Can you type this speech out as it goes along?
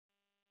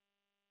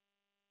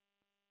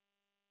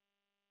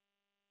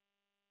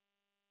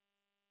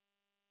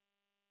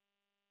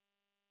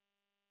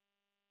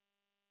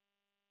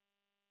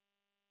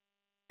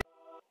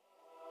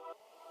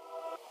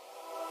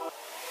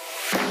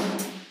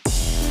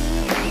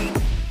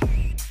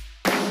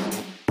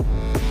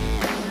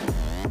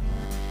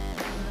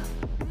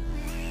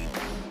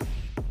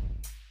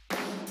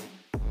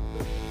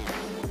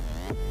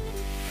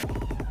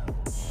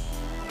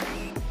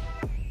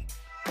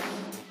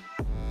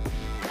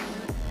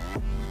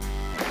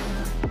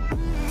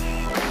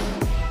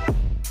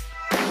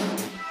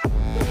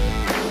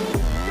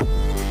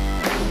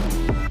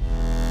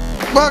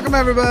Welcome,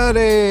 everybody.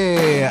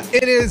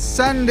 It is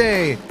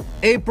Sunday,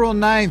 April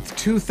 9th,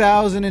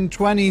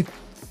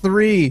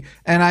 2023,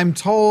 and I'm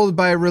told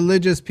by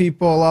religious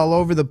people all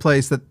over the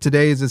place that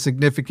today is a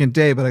significant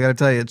day, but I got to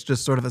tell you, it's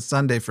just sort of a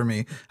Sunday for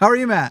me. How are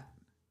you, Matt?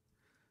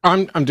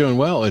 I'm doing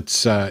well.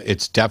 It's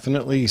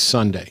definitely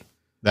Sunday.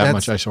 That's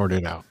much I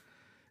sorted out.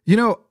 You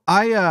know,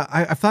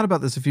 I've thought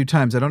about this a few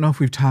times. I don't know if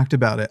we've talked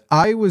about it.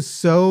 I was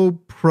so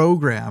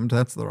programmed,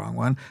 that's the wrong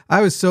one.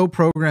 I was so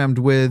programmed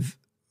with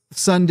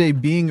Sunday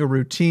being a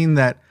routine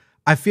that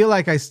I feel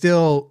like I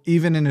still,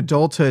 even in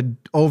adulthood,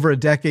 over a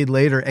decade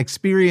later,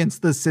 experience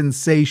the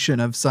sensation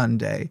of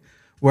Sunday,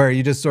 where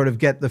you just sort of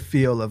get the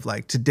feel of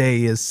like,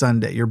 today is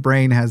Sunday. Your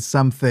brain has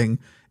something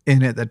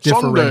in it that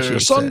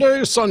differentiates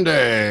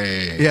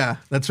Sunday. Yeah,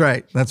 that's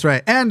right. That's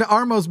right. And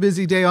our most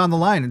busy day on the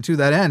line. And to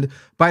that end,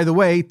 by the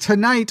way,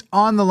 tonight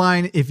on the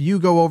line, if you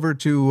go over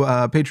to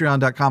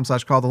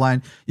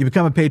patreon.com/calltheline, you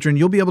become a patron,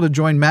 you'll be able to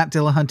join Matt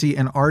Dillahunty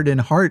and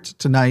Aron Ra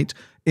tonight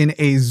in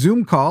a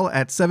Zoom call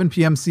at 7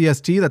 p.m.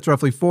 CST. That's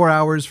roughly 4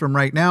 hours from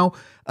right now.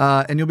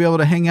 And you'll be able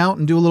to hang out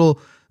and do a little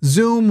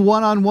Zoom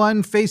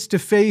one-on-one,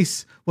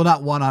 face-to-face. Well,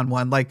 not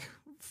one-on-one, like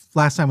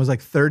last time was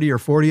like 30 or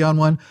 40 on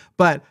one,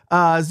 but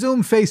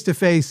Zoom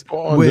face-to-face.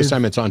 Oh, this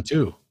time it's on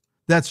two.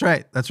 That's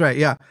right. That's right.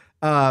 Yeah.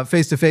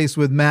 Face-to-face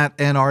with Matt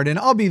and Aron.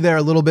 I'll be there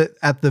a little bit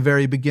at the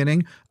very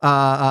beginning,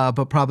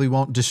 but probably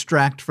won't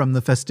distract from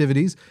the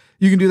festivities.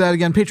 You can do that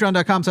again,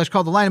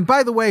 patreon.com/calltheline. And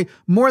by the way,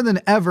 more than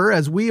ever,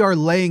 as we are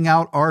laying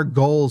out our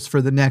goals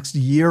for the next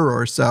year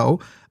or so,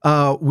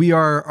 we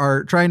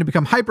are trying to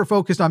become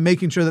hyper-focused on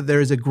making sure that there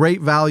is a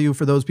great value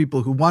for those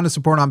people who want to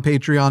support on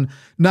Patreon,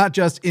 not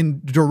just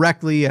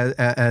directly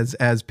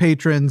as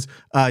patrons,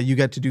 you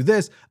get to do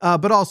this,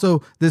 but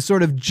also this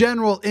sort of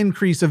general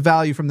increase of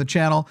value from the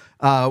channel.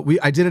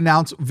 I did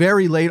announce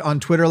very late on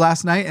Twitter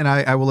last night, and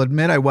I will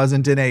admit I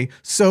wasn't in a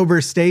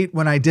sober state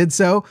when I did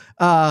so.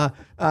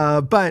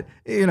 But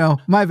you know,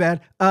 my bad.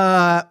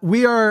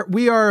 We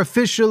are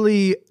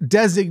officially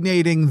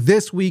designating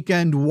this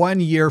weekend 1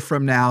 year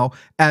from now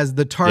as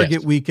the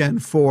target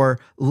weekend for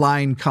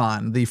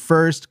LineCon, the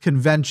first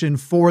convention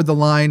for the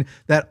line.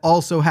 That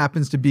also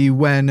happens to be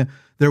when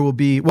there will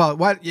be, well,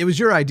 it was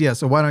your idea,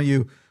 so why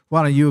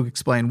don't you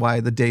explain why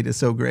the date is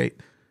so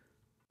great?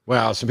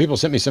 Well, some people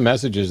sent me some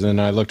messages, and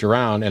then I looked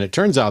around, and it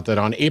turns out that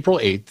on April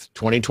 8th,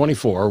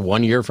 2024,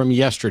 1 year from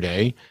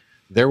yesterday,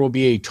 there will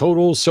be a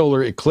total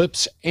solar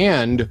eclipse,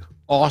 and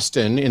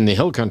Austin in the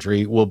Hill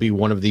Country will be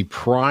one of the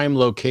prime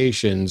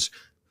locations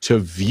to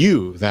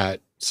view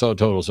that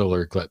total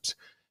solar eclipse.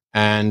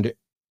 And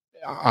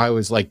I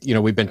was like, you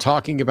know, we've been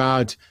talking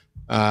about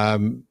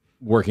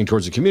working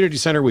towards a community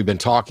center. We've been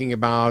talking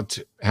about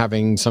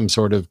having some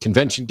sort of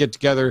convention get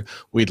together.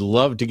 We'd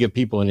love to give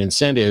people an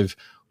incentive.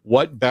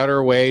 What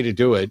better way to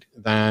do it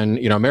than,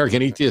 you know,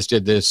 American Atheist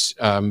did this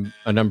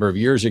a number of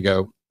years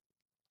ago.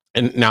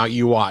 And now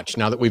you watch,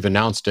 now that we've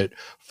announced it,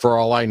 for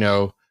all I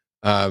know,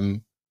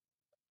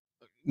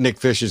 Nick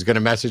Fish is going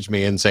to message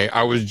me and say,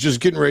 I was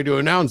just getting ready to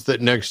announce that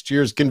next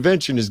year's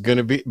convention is going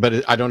to be,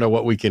 but I don't know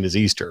what weekend is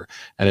Easter,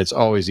 and it's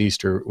always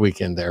Easter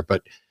weekend there.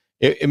 But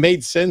it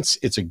made sense.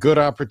 It's a good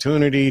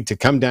opportunity to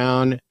come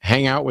down,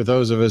 hang out with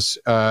those of us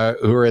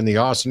who are in the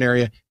Austin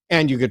area,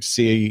 and you get to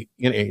see,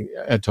 you know,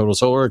 a total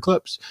solar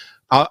eclipse.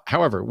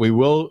 However, we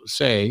will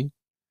say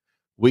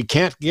we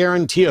can't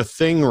guarantee a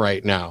thing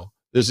right now.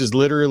 This is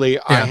literally,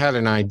 I had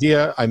an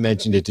idea. I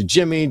mentioned it to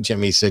Jimmy.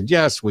 Jimmy said,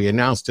 yes, we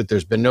announced it.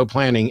 There's been no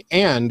planning.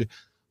 And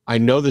I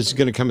know this is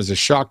going to come as a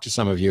shock to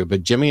some of you,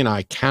 but Jimmy and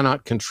I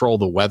cannot control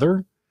the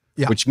weather,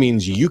 which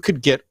means you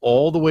could get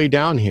all the way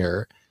down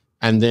here.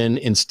 And then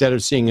instead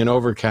of seeing an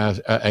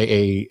overcast,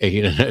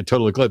 a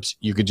total eclipse,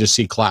 you could just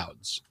see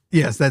clouds.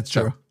 Yes, that's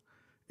true.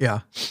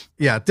 Yeah,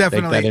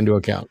 definitely. Take that into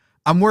account.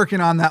 I'm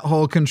working on that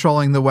whole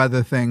controlling the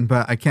weather thing,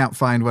 but I can't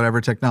find whatever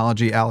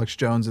technology Alex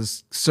Jones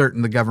is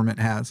certain the government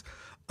has.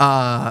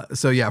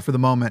 So yeah, for the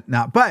moment,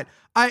 not. But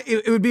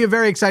it would be a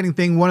very exciting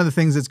thing. One of the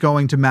things that's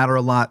going to matter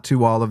a lot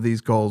to all of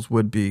these goals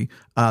would be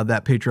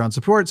that Patreon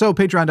support. So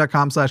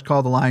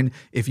patreon.com/calltheline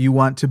if you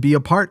want to be a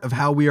part of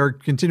how we are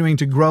continuing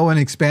to grow and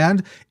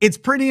expand. It's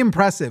pretty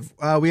impressive.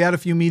 We had a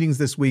few meetings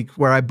this week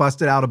where I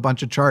busted out a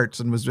bunch of charts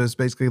and was just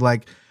basically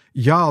like,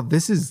 y'all,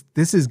 this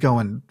is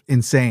going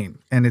insane,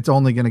 and it's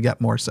only going to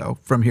get more so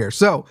from here.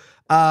 So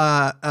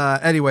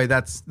anyway,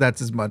 that's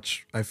as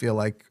much, I feel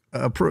like,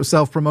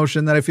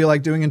 self-promotion that I feel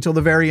like doing until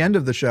the very end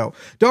of the show.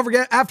 Don't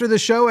forget, after the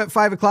show at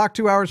 5 o'clock,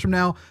 2 hours from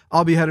now,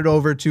 I'll be headed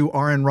over to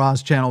Aron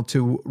Ra's channel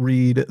to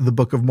read the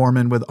Book of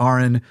Mormon with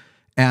Aron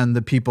and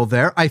the people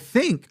there.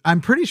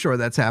 I'm pretty sure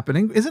that's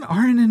happening. Isn't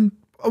Aron in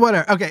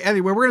whatever? Okay,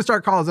 anyway, we're going to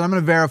start calls, and I'm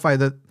going to verify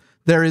that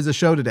there is a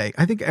show today.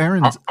 I think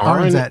Aron's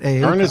at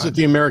AA. Aron is at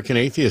the American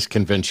Atheist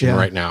Convention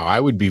right now. I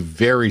would be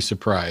very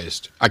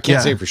surprised. I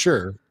can't say for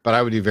sure, but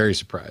I would be very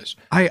surprised.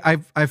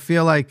 I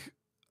feel like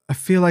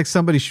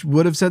somebody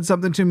would have said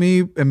something to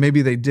me, and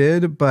maybe they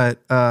did, but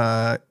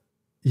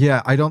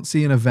yeah, I don't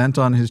see an event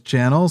on his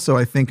channel, so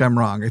I think I'm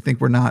wrong. I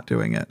think we're not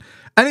doing it.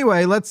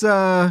 Anyway, let's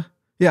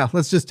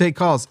just take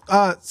calls.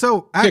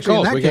 So actually,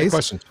 in that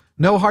case,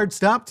 No hard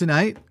stop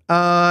tonight,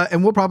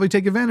 and we'll probably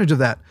take advantage of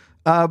that.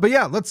 But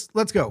yeah, let's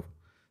go.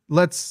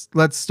 Let's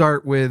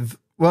start with,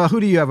 well,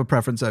 who do you have a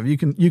preference of? You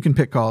can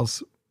pick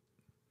calls.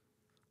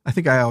 I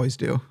think I always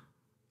do.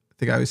 I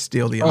think I always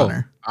steal the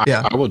honor.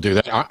 I will do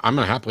that. I'm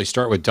going to happily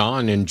start with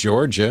Don in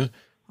Georgia.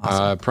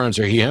 Awesome. Pronouns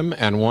are him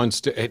and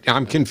wants to.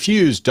 I'm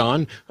confused,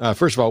 Don.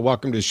 First of all,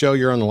 welcome to the show.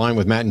 You're on the line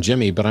with Matt and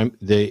Jimmy, but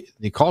the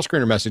call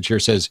screener message here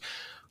says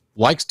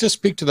likes to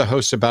speak to the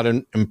hosts about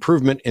an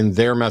improvement in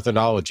their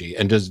methodology.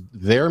 And does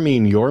their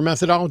mean your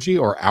methodology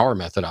or our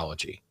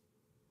methodology?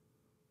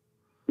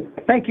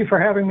 Thank you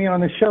for having me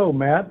on the show,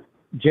 Matt,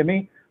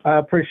 Jimmy. I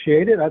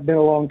appreciate it. I've been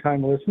a long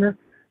time listener.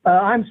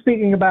 I'm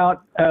speaking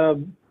about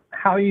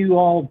how you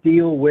all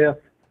deal with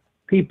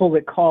people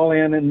that call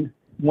in and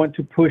want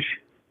to push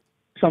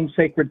some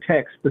sacred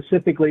text,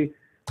 specifically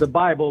the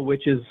Bible,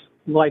 which is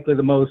likely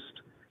the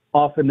most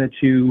often that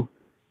you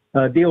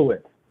deal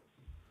with.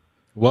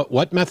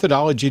 What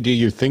methodology do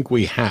you think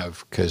we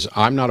have? Because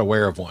I'm not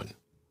aware of one.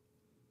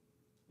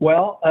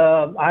 Well,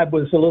 I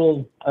was a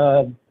little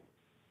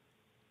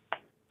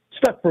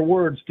stuck for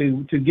words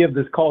to give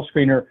this call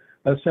screener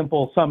a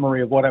simple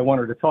summary of what I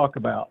wanted to talk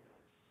about.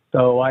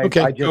 So I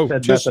just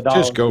said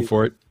methodology. Just go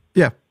for it.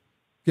 Yeah,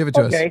 give it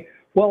to us. Okay.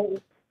 Well,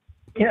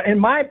 in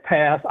my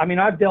past, I mean,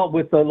 I've dealt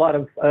with a lot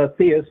of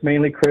theists,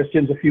 mainly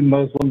Christians, a few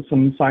Muslims,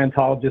 some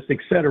Scientologists,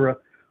 etc.,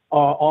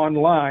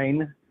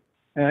 online,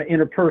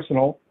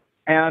 interpersonal.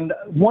 And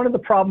one of the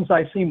problems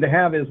I seem to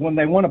have is when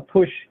they want to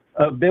push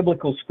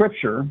biblical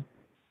scripture,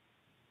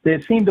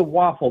 they seem to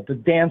waffle, to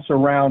dance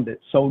around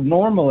it. So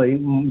normally,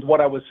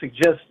 what I was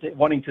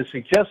wanting to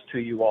suggest to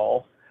you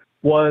all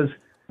was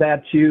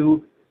that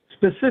you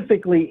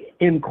specifically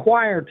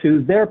inquire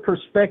to their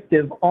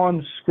perspective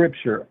on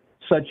scripture,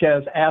 such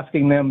as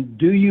asking them,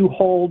 do you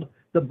hold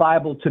the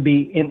Bible to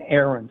be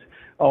inerrant?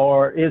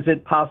 Or is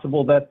it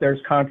possible that there's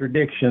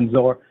contradictions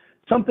or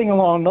something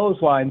along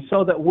those lines,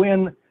 so that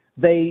when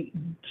they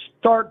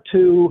start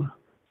to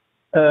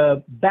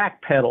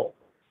backpedal,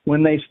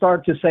 when they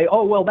start to say,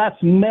 oh, well, that's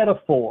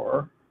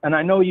metaphor, and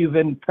I know you've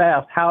in the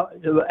past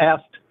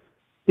asked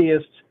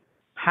theists,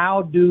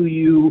 how do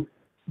you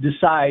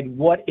decide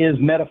what is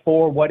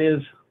metaphor, what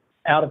is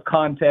out of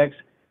context?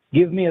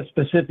 Give me a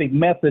specific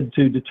method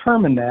to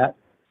determine that.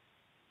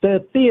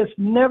 The theist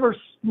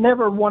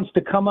never wants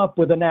to come up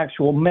with an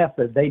actual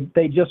method.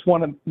 They just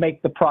want to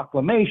make the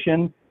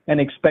proclamation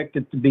and expect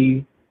it to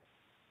be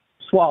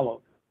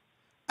swallowed.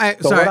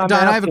 Sorry, Don,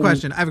 I have a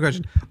question.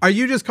 Are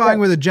you just calling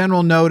with a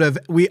general note of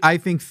I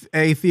think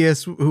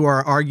atheists who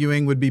are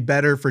arguing would be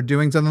better for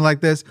doing something like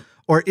this?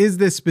 Or is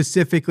this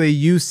specifically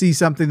you see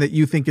something that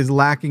you think is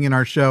lacking in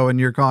our show and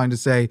you're calling to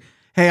say,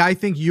 hey, I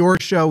think your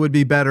show would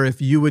be better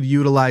if you would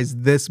utilize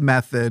this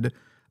method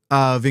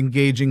of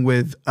engaging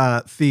with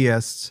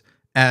theists,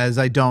 as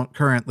I don't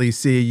currently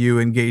see you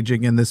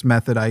engaging in this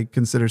method I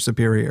consider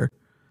superior?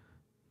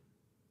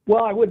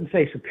 Well, I wouldn't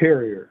say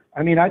superior.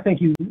 I mean, I think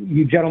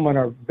you gentlemen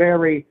are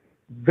very,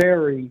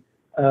 very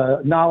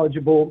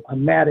knowledgeable.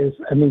 Matt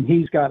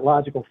he's got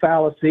logical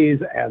fallacies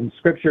and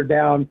scripture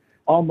down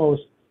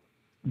almost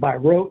by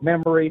rote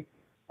memory.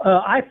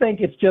 I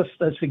think it's just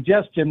a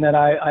suggestion that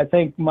I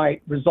think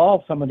might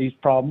resolve some of these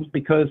problems,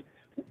 because,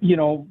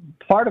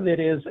 part of it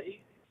is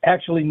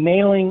actually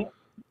nailing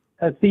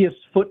a theist's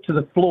foot to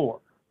the floor.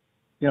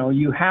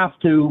 You have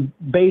to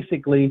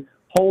basically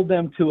hold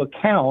them to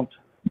account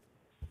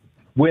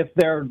with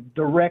their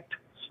direct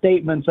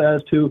statements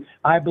as to,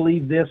 I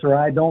believe this or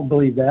I don't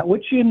believe that,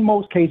 which in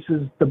most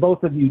cases the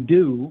both of you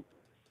do.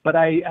 But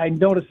I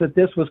noticed that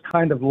this was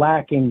kind of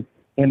lacking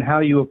in how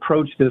you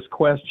approach this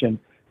question.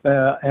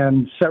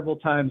 And several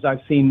times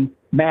I've seen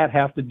Matt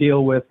have to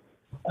deal with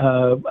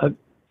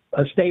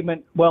a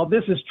statement, well,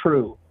 this is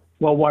true.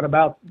 Well, what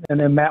about? And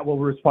then Matt will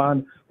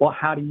respond, well,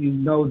 how do you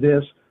know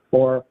this?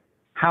 Or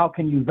how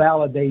can you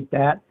validate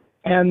that?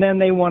 And then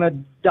they want to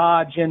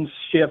dodge and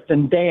shift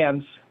and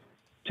dance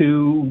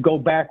to go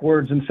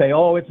backwards and say,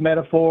 oh, it's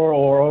metaphor,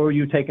 or oh,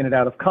 you're taking it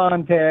out of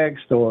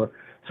context, or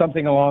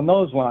something along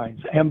those lines.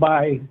 And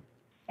by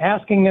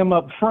asking them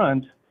up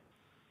front,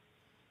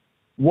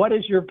 what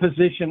is your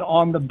position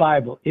on the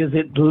Bible? Is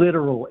it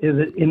literal? Is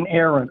it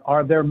inerrant?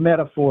 Are there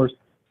metaphors?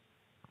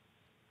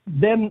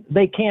 Then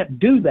they can't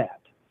do that,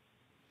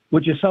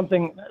 which is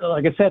something,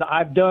 like I said,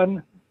 I've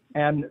done,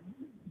 and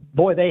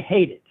boy, they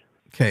hate it.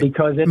 Okay,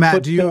 because it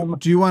Matt, do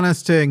you want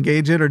us to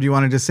engage it, or do you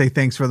want to just say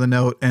thanks for the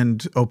note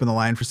and open the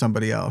line for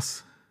somebody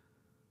else?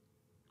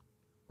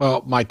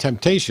 Well, my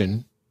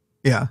temptation,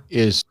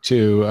 is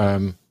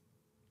to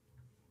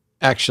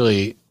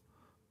actually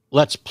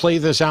let's play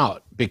this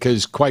out,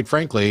 because quite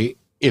frankly,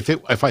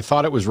 if I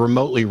thought it was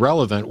remotely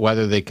relevant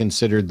whether they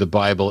considered the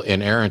Bible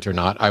inerrant or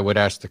not, I would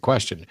ask the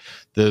question.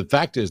 The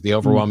fact is, the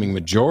overwhelming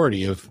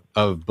majority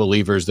of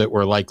believers that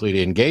we're likely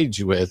to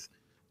engage with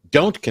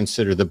don't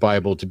consider the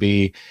Bible to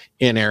be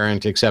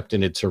inerrant except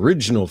in its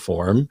original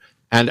form,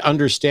 and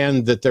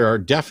understand that there are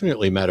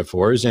definitely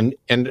metaphors, and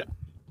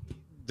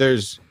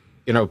there's,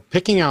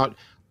 picking out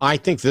I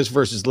think this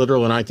verse is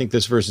literal and I think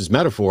this verse is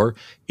metaphor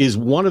is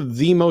one of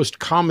the most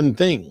common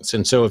things.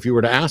 And so if you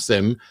were to ask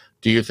them,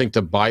 do you think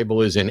the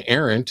Bible is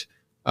inerrant?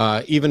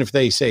 Even if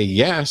they say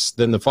yes,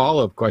 then the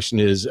follow-up question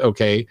is,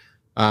 okay,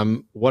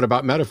 what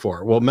about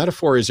metaphor? Well,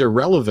 metaphor is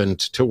irrelevant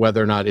to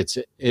whether or not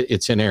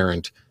it's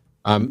inerrant.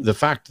 The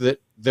fact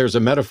that there's a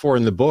metaphor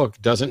in the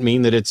book doesn't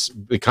mean that it's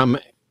become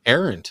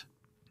errant.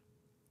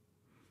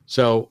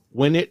 So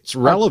when it's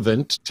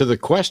relevant to the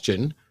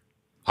question,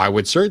 I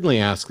would certainly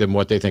ask them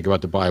what they think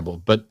about the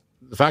Bible. But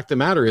the fact of the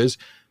matter is,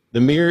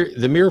 the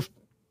mere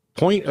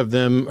point of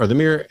them, or the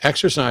mere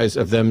exercise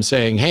of them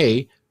saying,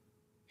 hey,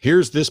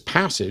 here's this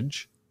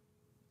passage,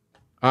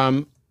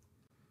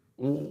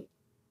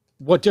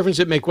 what difference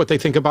does it make what they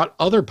think about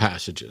other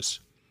passages?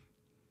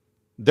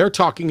 They're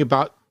talking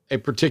about a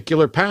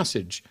particular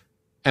passage,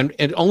 and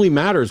it only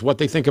matters what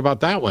they think about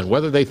that one.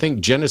 Whether they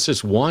think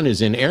Genesis 1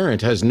 is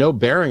inerrant has no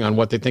bearing on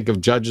what they think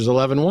of Judges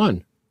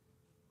 11:1.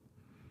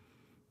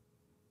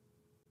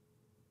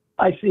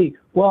 I see.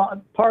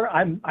 Well,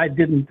 I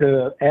didn't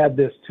add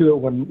this to it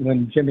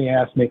when Jimmy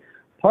asked me.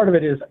 Part of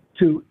it is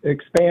to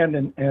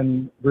expand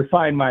and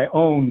refine my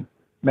own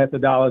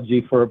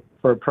methodology for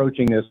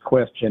approaching this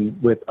question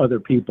with other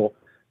people.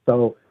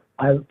 So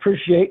I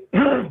appreciate,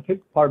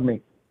 pardon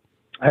me,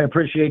 I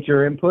appreciate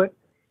your input.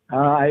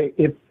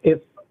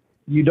 If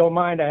you don't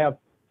mind, I have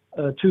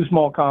 2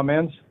 small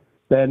comments.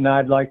 Then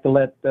I'd like to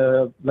let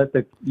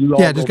you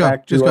all go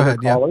back to other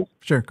callers.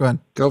 Yeah, sure, go ahead.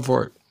 Go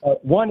for it.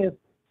 One is,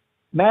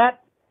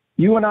 Matt,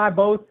 you and I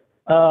both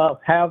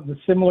have the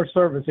similar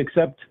service,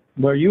 except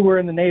where you were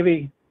in the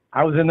Navy,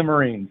 I was in the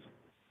Marines.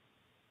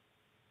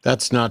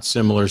 That's not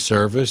similar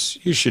service.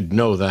 You should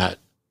know that.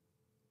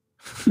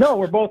 No,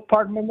 we're both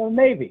part of the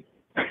Navy.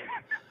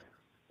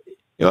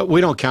 You know,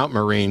 we don't count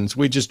Marines.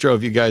 We just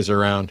drove you guys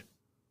around.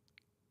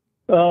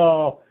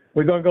 Oh,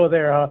 we're going to go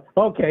there, huh?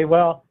 Okay,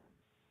 well,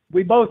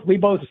 we both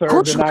served. Of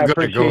course and we're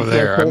going to go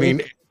there. I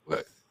mean,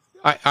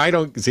 I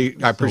don't see.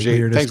 I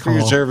appreciate it. Thanks for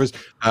your service.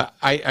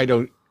 I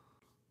don't.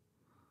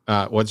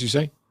 What'd you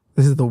say?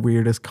 This is the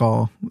weirdest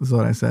call. Is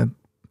what I said.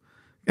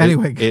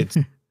 Anyway,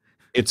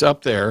 it's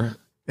up there.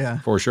 Yeah,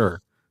 for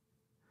sure.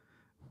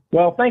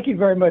 Well, thank you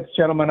very much,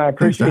 gentlemen. I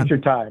appreciate your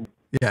time.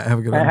 Yeah, have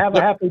a good one. Have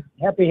a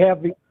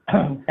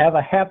have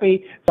a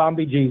happy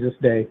Zombie Jesus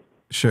Day.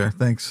 Sure,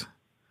 thanks.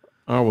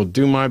 I will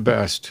do my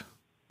best.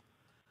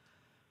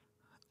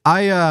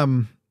 I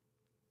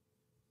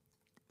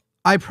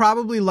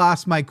probably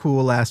lost my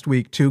cool last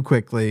week too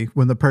quickly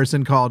when the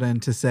person called in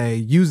to say,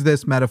 use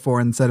this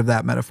metaphor instead of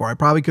that metaphor. I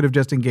probably could have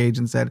just engaged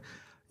and said,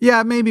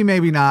 yeah,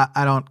 maybe not.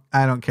 I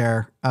don't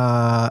care.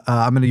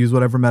 I'm going to use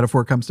whatever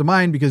metaphor comes to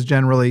mind, because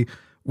generally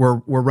we're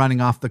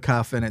running off the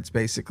cuff and it's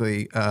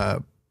basically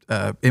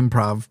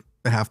improv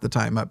half the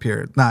time up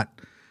here. Not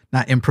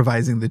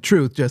improvising the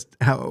truth, just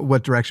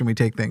what direction we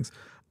take things.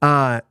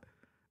 I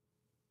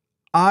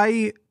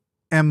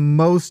am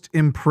most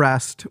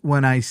impressed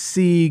when I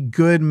see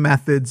good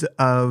methods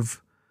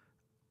of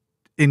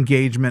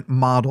engagement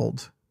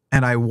modeled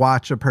and I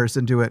watch a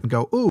person do it and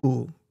go,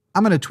 ooh,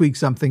 I'm going to tweak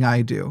something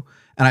I do.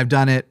 And I've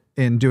done it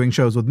in doing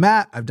shows with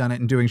Matt. I've done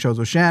it in doing shows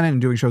with Shannon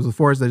and doing shows with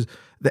Forrest.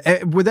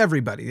 With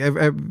everybody,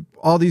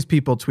 all these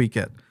people tweak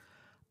it.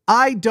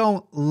 I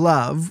don't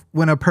love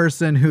when a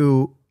person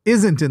who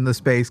isn't in the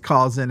space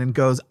calls in and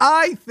goes,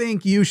 I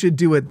think you should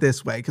do it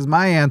this way. Because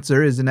my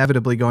answer is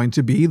inevitably going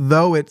to be,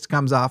 though it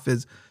comes off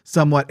as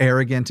somewhat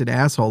arrogant and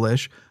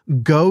asshole-ish,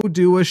 go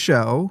do a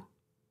show,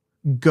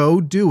 go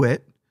do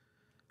it,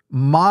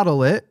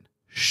 model it,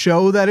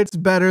 show that it's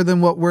better than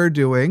what we're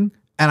doing,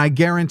 and I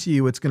guarantee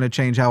you it's going to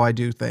change how I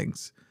do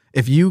things.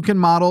 If you can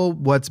model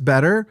what's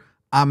better,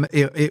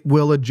 it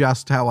will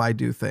adjust how I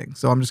do things.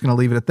 So I'm just going to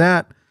leave it at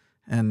that.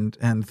 And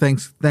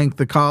thank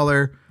the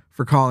caller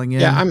for calling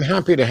in. Yeah, I'm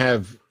happy to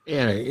have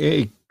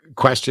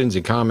questions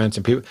and comments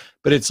and people,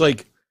 but it's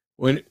like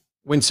when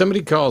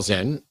somebody calls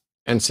in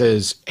and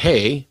says,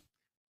 "Hey,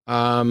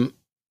 as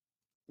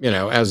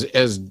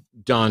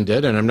Don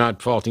did," and I'm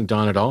not faulting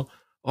Don at all.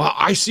 Well,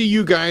 I see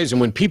you guys,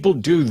 and when people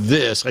do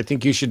this, I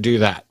think you should do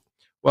that.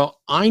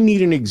 Well, I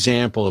need an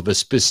example of a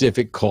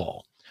specific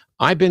call.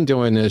 I've been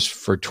doing this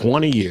for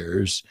 20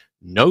 years.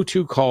 No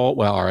two call.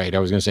 Well, all right. I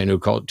was going to say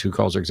two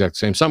calls are exactly the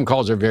same. Some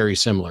calls are very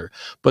similar,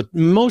 but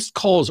most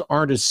calls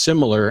aren't as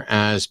similar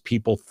as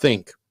people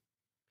think.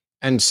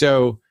 And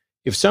so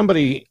if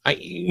somebody, I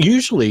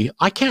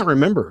can't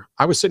remember.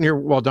 I was sitting here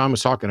while Don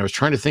was talking. I was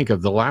trying to think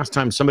of the last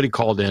time somebody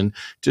called in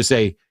to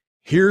say,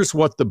 here's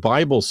what the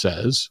Bible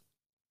says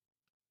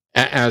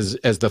as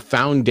the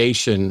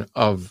foundation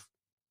of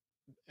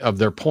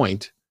their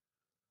point,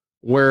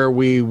 where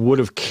we would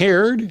have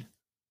cared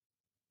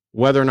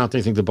whether or not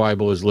they think the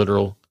Bible is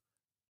literal,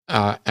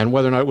 and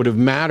whether or not it would have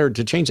mattered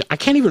to change it. I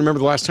can't even remember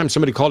the last time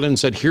somebody called in and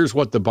said, here's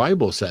what the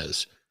Bible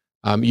says.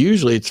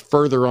 Usually it's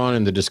further on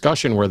in the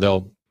discussion where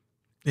they'll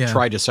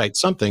try to cite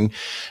something.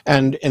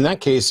 And in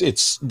that case,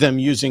 it's them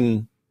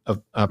using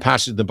a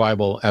passage of the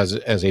Bible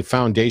as a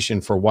foundation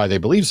for why they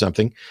believe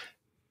something.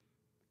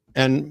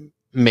 And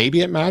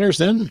maybe it matters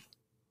then.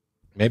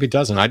 Maybe it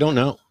doesn't. I don't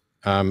know.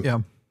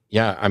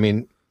 Yeah, I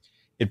mean,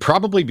 it'd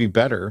probably be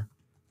better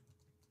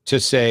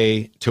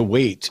to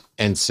wait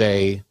and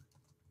say,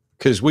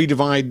 because we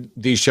divide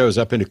these shows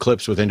up into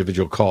clips with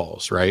individual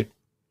calls, right?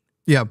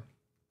 Yeah.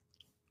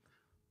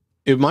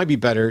 It might be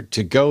better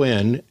to go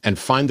in and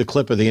find the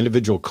clip of the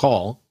individual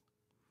call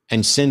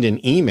and send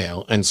an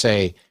email and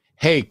say,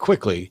 hey,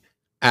 quickly,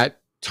 at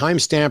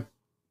timestamp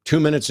 2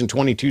 minutes and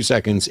 22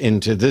 seconds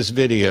into this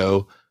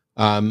video,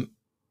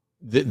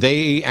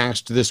 they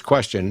asked this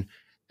question,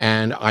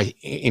 and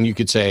you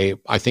could say,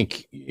 I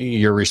think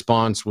your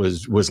response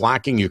was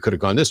lacking. You could have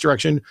gone this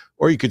direction,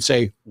 or you could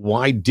say,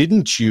 why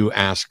didn't you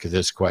ask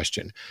this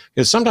question?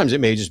 Because sometimes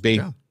it may just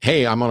be,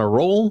 hey, I'm on a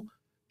roll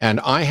and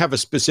I have a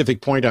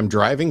specific point I'm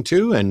driving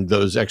to, and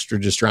those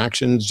extra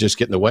distractions just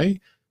get in the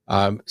way.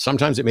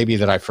 Sometimes it may be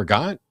that I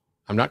forgot.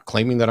 I'm not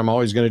claiming that I'm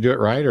always going to do it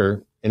right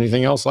or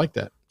anything else like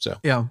that. So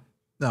yeah,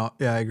 no,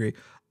 yeah, I agree.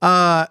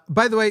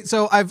 By the way,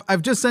 so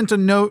I've just sent a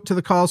note to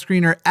the call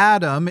screener,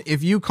 Adam.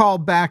 If you call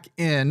back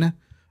in,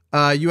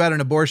 you had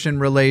an abortion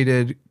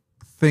related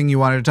thing you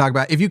wanted to talk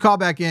about. If you call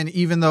back in,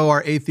 even though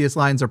our atheist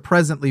lines are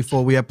presently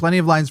full, we have plenty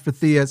of lines for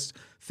theists.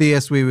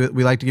 We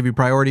like to give you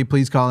priority.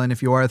 Please call in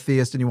if you are a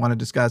theist and you want to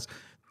discuss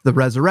the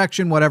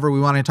resurrection, whatever. We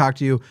want to talk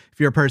to you. If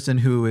you're a person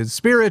who is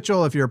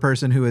spiritual, if you're a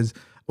person who is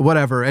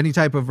whatever, any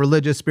type of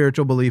religious,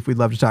 spiritual belief, we'd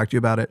love to talk to you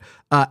about it.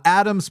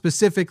 Adam,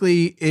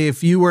 specifically,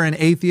 if you were an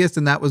atheist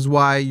and that was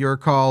why your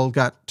call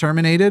got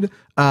terminated,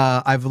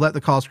 I've let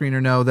the call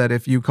screener know that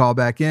if you call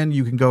back in,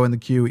 you can go in the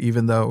queue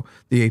even though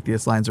the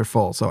atheist lines are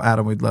full. So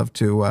Adam, we'd love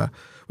to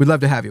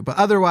have you. But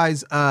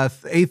otherwise,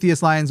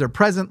 atheist lines are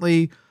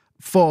presently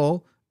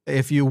full.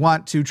 If you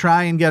want to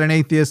try and get an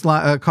atheist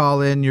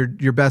call in,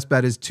 your best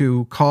bet is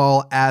to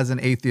call as an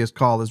atheist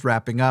call is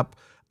wrapping up.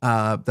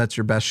 That's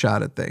your best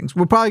shot at things.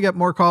 We'll probably get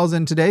more calls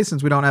in today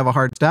since we don't have a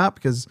hard stop,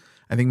 because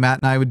I think Matt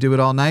and I would do it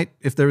all night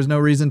if there was no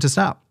reason to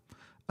stop.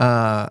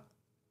 Other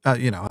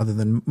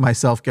than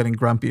myself getting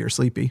grumpy or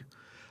sleepy.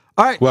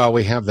 All right. Well,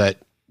 we have that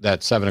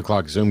 7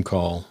 o'clock Zoom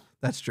call.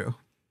 That's true.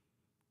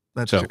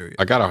 That's so true. Yeah.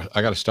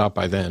 I gotta stop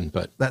by then,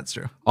 but that's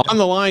true. On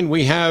the line,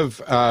 we have,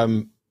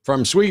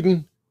 from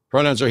Sweden,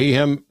 pronouns are he,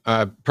 him,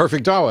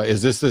 Perfect Dawa.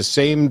 Is this the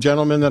same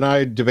gentleman that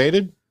I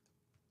debated?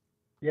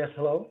 Yes.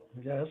 Hello.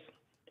 Yes.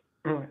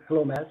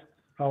 Hello, Matt.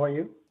 How are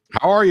you?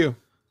 How are you?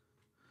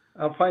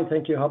 I'm fine,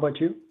 thank you. How about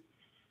you?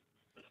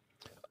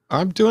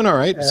 I'm doing all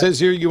right. It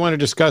says here you want to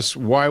discuss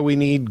why we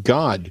need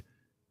God.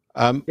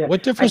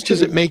 What difference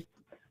does it make?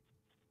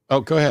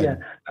 Oh, go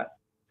ahead.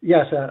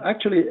 Yes,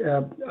 actually,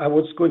 I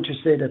was going to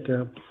say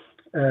that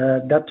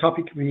that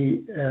topic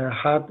we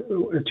had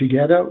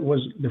together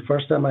was the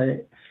first time I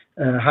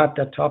had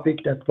that topic.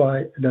 That's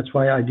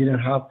why I didn't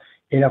have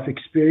enough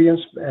experience.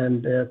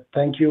 And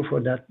thank you for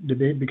that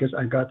debate, because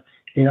I got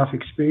enough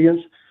experience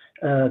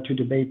to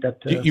debate that.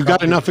 You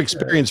got enough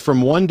experience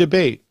from one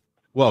debate.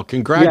 Well,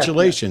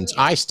 congratulations. Yes.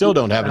 I still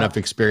don't have enough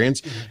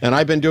experience, and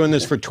I've been doing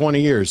this for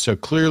 20 years. So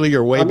clearly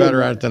you're way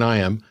better at it than I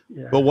am.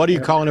 Yeah, but what are you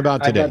calling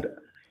about today?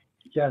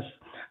 Yes,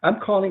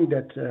 I'm calling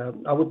that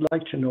I would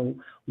like to know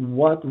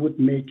what would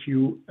make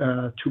you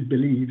to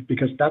believe,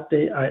 because that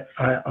day I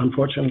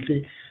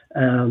unfortunately,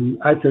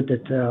 I thought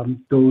that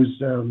those,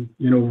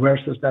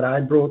 verses that I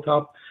brought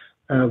up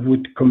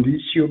would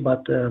convince you,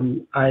 but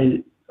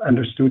I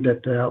understood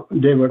that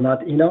they were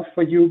not enough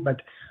for you.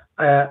 But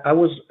I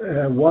was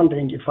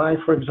wondering if I,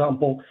 for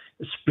example,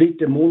 split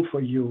the moon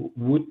for you,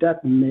 would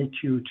that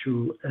make you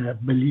to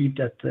believe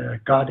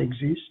that God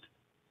exists?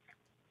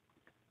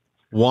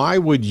 Why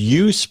would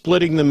you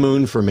splitting the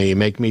moon for me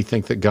make me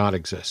think that God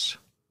exists?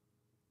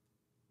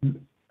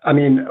 I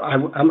mean,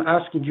 I'm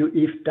asking you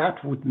if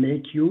that would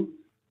make you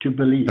to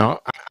believe. No,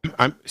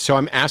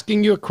 I'm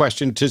asking you a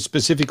question to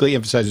specifically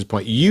emphasize this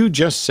point. You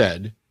just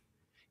said,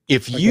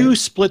 if you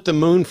split the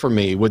moon for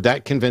me, would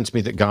that convince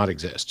me that God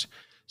exists?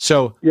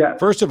 So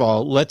first of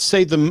all, let's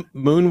say the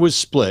moon was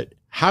split.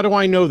 How do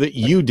I know that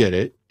you did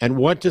it? And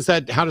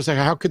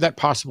how could that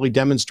possibly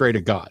demonstrate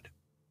a God?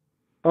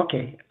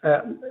 Okay,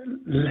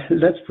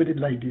 let's put it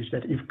like this,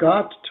 that if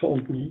God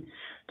told me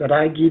that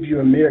I give you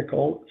a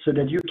miracle so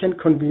that you can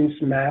convince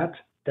Matt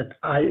that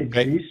I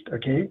exist,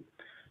 okay?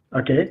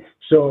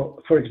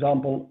 So, for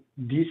example,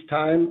 this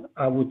time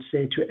I would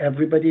say to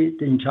everybody,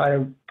 the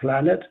entire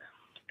planet,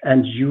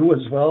 and you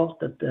as well,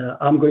 that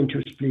I'm going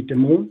to split the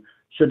moon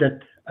so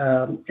that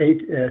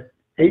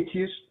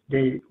atheists,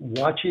 they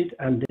watch it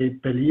and they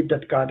believe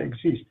that God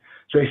exists.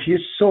 So if you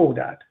saw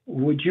that,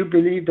 would you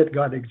believe that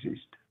God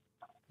exists?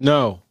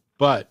 No,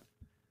 but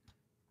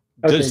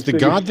does the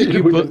God that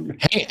you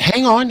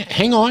hang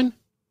on.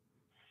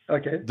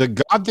 Okay. The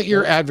God that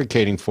you're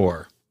advocating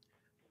for,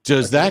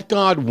 does that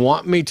God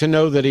want me to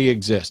know that he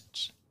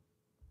exists?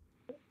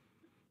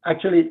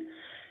 Actually,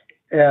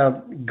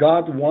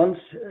 God wants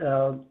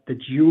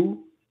that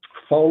you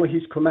follow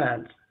his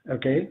commands.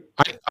 Okay.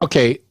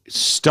 Okay.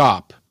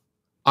 Stop.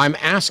 I'm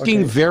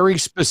asking very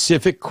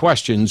specific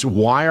questions.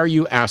 Why are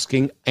you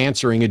answering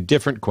a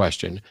different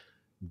question?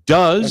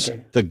 Does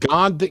the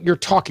God that you're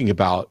talking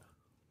about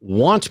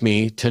want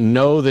me to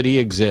know that he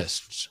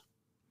exists?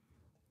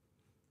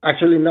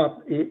 Actually,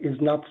 not. It is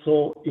not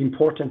so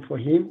important for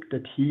him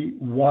that he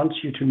wants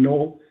you to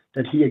know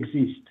that he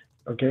exists.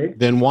 Okay.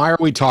 Then why are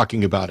we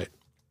talking about it?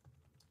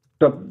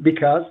 So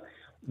because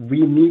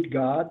we need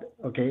God.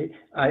 Okay.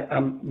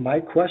 My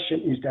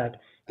question is that.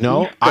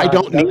 No, I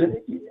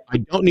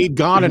don't need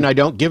God, and I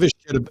don't give a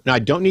shit. I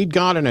don't need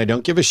God, and I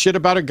don't give a shit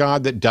about a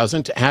God that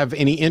doesn't have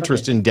any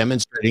interest in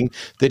demonstrating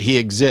that he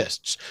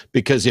exists.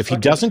 Because if he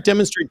doesn't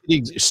demonstrate that he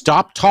exists,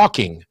 stop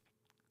talking.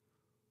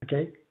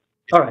 Okay.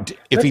 All right.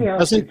 If he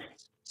doesn't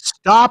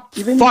stop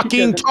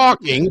fucking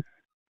talking,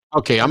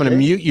 okay, I'm going to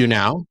mute you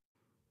now.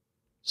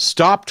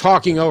 Stop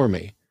talking over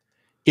me.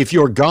 If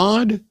your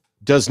God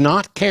does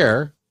not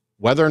care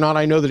whether or not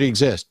I know that he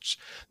exists,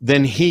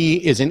 then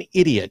he is an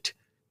idiot.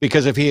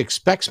 Because if he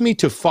expects me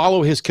to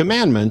follow his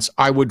commandments,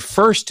 I would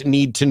first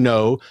need to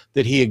know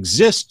that he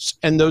exists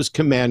and those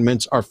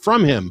commandments are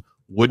from him.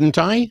 Wouldn't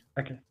I?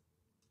 Okay.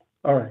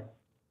 All right.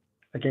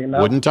 Okay.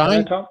 Now, wouldn't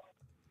I? Talk?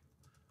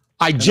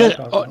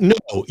 No,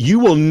 you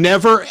will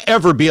never,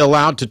 ever be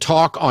allowed to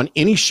talk on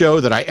any show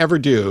that I ever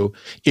do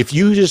if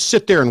you just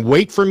sit there and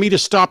wait for me to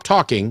stop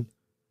talking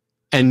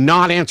and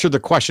not answer the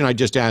question I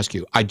just asked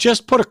you. I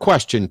just put a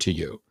question to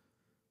you.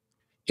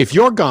 If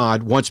your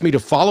God wants me to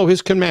follow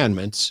his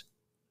commandments,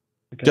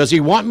 does he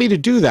want me to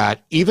do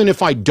that even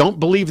if I don't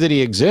believe that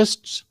he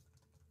exists?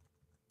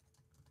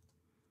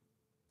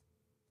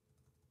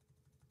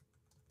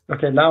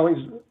 Okay, now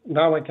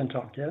I can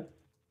talk, yeah?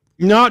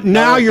 No,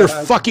 now you're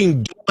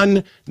fucking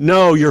done.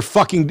 No, you're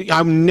fucking,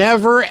 I'm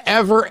never,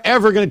 ever,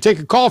 ever going to take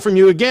a call from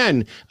you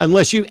again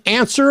unless you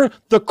answer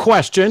the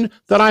question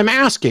that I'm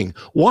asking.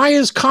 Why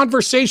is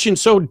conversation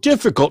so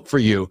difficult for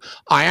you?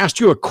 I asked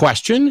you a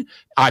question.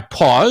 I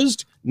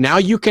paused. Now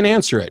you can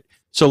answer it.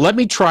 So let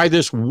me try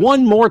this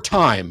one more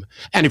time.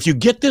 And if you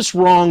get this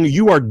wrong,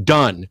 you are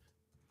done.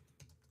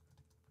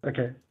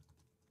 Okay.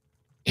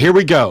 Here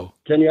we go.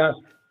 Can you ask?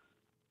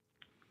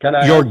 Can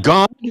I Your ask?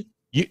 God,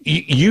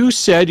 you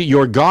said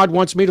your God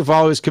wants me to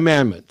follow his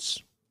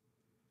commandments.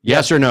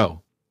 Yes or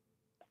no?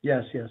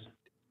 Yes, yes.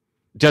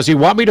 Does he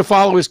want me to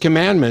follow his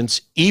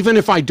commandments even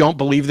if I don't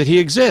believe that he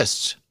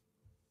exists?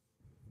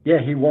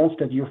 Yeah, he wants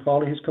that you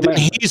follow his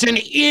commandments. He's an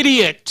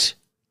idiot.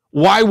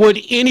 Why would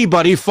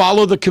anybody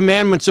follow the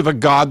commandments of a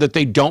God that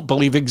they don't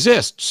believe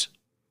exists?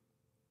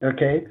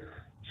 Okay,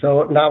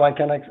 so now I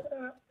can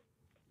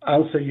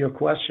answer your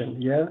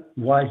question. Yeah,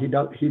 why he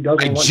doesn't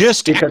want? I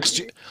just asked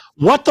you,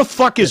 what the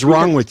fuck is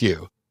wrong with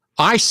you?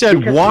 I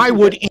said, why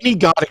would any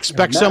God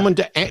expect someone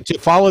to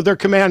follow their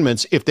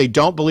commandments if they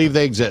don't believe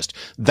they exist?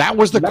 That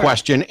was the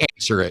question.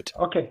 Answer it.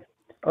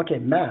 Okay,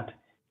 Matt.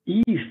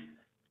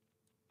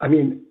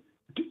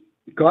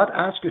 God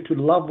asked you to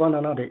love one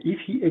another. If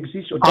he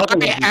exists or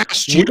doesn't exist, I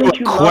asked you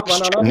a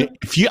question.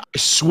 If you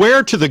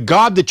swear to the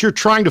God that you're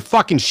trying to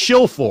fucking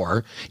shill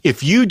for,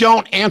 if you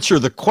don't answer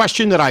the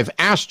question that I've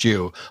asked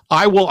you,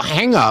 I will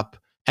hang up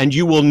and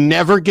you will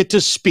never get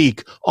to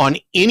speak on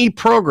any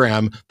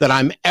program that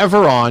I'm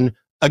ever on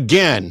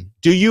again.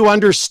 Do you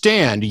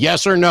understand?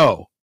 Yes or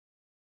no?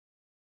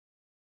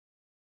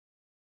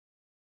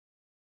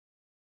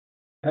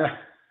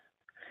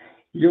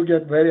 You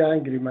get very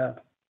angry,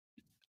 Matt.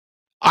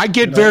 I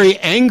get very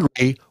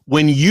angry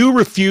when you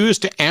refuse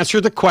to answer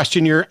the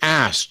question you're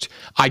asked.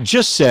 I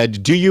just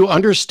said, do you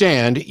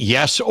understand?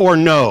 Yes or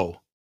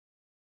no?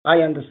 I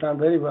understand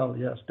very well.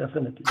 Yes,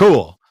 definitely.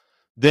 Cool.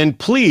 Then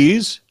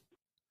please,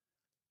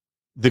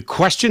 the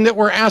question that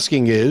we're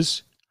asking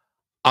is,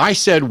 I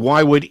said,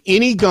 why would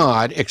any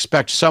God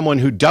expect someone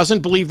who doesn't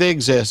believe they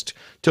exist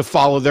to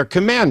follow their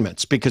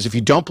commandments? Because if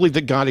you don't believe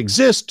that God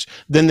exists,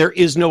 then there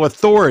is no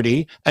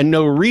authority and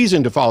no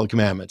reason to follow the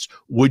commandments.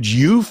 Would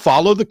you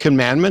follow the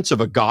commandments of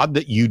a God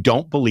that you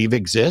don't believe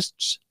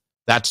exists?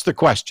 That's the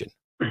question.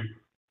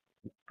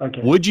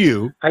 Okay. Would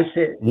you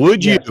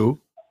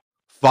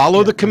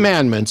follow the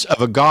commandments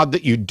of a God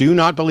that you do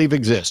not believe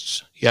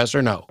exists? Yes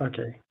or no?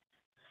 Okay.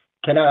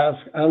 Can I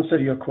answer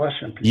your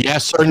question, please?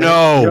 Yes or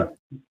no?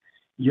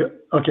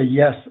 Okay,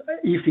 yes.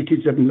 If it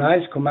is a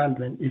nice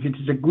commandment, if it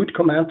is a good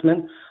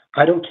commandment,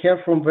 I don't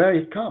care from where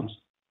it comes.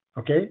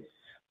 Okay,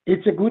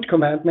 it's a good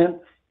commandment.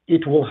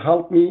 It will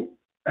help me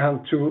and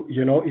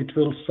it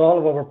will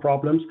solve our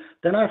problems.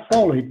 Then I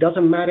follow. It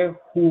doesn't matter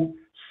who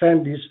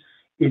sent this.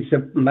 It's a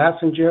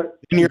messenger.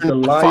 And you're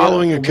not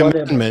following a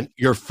commandment.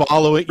 You're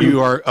following.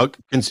 You are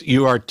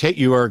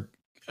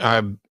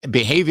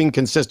behaving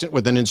consistent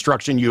with an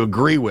instruction you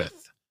agree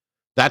with.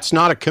 That's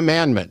not a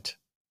commandment.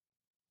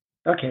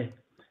 Okay.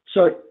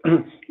 So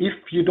if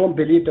you don't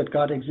believe that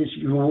God exists,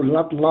 you will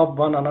not love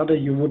one another.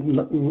 You would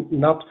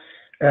not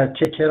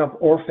take care of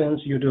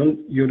orphans. You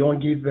don't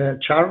give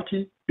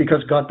charity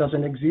because God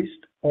doesn't exist.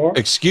 Or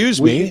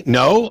excuse me,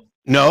 no.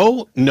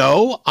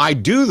 I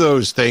do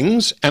those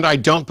things, and I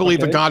don't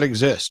believe a God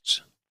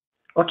exists.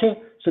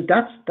 Okay, so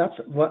that's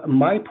what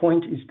my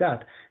point is.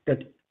 That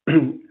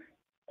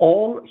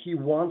all he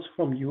wants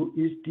from you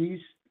is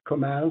these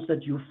commands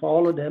that you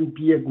follow them.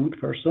 Be a good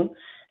person,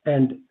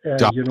 and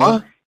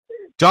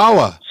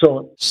Dawa,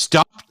 so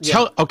stop.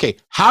 Okay,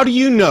 how do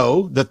you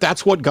know that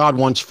that's what God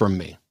wants from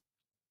me?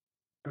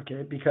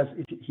 Okay, because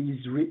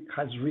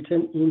has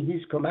written in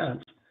his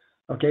commands.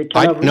 Okay,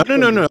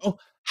 no.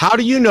 How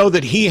do you know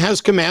that he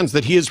has commands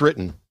that he has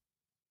written?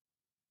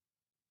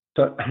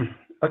 So,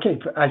 okay,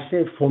 I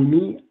say for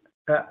me,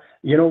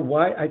 you know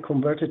why I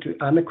converted to?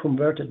 I'm a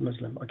converted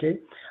Muslim. Okay,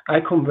 I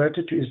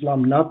converted to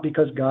Islam not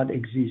because God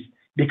exists,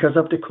 because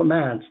of the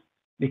commands,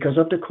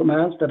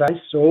 that I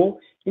saw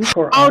in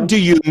Quran. How do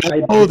you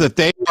know that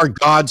they are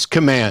God's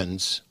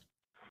commands?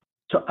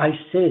 So I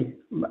say,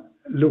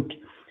 look,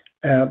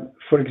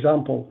 for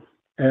example,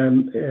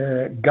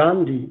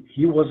 Gandhi,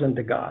 he wasn't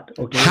the God.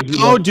 Okay.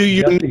 How do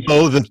you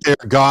know that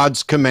they're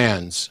God's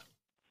commands?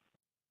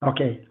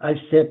 Okay, I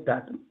said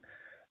that.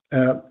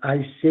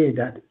 I say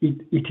that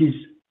it is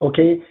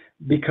okay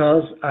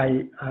because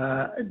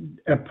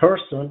a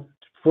person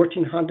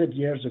 1400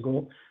 years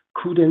ago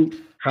couldn't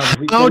have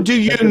written. How do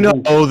you know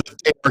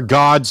that they are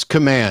God's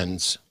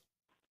commands?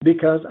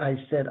 Because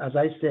as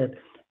I said,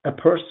 a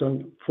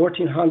person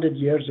 1400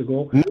 years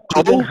ago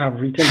couldn't have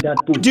written that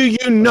book. How do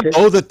you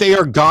know that they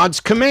are God's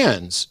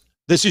commands?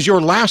 This is your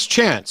last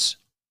chance.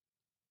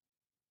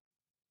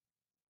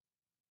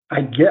 I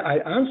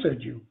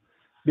answered you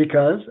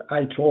because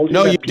I told you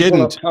no, that you people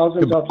didn't. of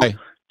thousands of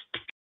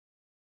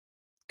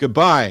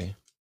Goodbye.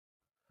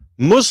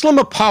 Muslim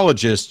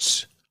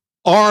apologists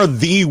are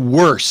the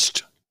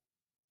worst.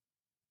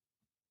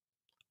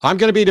 I'm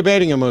going to be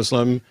debating a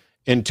Muslim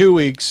in 2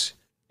 weeks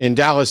in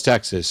Dallas,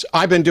 Texas.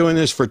 I've been doing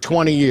this for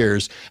 20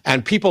 years,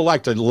 and people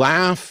like to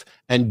laugh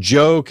and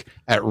joke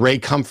at Ray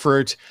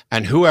Comfort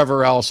and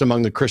whoever else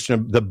among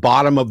the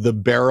bottom of the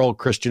barrel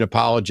Christian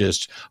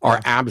apologists are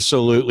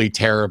absolutely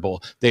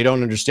terrible. They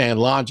don't understand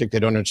logic. They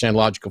don't understand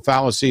logical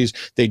fallacies.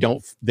 They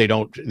want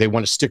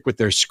to stick with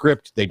their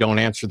script. They don't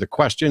answer the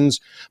questions.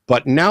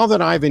 But now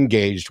that I've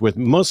engaged with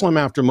Muslim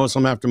after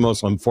Muslim after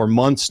Muslim for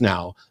months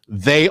now,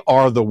 they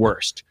are the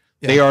worst.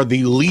 Yeah. They are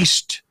the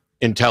least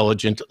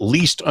intelligent,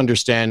 least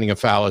understanding of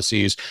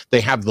fallacies.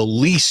 They have the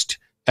least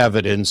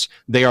evidence.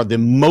 They are the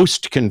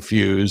most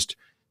confused.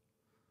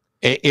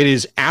 It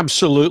is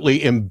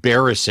absolutely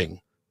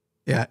embarrassing.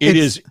 Yeah, it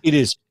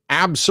is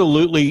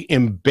absolutely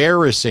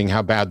embarrassing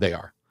how bad they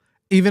are.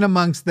 Even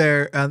amongst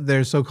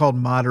their so-called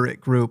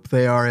moderate group,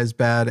 they are as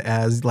bad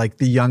as like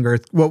the young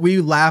Earth. What we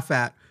laugh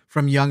at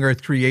from young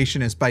Earth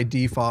creationists by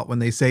default when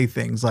they say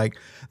things like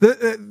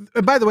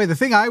by the way, the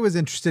thing I was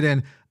interested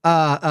in,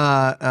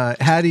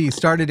 had he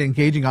started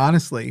engaging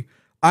honestly,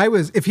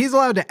 if he's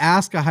allowed to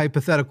ask a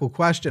hypothetical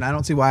question, I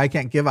don't see why I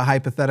can't give a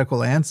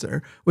hypothetical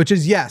answer, which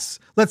is yes.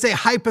 Let's say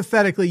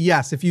hypothetically,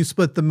 yes, if you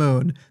split the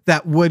moon,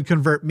 that would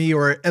convert me,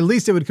 or at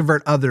least it would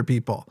convert other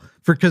people,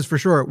 because for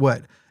sure it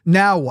would.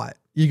 Now what?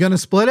 You going to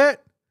split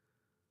it?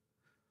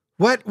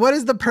 What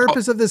is the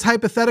purpose of this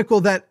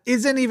hypothetical that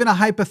isn't even a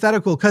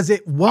hypothetical because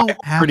it won't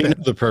happen? I already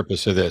know the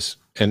purpose of this,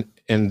 and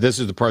this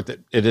is the part that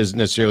it isn't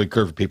necessarily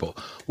clear for people.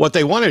 What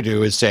they want to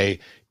do is say,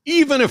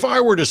 even if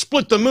I were to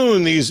split the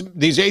moon,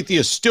 these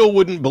atheists still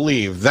wouldn't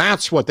believe.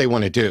 That's what they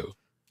want to do.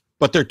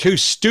 But they're too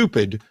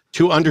stupid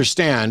to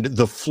understand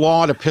the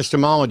flawed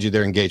epistemology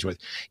they're engaged with.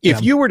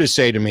 If you were to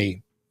say to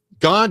me,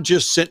 God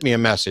just sent me a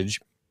message,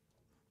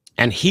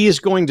 and he is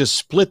going to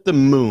split the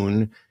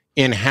moon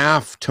in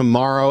half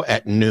tomorrow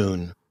at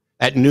noon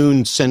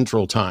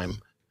Central Time,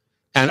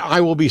 and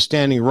I will be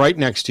standing right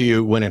next to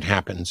you when it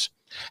happens.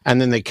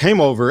 And then they came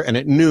over, and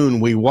at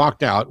noon we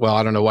walked out. Well,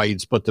 I don't know why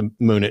you'd split the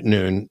moon at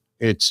noon.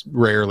 It's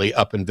rarely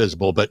up and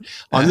visible, but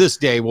on this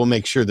day, we'll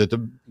make sure that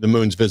the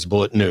moon's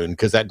visible at noon,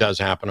 because that does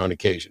happen on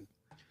occasion.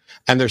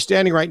 And they're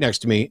standing right next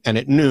to me, and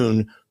at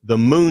noon, the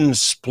moon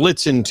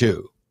splits in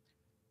two.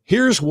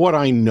 Here's what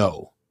I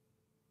know.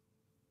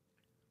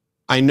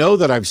 I know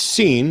that I've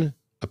seen,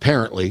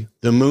 apparently,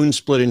 the moon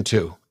split in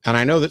two. And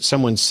I know that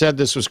someone said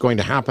this was going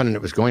to happen, and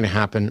it was going to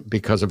happen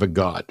because of a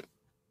God.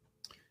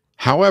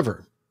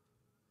 However,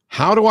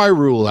 how do I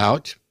rule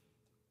out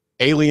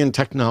alien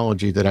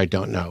technology that I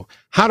don't know?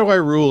 How do I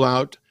rule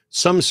out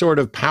some sort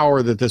of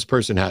power that this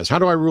person has? How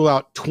do I rule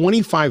out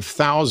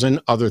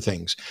 25,000 other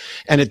things?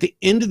 And at the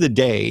end of the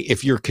day,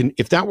 if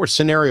that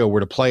scenario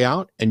were to play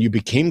out and you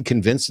became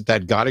convinced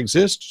that God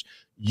exists,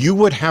 you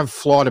would have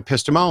flawed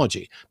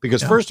epistemology.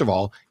 Because first of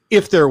all,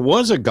 if there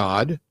was a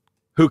God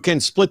who can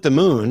split the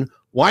moon,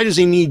 why does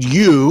he need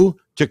you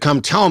to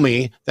come tell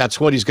me that's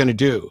what he's going to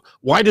do?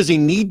 Why does he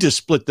need to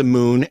split the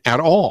moon at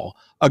all?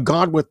 A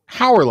God with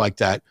power like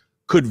that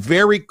could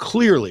very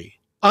clearly,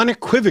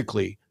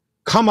 unequivocally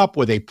come up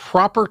with a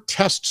proper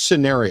test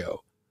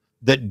scenario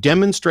that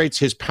demonstrates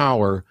his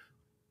power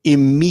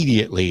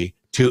immediately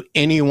to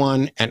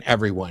anyone and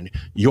everyone.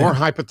 Your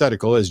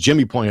hypothetical, as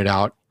Jimmy pointed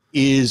out,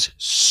 is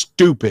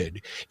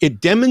stupid.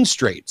 It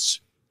demonstrates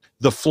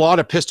the flawed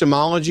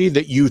epistemology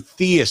that you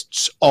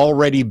theists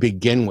already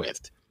begin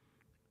with.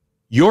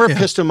 Your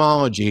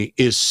epistemology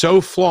is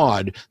so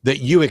flawed that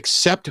you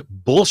accept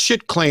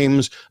bullshit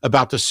claims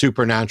about the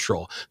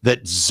supernatural,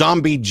 that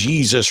zombie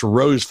Jesus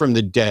rose from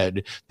the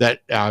dead,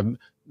 that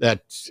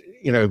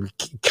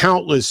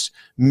countless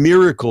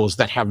miracles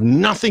that have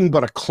nothing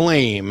but a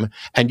claim,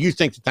 and you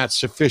think that that's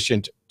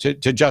sufficient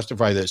to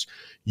justify this.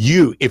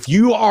 If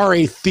you are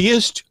a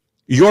theist,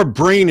 your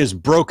brain is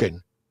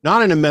broken,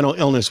 not in a mental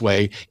illness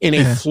way, in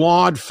a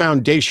flawed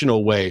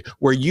foundational way,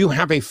 where you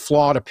have a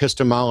flawed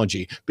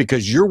epistemology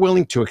because you're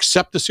willing to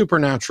accept the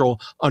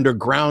supernatural under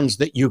grounds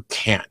that you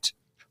can't.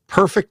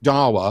 Perfect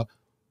Dawa,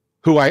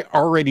 who I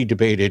already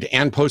debated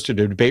and posted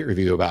a debate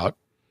review about,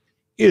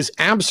 is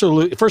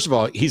absolutely, first of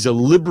all, he's a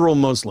liberal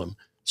Muslim.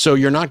 So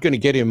you're not going to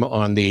get him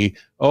on the,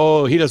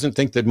 oh, he doesn't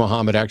think that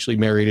Muhammad actually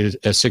married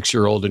a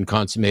 6-year-old and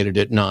consummated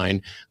at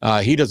 9.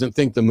 He doesn't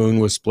think the moon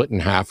was split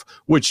in half,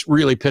 which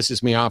really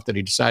pisses me off that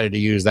he decided to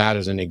use that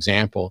as an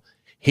example.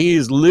 He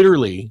is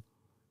literally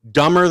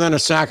dumber than a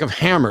sack of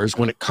hammers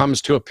when it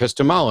comes to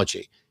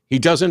epistemology. He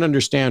doesn't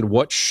understand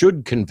what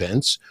should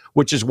convince,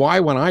 which is why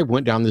when I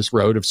went down this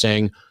road of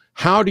saying,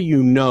 how do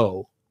you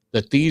know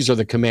that these are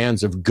the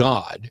commands of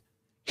God?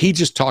 He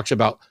just talks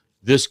about,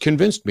 this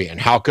convinced me. And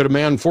how could a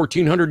man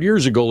 1,400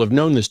 years ago have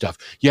known this stuff?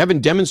 You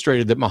haven't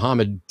demonstrated that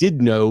Muhammad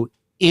did know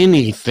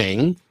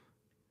anything.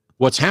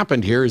 What's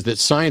happened here is that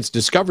science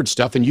discovered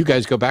stuff and you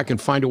guys go back and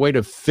find a way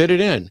to fit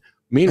it in.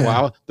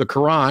 Meanwhile, the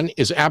Quran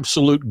is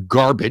absolute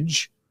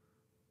garbage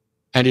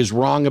and is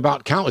wrong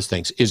about countless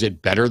things. Is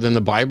it better than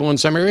the Bible in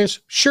some areas?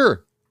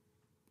 Sure.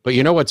 But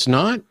you know what's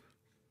not?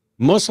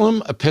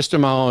 Muslim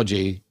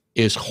epistemology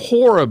is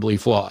horribly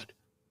flawed.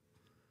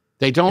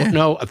 They don't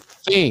know a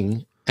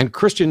thing. And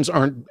Christians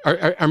are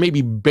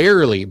maybe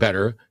barely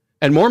better,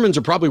 and Mormons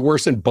are probably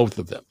worse than both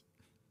of them.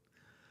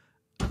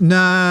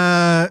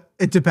 Nah,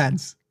 it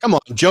depends. Come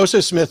on,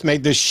 Joseph Smith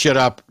made this shit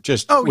up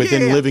just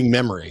within living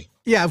memory.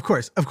 Yeah, of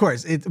course.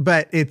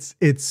 But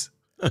it's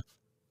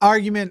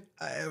argument.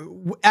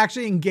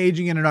 Actually,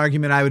 engaging in an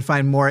argument, I would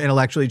find more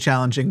intellectually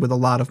challenging with a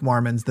lot of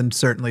Mormons than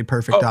certainly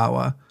Perfect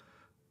Dawa.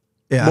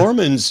 Yeah,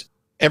 Mormons.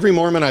 Every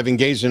Mormon I've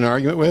engaged in an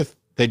argument with,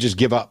 they just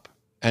give up.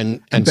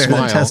 And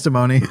smile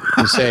testimony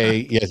and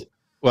say, yes,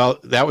 well,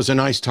 that was a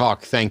nice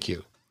talk. Thank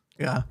you.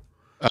 Yeah.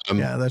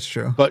 Yeah, that's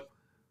true. But,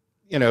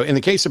 you know, in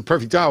the case of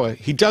Perfect Dawa,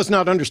 he does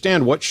not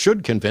understand what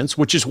should convince,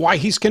 which is why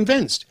he's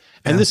convinced.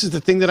 And this is the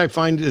thing that I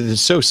find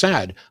is so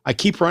sad. I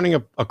keep running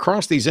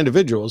across these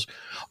individuals.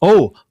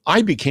 Oh,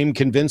 I became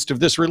convinced of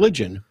this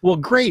religion. Well,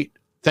 great.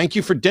 Thank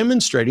you for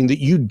demonstrating that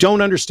you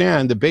don't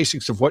understand the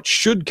basics of what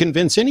should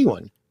convince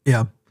anyone.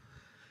 Yeah.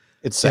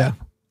 It's sad.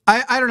 Yeah.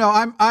 I don't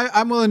know.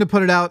 I'm willing to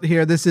put it out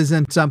here. This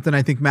isn't something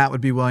I think Matt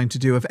would be willing to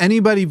do. If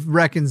anybody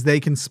reckons they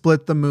can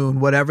split the moon,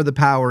 whatever the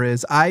power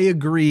is, I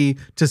agree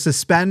to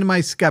suspend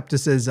my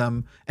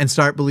skepticism and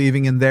start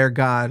believing in their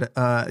God.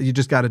 You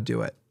just got to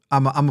do it.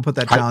 I'm gonna put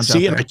that challenge out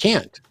there. I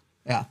can't.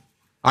 Yeah.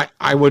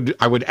 I would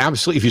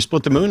absolutely, if you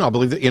split the moon, I'll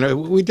believe that, you know,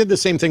 we did the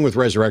same thing with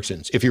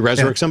resurrections. If you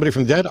resurrect somebody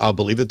from the dead, I'll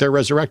believe that they're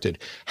resurrected.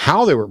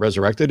 How they were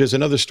resurrected is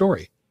another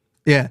story.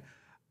 Yeah.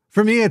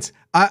 For me, it's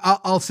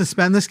I'll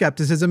suspend the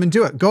skepticism and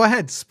do it. Go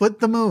ahead, split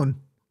the moon,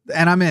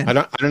 and I'm in. I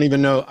don't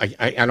even know.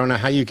 I don't know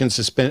how you can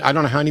suspend. I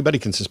don't know how anybody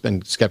can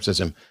suspend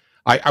skepticism.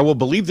 I will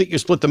believe that you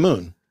split the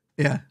moon.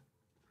 Yeah.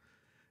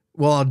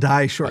 Well, I'll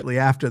die shortly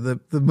after.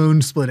 The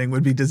moon splitting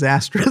would be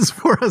disastrous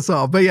for us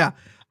all. But yeah.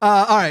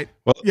 All right.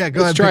 Well, yeah.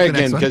 Go ahead. Let's try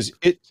again because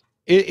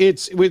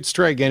let's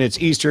try again. It's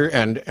Easter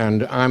and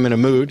I'm in a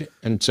mood,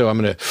 and so I'm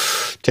going to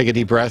take a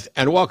deep breath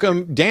and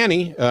welcome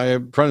Danny,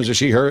 pronouns are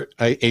she, her,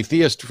 a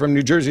theist from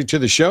New Jersey, to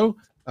the show,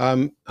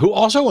 who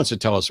also wants to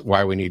tell us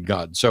why we need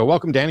God. So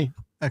welcome, Danny.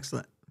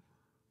 Excellent.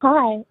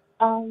 Hi.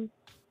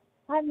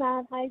 Hi,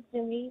 Matt. Hi,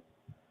 Jimmy.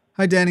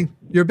 Hi, Danny.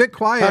 You're a bit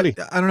quiet. Howdy.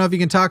 I don't know if you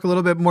can talk a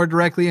little bit more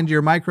directly into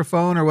your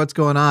microphone or what's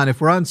going on.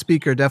 If we're on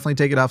speaker, definitely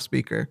take it off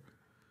speaker.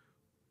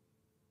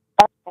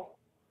 Okay.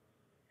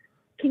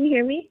 Can you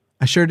hear me?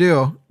 I sure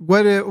do.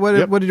 What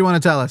did you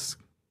want to tell us?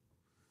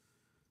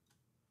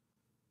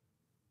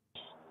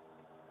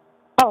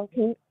 Oh,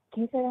 can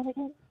you say that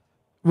again?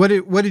 What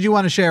did you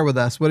want to share with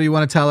us? What do you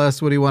want to tell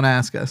us? What do you want to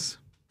ask us?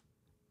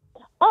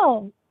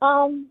 Oh,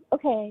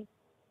 okay.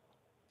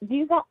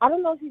 I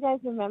don't know if you guys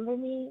remember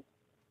me.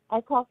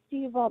 I talked to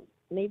you about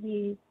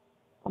maybe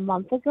a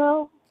month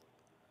ago.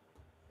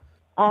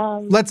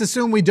 Let's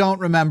assume we don't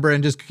remember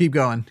and just keep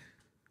going.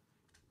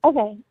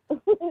 Okay.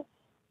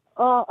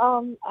 Well,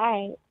 all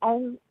right.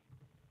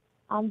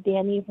 I'm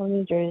Danny from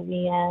New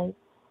Jersey, and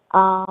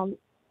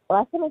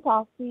last time I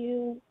talked to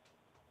you,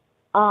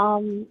 I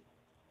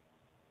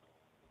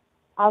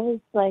was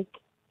like,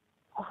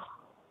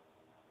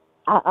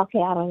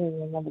 okay, I don't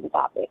even remember the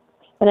topic,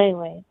 but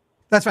anyway.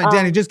 That's fine,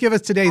 Danny. Just give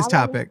us today's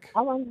topic.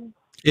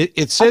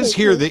 It says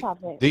here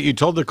that you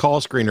told the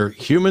call screener,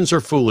 humans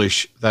are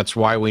foolish. That's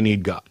why we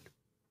need God.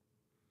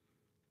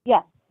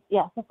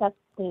 Yes, that's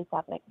today's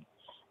topic.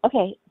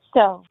 Okay,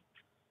 so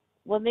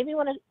what made me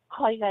want to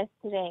call you guys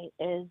today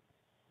is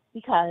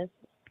because,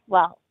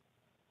 well,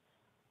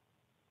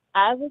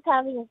 I was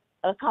having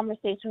a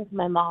conversation with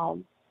my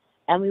mom,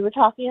 and we were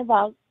talking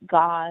about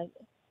God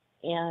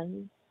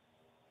and,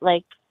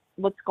 like,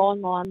 what's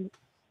going on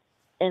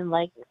in,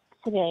 like,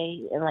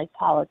 today in, like,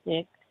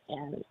 politics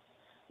and,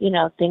 you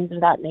know, things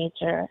of that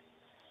nature.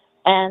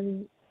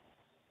 And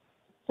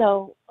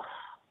so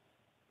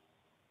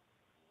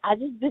I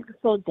just been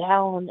so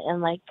down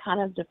and like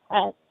kind of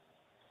depressed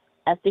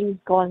at things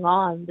going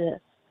on, the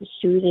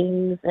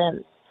shootings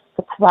and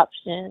the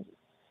corruption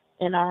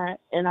in our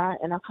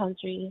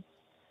country,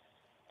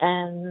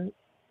 and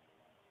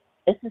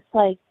it's just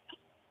like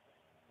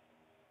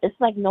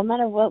no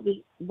matter what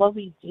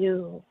we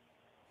do,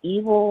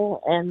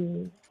 evil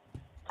and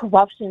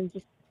corruption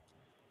just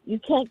you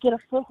can't get a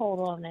foothold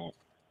on it.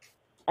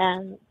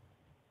 And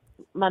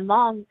my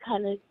mom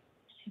kind of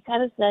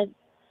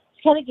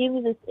gave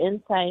me this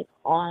insight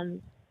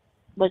on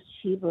what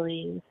she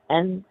believes,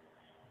 and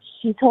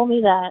she told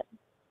me that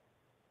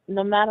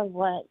no matter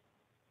what,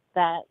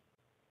 that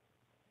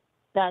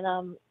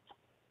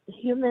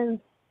humans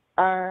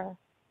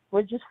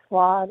we're just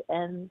flawed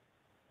and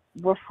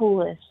we're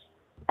foolish,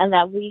 and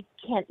that we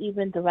can't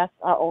even direct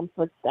our own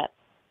footsteps.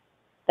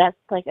 That's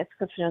like a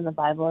scripture in the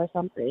Bible or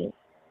something,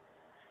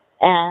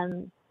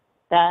 and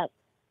that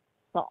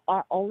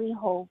our only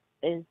hope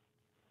is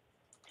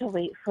to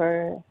wait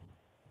for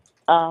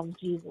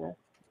Jesus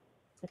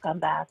to come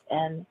back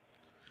and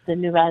the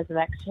new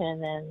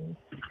resurrection and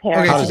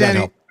Okay, How so does that Danny,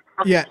 help?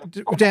 yeah,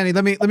 Danny,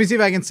 let me see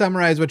if I can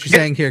summarize what you're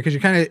saying here, because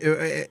you're kind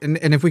of,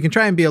 and if we can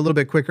try and be a little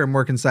bit quicker and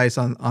more concise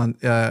on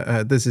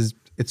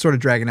it's sort of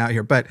dragging out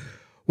here, but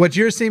what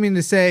you're seeming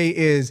to say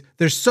is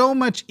there's so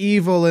much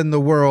evil in the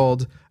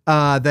world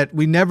that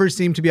we never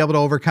seem to be able to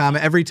overcome.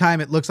 Every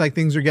time it looks like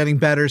things are getting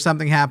better,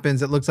 something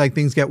happens, it looks like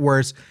things get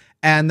worse,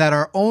 and that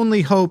our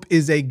only hope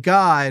is a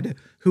God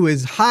who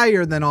is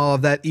higher than all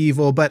of that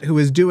evil, but who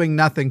is doing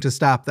nothing to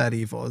stop that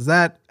evil. Is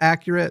that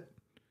accurate?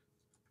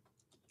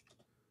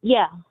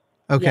 Yeah.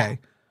 Okay. Yeah.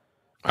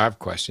 I have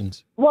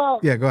questions.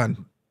 Well, Yeah, go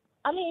on.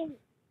 I mean,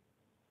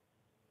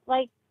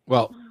 like,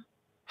 Well,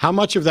 how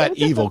much of that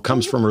evil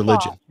comes from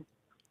religion?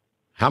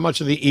 How much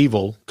of the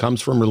evil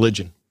comes from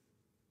religion?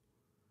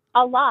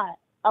 a lot.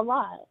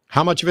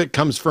 How much of it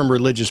comes from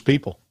religious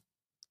people?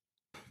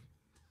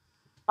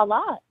 A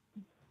lot.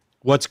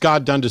 What's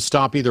God done to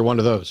stop either one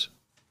of those?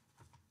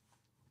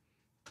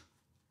 As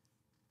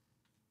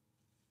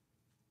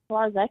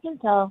far as I can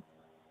tell,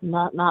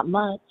 not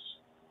much.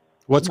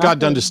 What's God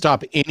done to Nothing.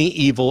 stop any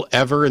evil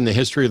ever in the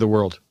history of the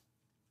world?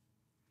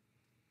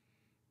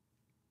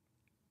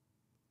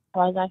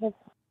 As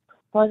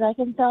far as I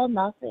can tell,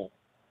 nothing.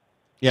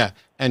 Yeah.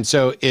 And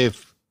so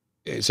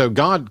so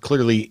God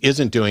clearly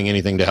isn't doing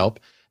anything to help.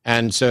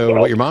 And so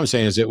what your mom's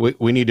saying is that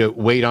we need to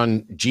wait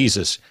on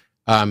Jesus.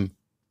 Haven't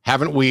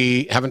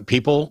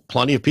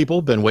plenty of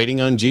people been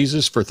waiting on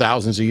Jesus for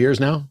thousands of years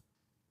now?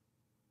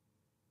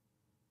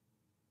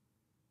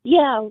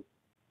 Yeah.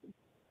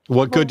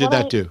 What good did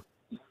that do?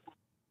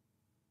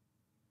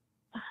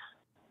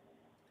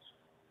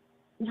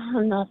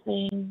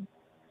 Nothing.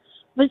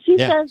 But she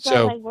Yeah, says that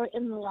so- like we're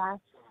in the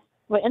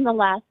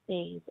last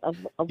days of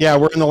Yeah,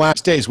 we're in the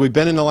last days. We've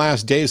been in the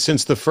last days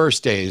since the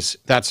first days.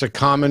 That's a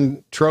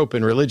common trope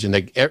in religion.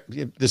 It's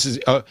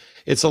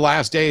the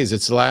last days.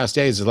 It's the last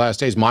days. It's the last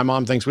days. My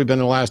mom thinks we've been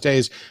in the last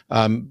days.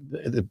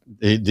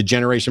 The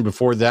generation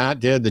before that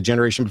did. The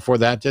generation before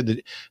that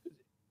did.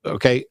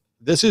 Okay,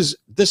 this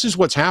is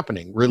what's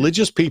happening.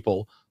 Religious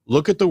people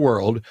look at the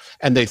world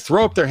and they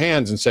throw up their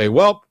hands and say,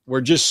 well,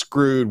 we're just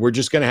screwed. We're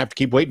just going to have to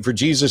keep waiting for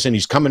Jesus, and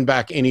he's coming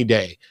back any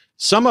day.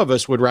 Some of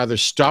us would rather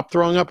stop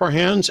throwing up our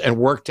hands and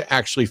work to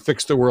actually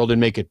fix the world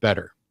and make it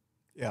better.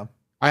 Yeah.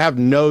 I have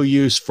no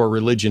use for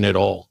religion at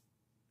all.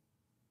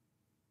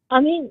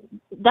 I mean,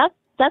 that's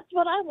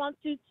what I want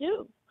to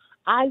do.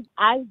 I'm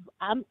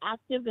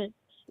active in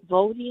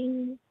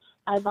voting.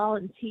 I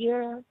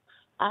volunteer.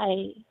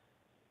 I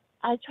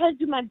try to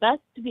do my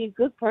best to be a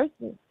good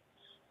person.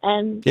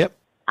 And Yep.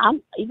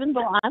 Even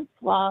though I'm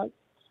flawed,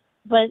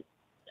 but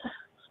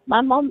my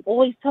mom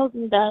always tells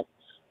me that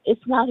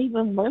it's not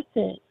even worth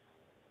it.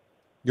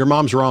 Your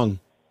mom's wrong.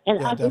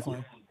 And Yeah,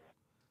 definitely.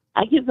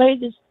 I get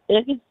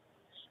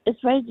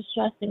it's very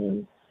distressing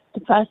and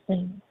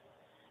depressing.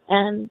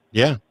 And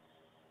Yeah.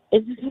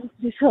 it just makes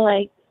me feel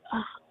like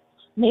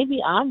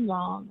maybe I'm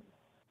wrong.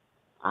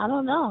 I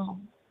don't know.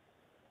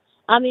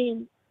 I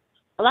mean,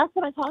 last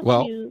time I talked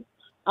to you,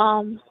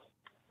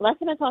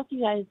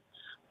 guys,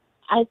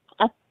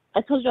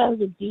 I told you I was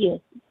a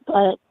deist,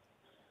 but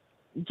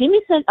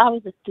Jimmy said I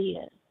was a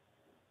theist.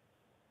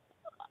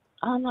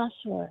 I'm not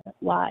sure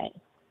why.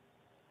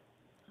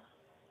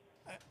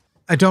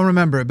 I don't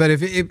remember, but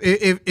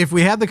if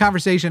we had the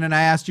conversation and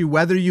I asked you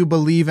whether you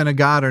believe in a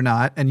God or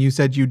not, and you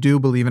said you do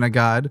believe in a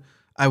God,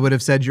 I would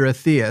have said you're a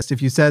theist.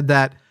 If you said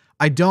that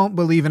I don't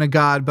believe in a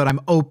God, but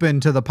I'm open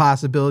to the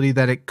possibility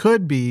that it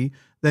could be,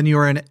 then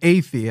you're an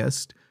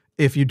atheist.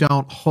 If you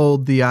don't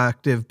hold the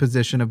active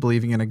position of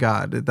believing in a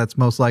God, that's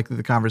most likely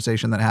the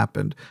conversation that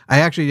happened. I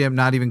actually am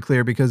not even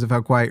clear, because of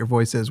how quiet your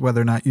voice is,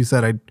 whether or not you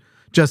said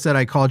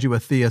I called you a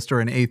theist or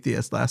an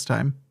atheist last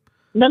time.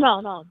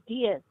 No,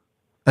 deist.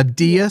 A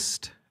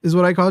deist is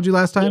what I called you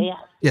last time? Yeah.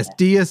 Yes,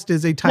 deist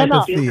is a type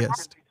of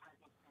theist.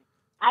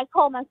 I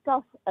call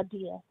myself a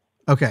deist.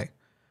 Okay.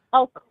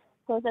 Oh,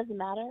 so it doesn't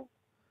matter?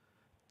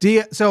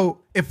 So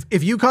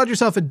if you called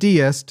yourself a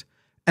deist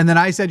and then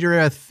I said you're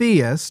a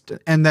theist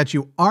and that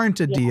you aren't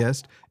a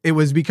deist, it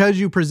was because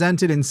you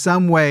presented in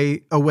some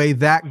way a way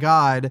that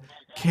God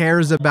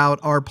cares about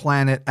our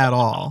planet at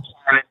all,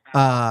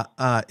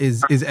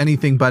 is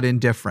anything but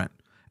indifferent.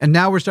 And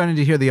now we're starting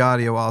to hear the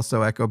audio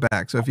also echo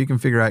back. So if you can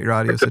figure out your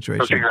audio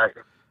situation,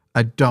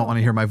 I don't want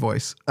to hear my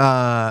voice.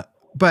 I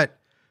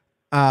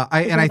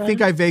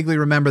think I vaguely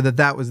remember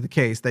that was the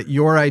case, that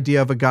your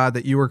idea of a God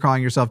that you were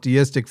calling yourself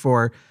deistic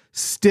for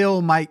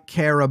still might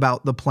care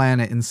about the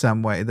planet in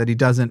some way, that he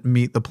doesn't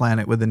meet the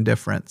planet with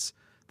indifference,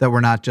 that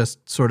we're not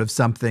just sort of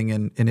something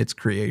in its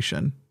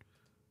creation.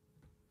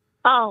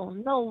 Oh,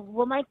 no.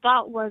 Well, my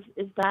thought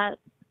is that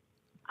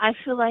I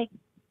feel like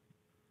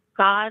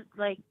God,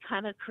 like,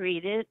 kind of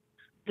created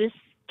this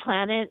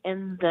planet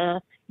and the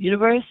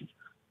universe,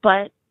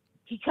 but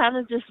he kind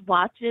of just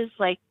watches,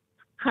 like,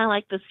 kind of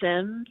like The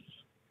Sims.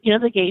 You know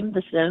the game,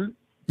 The Sims?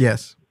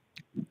 Yes.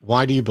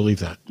 Why do you believe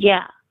that?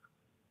 Yeah.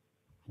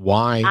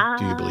 Why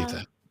do you believe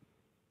that?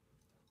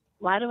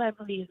 Why do I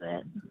believe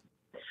it?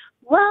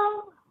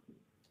 Well,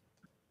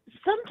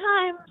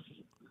 sometimes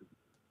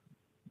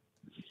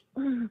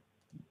when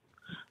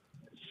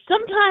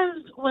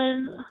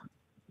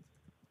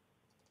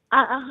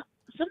I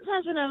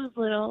was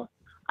little,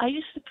 I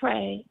used to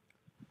pray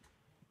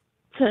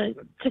to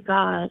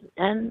God,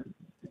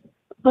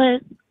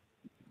 but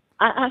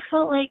I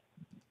felt like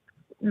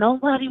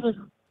nobody was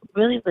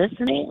really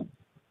listening,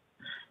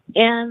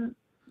 and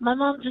my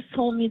mom just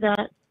told me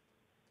that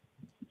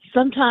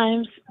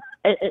sometimes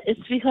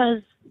it's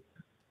because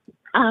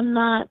I'm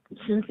not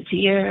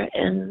sincere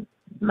in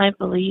my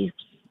beliefs.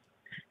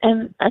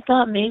 And I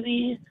thought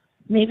maybe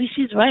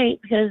she's right,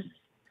 because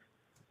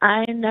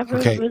I never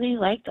really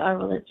liked our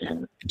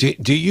religion.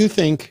 Do you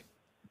think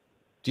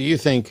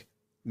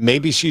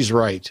maybe she's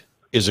right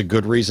is a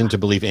good reason to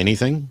believe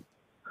anything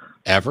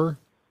ever?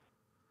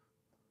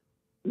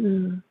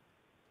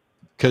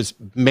 Because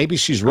maybe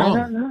she's wrong.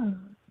 I don't know.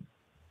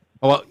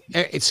 Well,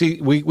 see,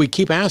 we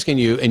keep asking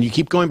you, and you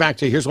keep going back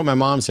to, here's what my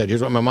mom said.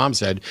 Here's what my mom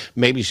said.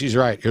 Maybe she's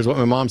right. Here's what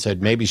my mom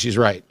said. Maybe she's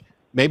right.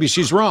 Maybe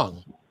she's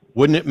wrong.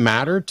 Wouldn't it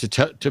matter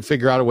to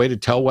figure out a way to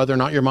tell whether or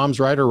not your mom's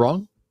right or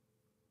wrong?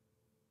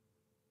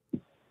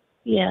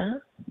 Yeah.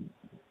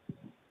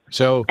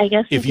 So I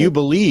guess if you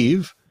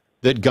believe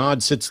that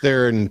God sits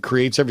there and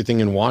creates everything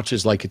and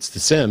watches like it's The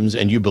Sims,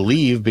 and you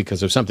believe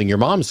because of something your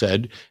mom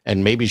said,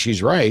 and maybe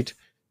she's right,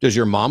 does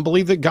your mom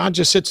believe that God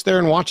just sits there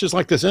and watches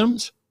like The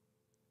Sims?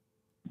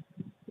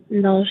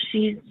 No,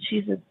 she's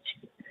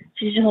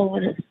Jehovah's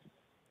Witness.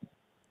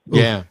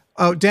 Yeah.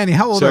 Oh, Danny,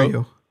 how old are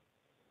you?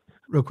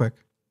 Real quick.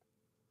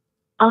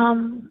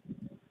 I'm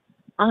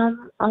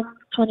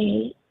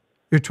 28.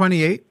 You're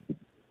 28?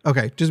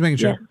 Okay, just making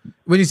sure. Yeah.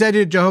 When you said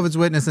you're Jehovah's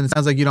Witness and it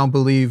sounds like you don't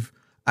believe,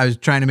 I was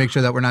trying to make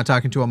sure that we're not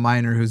talking to a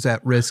minor who's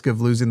at risk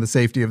of losing the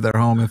safety of their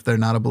home if they're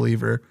not a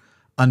believer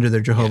under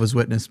their Jehovah's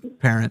Witness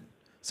parent.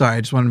 Sorry,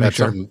 I just want to make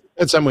sure.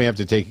 That's something we have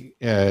to take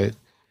into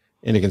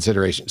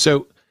consideration.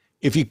 So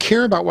if you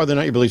care about whether or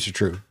not your beliefs are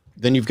true,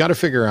 then you've got to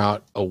figure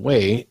out a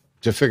way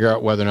to figure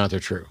out whether or not they're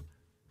true.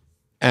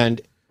 And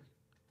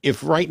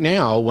if right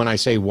now, when I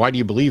say, why do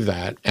you believe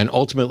that? And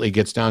ultimately it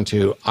gets down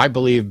to, I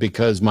believe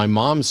because my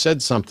mom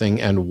said something,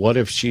 and what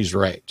if she's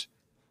right?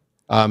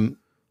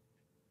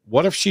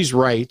 What if she's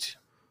right,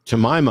 to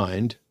my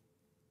mind,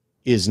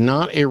 is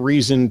not a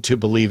reason to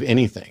believe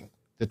anything.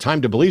 The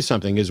time to believe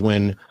something is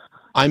when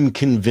I'm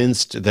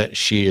convinced that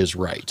she is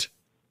right.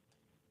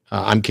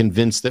 I'm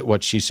convinced that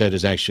what she said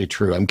is actually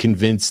true. I'm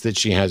convinced that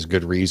she has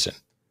good reason.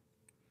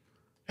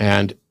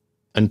 And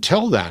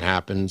until that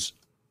happens,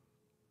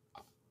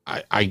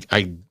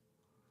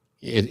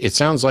 it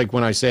sounds like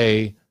when I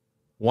say,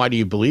 why do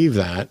you believe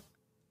that?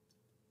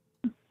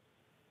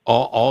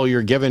 All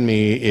you're giving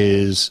me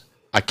is,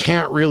 I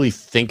can't really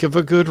think of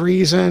a good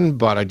reason,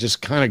 but I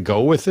just kind of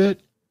go with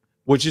it,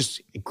 which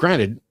is,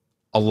 granted,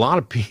 a lot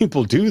of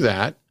people do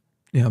that.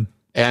 Yeah.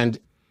 And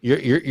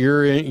you're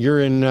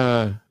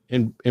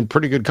in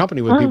pretty good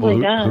company with people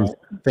who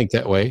think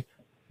that way,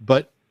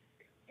 but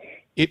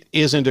it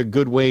isn't a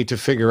good way to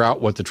figure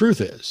out what the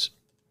truth is,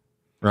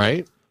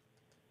 right?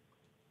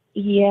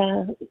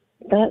 Yeah,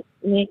 that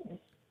makes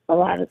a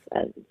lot of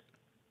sense.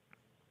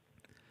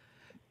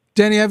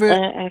 Danny,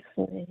 I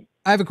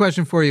have a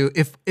question for you.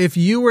 If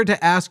you were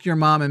to ask your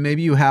mom, and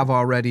maybe you have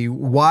already,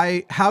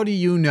 how do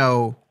you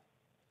know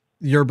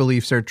your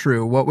beliefs are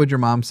true? What would your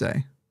mom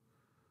say?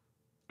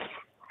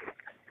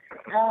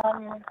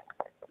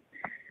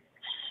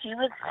 She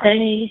would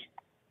say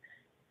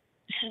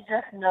she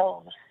just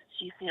knows.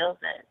 She feels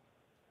it.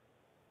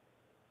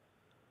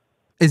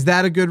 Is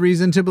that a good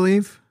reason to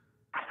believe?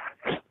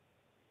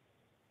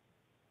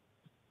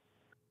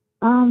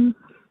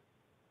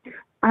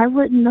 I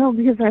wouldn't know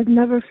because I've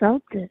never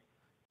felt it.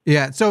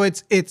 Yeah. So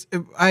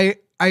I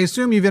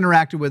assume you've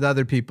interacted with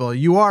other people.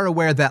 You are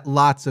aware that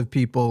lots of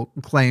people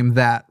claim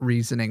that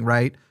reasoning,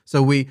 right?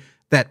 So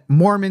that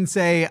Mormons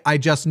say, I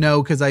just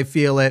know because I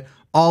feel it.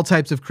 All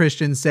types of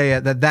Christians say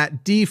it,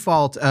 that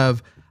default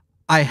of,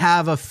 I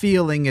have a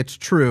feeling it's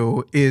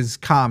true, is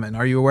common.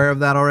 Are you aware of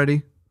that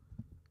already?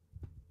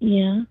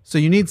 Yeah. So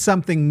you need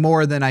something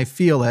more than I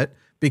feel it,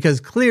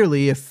 because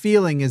clearly if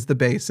feeling is the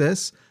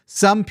basis,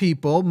 some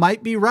people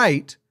might be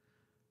right,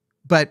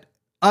 but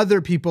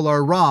other people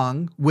are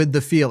wrong with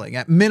the feeling.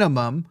 At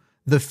minimum,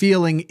 the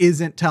feeling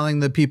isn't telling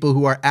the people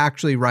who are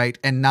actually right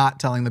and not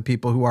telling the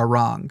people who are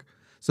wrong.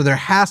 So there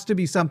has to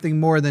be something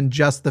more than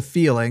just the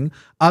feeling.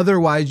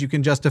 Otherwise, you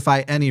can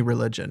justify any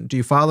religion. Do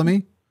you follow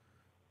me?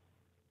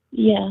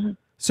 Yeah.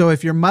 So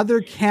if your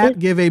mother can't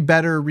give a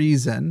better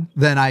reason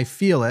than I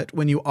feel it,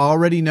 when you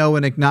already know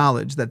and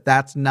acknowledge that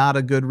that's not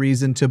a good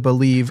reason to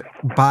believe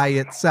by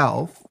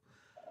itself,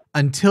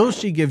 until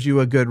she gives you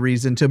a good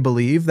reason to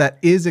believe that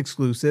is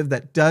exclusive,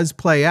 that does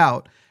play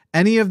out,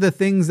 any of the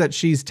things that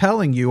she's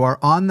telling you are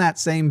on that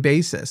same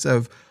basis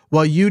of,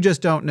 well, you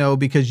just don't know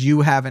because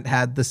you haven't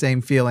had the same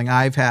feeling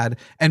I've had,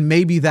 and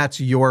maybe that's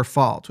your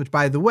fault, which,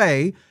 by the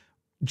way,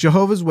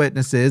 Jehovah's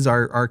Witnesses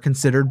are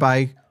considered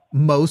by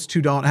most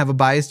who don't have a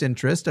biased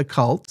interest a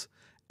cult,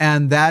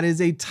 and that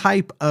is a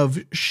type of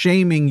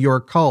shaming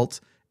your cult,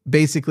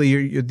 basically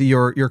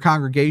your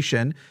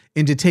congregation,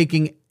 into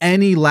taking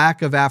any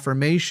lack of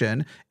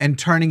affirmation and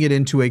turning it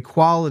into a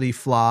quality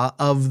flaw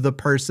of the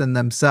person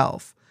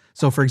themselves.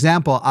 So, for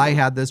example, I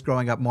had this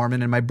growing up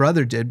Mormon, and my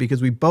brother did,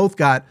 because we both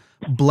got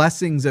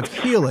blessings of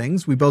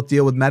healings. We both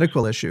deal with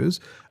medical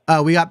issues.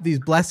 We got these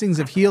blessings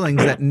of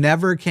healings that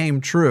never came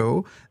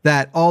true,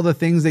 that all the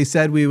things they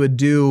said we would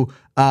do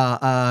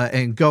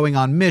and going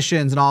on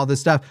missions and all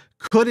this stuff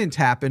couldn't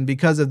happen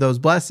because of those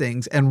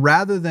blessings. And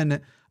rather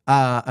than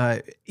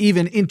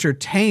even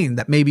entertain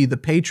that maybe the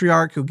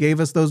patriarch who gave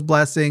us those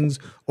blessings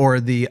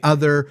or the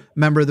other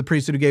member of the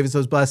priesthood who gave us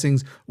those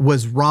blessings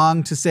was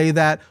wrong to say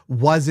that,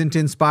 wasn't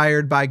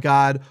inspired by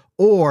God,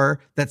 or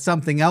that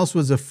something else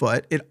was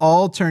afoot, it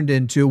all turned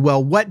into,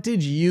 well, what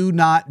did you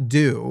not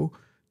do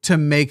to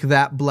make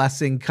that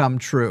blessing come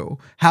true?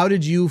 How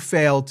did you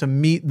fail to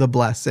meet the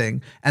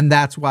blessing? And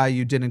that's why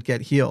you didn't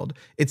get healed.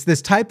 It's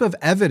this type of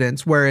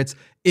evidence where it's,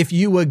 if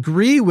you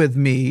agree with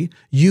me,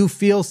 you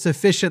feel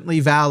sufficiently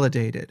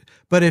validated.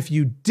 But if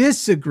you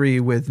disagree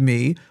with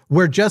me,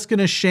 we're just going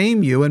to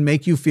shame you and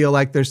make you feel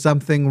like there's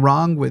something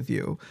wrong with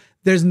you.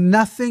 There's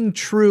nothing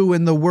true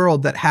in the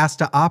world that has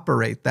to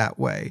operate that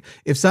way.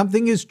 If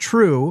something is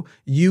true,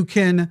 you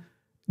can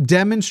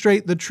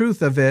demonstrate the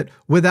truth of it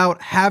without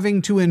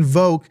having to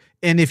invoke,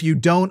 and if you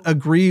don't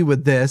agree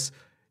with this,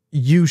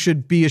 you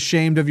should be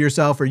ashamed of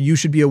yourself, or you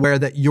should be aware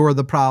that you're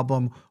the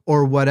problem,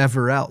 or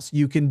whatever else.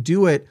 You can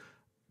do it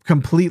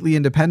completely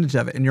independent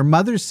of it. And your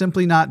mother's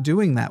simply not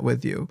doing that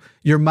with you.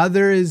 Your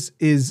mother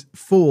is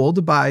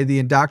fooled by the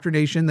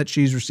indoctrination that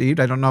she's received.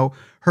 I don't know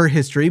her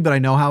history, but I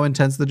know how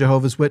intense the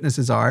Jehovah's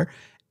Witnesses are,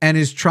 and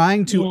is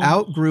trying to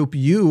outgroup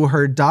you,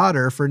 her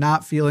daughter, for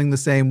not feeling the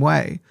same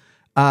way.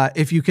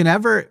 If you can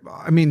ever,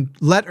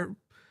 let her,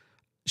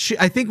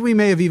 I think we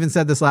may have even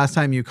said this last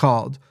time you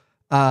called.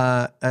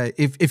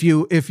 If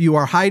you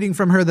are hiding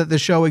from her that the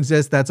show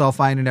exists, that's all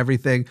fine and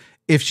everything.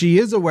 If she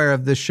is aware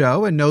of this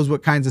show and knows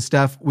what kinds of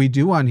stuff we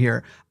do on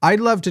here, I'd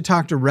love to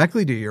talk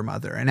directly to your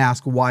mother and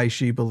ask why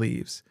she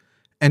believes,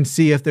 and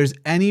see if there's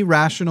any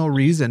rational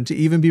reason to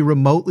even be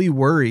remotely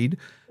worried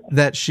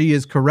that she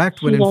is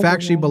correct, when in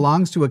fact she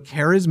belongs to a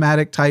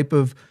charismatic type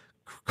of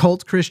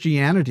cult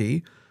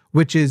Christianity,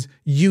 which is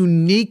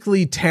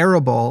uniquely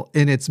terrible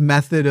in its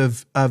method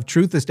of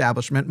truth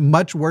establishment,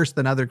 much worse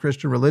than other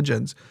Christian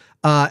religions,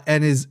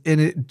 and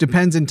it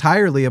depends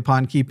entirely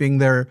upon keeping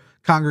their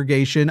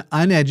congregation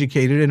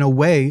uneducated and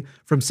away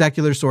from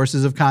secular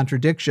sources of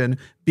contradiction,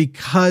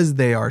 because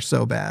they are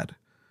so bad.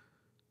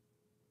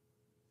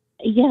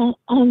 Yeah,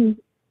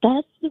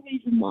 that's the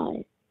reason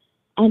why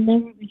I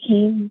never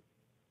became,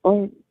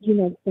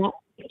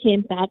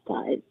 became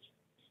baptized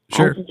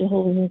as a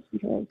Jehovah's Witness,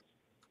 because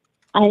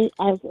it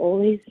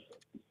always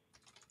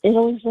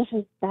left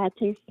a bad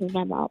taste in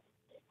my mouth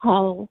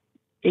how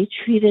they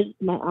treated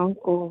my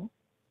uncle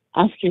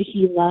after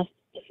he left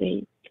the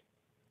faith.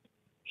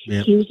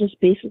 Yep. He was just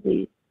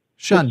basically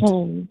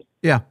shunned.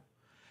 Yeah.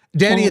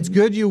 Danny, it's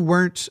good you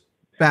weren't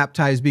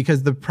baptized,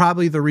 because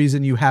probably the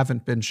reason you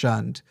haven't been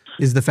shunned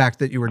is the fact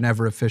that you were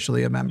never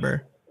officially a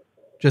member.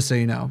 Just so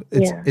you know,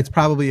 it's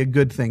probably a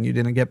good thing you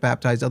didn't get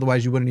baptized.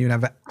 Otherwise, you wouldn't even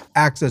have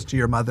access to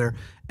your mother.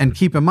 And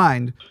keep in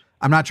mind,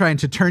 I'm not trying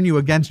to turn you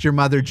against your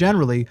mother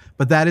generally,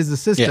 but that is a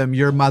system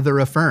your mother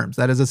affirms.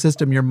 That is a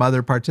system your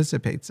mother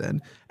participates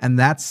in. And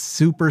that's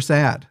super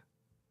sad.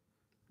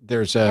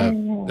 There's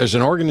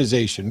an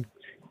organization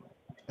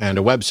and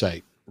a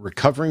website,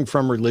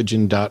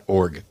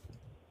 recoveringfromreligion.org.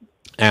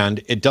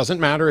 And it doesn't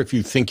matter if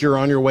you think you're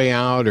on your way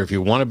out, or if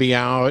you want to be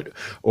out,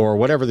 or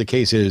whatever the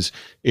case is.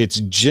 It's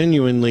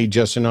genuinely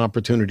just an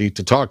opportunity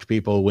to talk to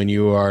people when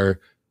you are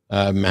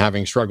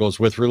having struggles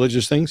with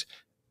religious things.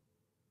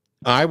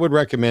 I would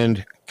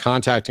recommend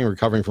contacting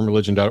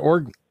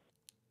recoveringfromreligion.org.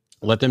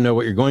 Let them know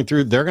what you're going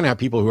through. They're going to have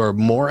people who are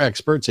more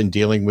experts in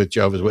dealing with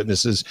Jehovah's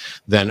Witnesses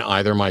than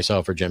either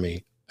myself or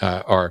Jimmy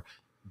are.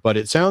 But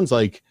it sounds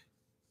like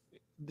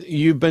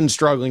you've been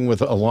struggling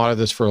with a lot of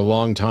this for a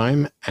long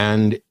time,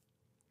 and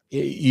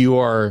you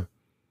are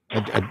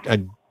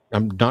a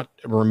I'm not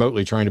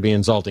remotely trying to be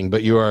insulting,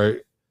 but you are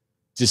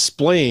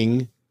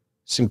displaying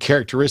some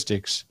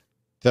characteristics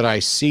that I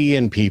see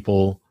in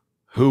people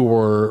who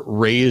were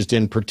raised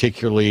in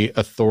particularly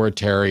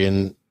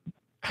authoritarian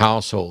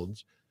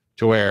households,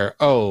 to where,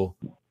 oh,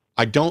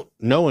 I don't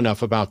know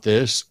enough about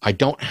this. I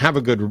don't have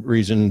a good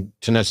reason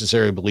to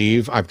necessarily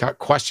believe. I've got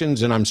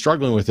questions and I'm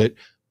struggling with it.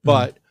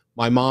 But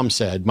my mom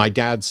said, my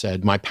dad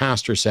said, my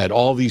pastor said,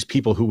 all these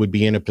people who would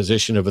be in a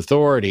position of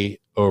authority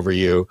over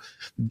you,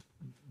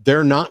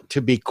 they're not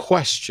to be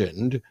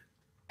questioned.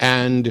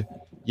 And,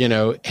 you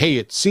know, hey,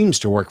 it seems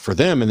to work for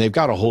them, and they've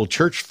got a whole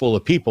church full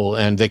of people,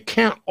 and they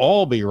can't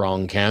all be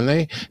wrong, can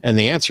they? And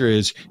the answer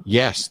is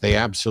yes, they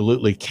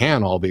absolutely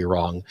can all be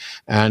wrong.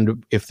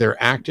 And if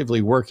they're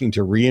actively working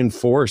to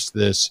reinforce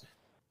this,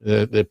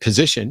 the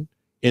position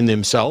in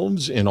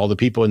themselves, in all the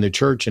people in the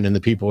church and in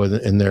the people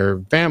in their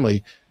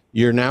family,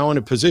 you're now in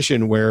a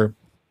position where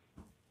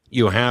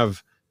you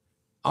have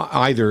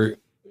either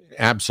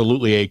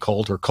absolutely a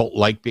cult or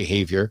cult-like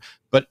behavior,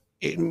 but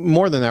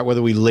more than that,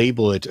 whether we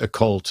label it a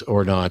cult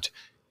or not,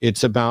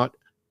 it's about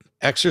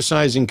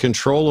exercising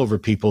control over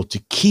people to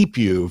keep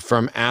you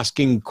from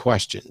asking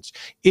questions.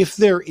 If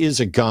there is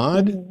a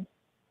God,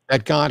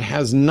 that God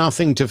has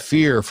nothing to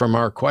fear from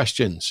our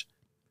questions.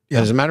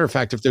 Yeah. As a matter of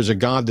fact, if there's a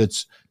God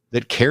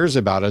that cares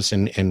about us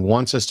and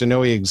wants us to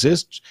know he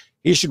exists,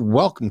 he should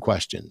welcome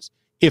questions.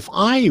 If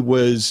I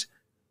was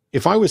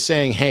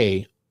saying,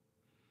 hey,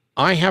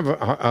 I have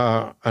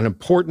an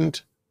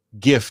important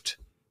gift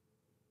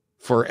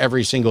for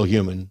every single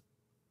human,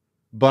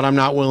 but I'm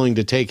not willing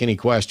to take any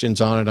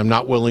questions on it. I'm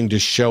not willing to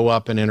show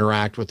up and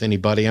interact with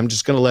anybody. I'm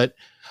going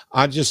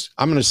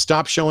to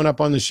stop showing up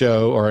on the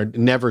show, or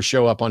never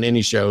show up on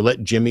any show.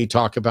 Let Jimmy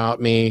talk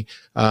about me,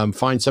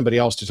 find somebody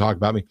else to talk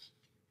about me.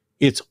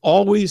 It's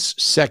always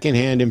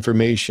secondhand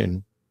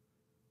information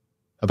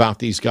about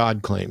these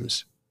God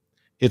claims.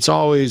 It's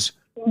always,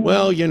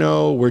 well, you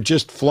know, we're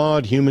just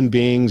flawed human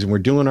beings and we're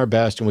doing our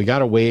best and we got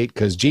to wait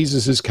because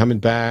Jesus is coming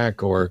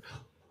back, or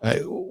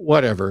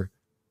whatever.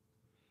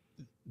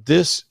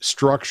 This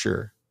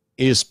structure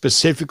is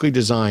specifically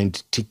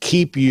designed to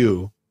keep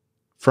you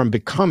from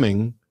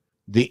becoming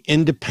the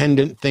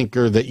independent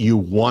thinker that you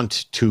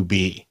want to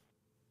be.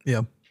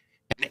 Yeah.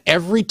 And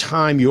every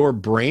time your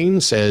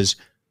brain says,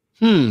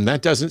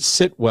 that doesn't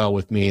sit well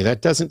with me,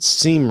 that doesn't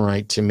seem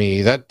right to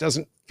me, that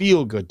doesn't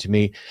feel good to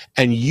me,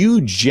 and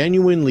you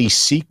genuinely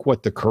seek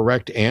what the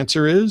correct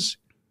answer is,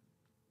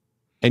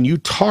 and you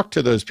talk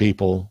to those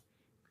people,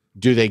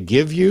 do they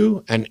give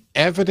you an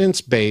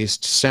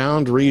evidence-based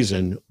sound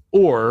reason,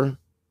 or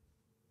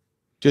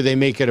do they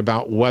make it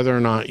about whether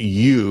or not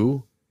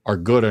you are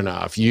good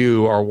enough,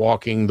 you are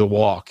walking the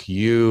walk,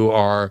 you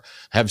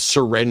have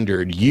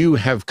surrendered, you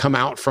have come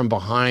out from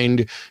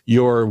behind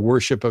your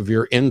worship of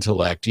your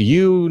intellect,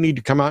 you need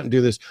to come out and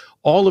do this?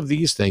 All of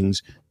these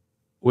things,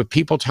 with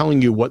people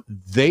telling you what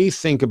they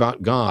think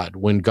about God,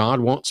 when God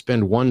won't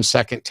spend 1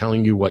 second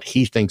telling you what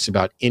he thinks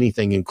about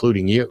anything,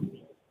 including you.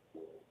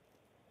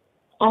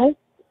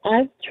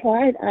 I've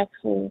tried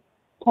actually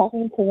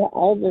talking to the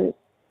elders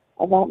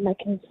about my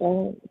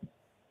concerns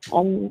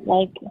and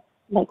like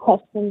my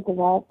questions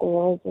about the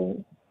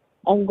religion,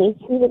 and they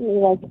treated me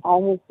like I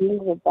was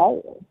being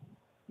rebellious.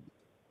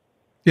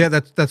 Yeah,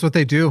 that's what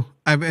they do.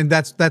 I mean,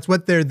 that's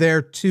what they're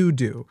there to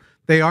do.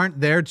 They aren't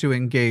there to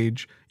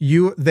engage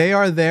you. They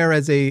are there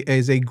as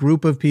a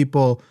group of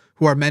people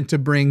who are meant to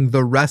bring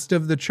the rest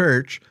of the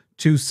church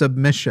to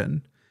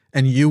submission.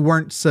 And you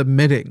weren't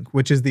submitting,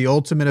 which is the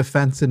ultimate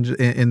offense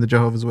in the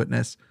Jehovah's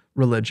Witness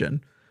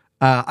religion.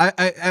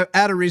 I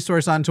add a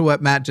resource onto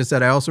what Matt just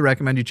said. I also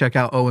recommend you check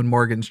out Owen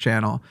Morgan's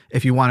channel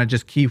if you want to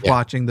just keep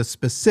watching the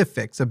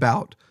specifics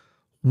about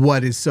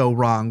what is so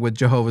wrong with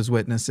Jehovah's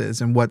Witnesses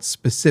and what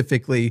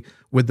specifically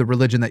with the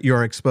religion that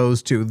you're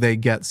exposed to they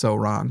get so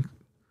wrong.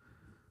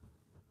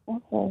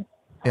 Okay.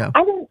 Yeah.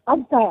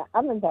 I'm sorry.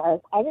 I'm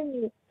embarrassed. I didn't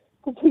mean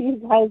to treat you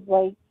guys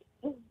like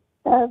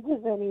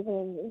therapists or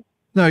anything.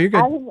 No, you're good.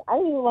 I didn't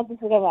even want to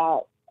forget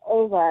about.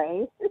 Oh,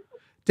 sorry.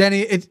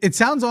 Danny, it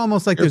sounds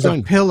almost like there's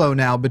a pillow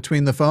now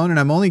between the phone, and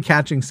I'm only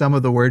catching some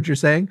of the words you're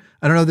saying.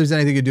 I don't know if there's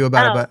anything you can do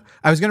about it, but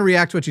I was going to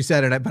react to what you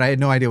said, but I had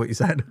no idea what you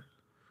said.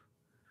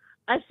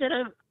 I should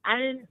have. I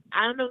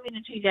don't mean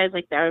to treat you guys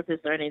like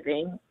therapists or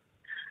anything.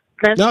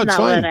 That's not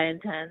what I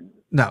intend.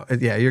 No,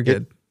 yeah, you're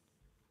good.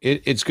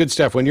 It's good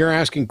stuff. When you're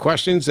asking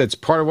questions, that's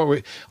part of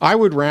what I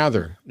would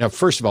rather. Now,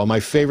 first of all, my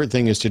favorite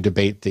thing is to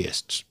debate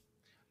theists.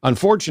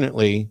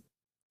 Unfortunately,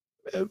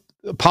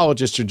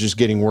 apologists are just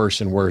getting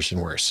worse and worse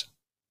and worse.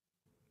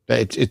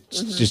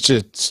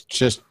 It's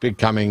just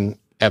becoming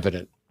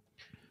evident.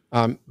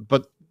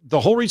 But the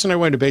whole reason I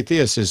want to debate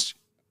theists is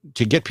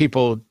to get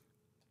people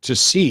to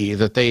see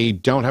that they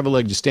don't have a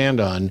leg to stand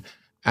on,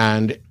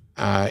 and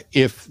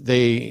if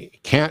they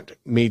can't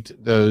meet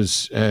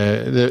those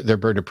their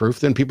burden of proof,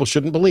 then people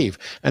shouldn't believe,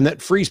 and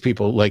that frees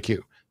people like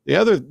you.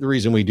 The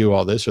reason we do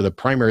all this, or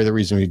the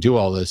reason we do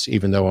all this,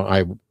 even though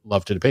I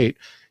love to debate,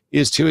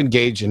 is to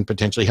engage and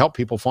potentially help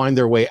people find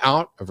their way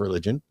out of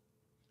religion.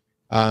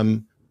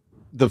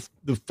 the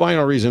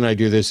final reason I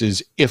do this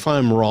is if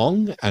I'm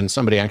wrong and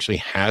somebody actually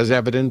has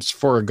evidence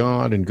for a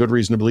God and good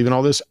reason to believe in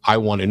all this, I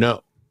want to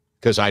know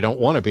because I don't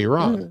want to be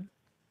wrong.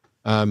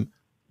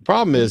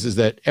 Problem is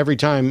that every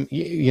time,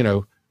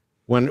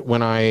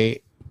 when I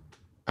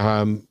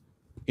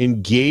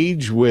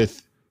engage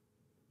with,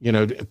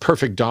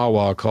 Perfect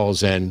Dawa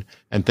calls in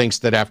and thinks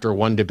that after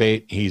one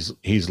debate,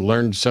 he's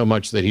learned so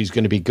much that he's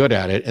going to be good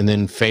at it and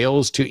then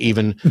fails to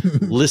even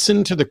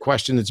listen to the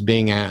question that's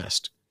being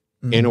asked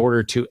in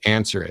order to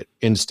answer it.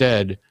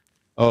 Instead,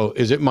 oh,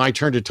 is it my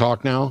turn to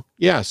talk now?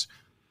 Yes.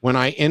 When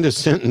I end a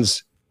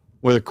sentence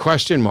with a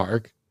question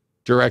mark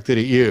directed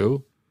at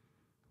you,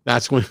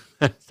 that's when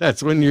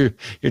it's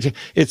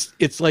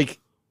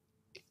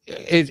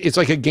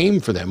like a game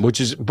for them,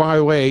 which is, by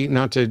the way,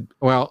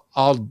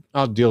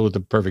 I'll deal with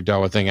the Perfect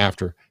Dawa thing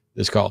after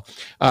this call.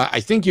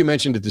 I think you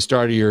mentioned at the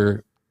start of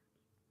your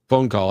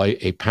phone call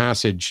a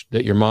passage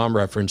that your mom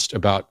referenced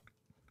about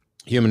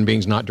human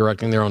beings not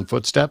directing their own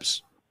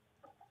footsteps.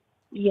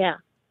 Yeah.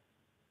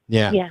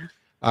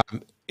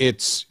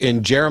 It's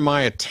in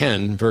Jeremiah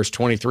 10, verse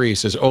 23, it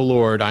says, "O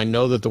Lord, I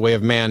know that the way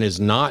of man is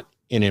not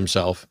in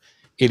himself.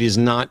 It is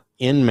not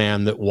in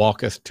man that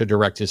walketh to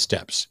direct his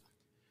steps."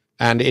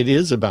 And it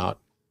is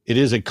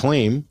a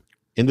claim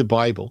in the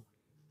Bible,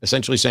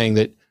 essentially saying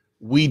that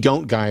we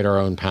don't guide our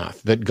own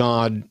path, that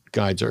God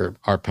guides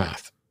our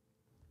path.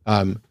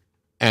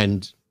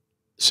 And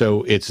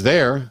so it's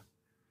there.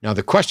 Now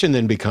the question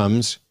then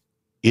becomes,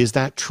 is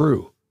that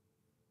true?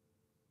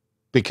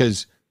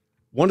 Because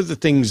one of the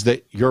things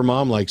that your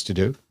mom likes to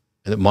do,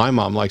 and that my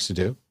mom likes to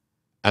do,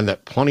 and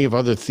that plenty of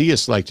other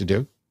theists like to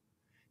do,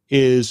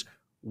 is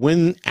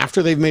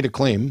after they've made a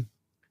claim,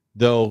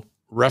 they'll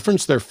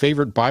reference their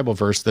favorite Bible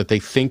verse that they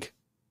think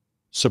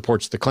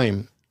supports the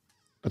claim.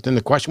 But then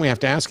the question we have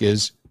to ask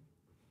is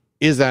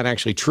that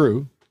actually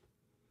true?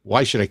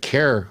 Why should I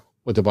care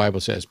what the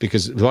Bible says?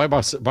 Because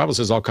the Bible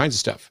says all kinds of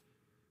stuff.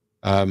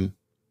 I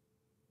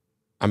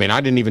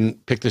didn't even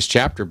pick this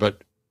chapter,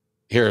 but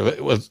here,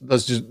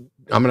 let's just,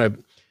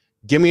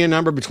 give me a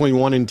number between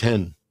 1 and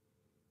 10.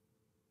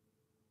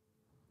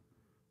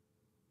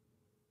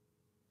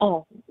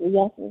 Oh,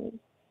 yes.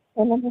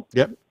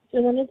 Yep.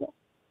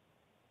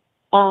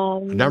 A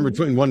number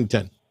between 1 and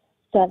 10.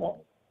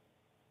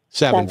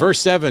 7. Verse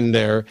 7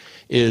 there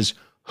is,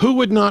 "Who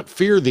would not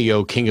fear thee,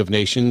 O King of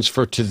nations?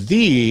 For to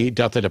thee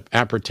doth it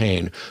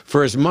appertain.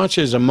 For as much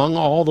as among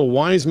all the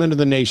wise men of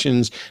the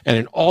nations and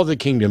in all the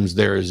kingdoms,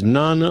 there is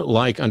none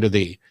like unto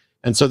thee."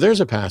 And so there's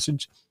a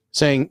passage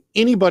saying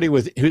anybody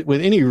with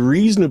any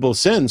reasonable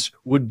sense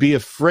would be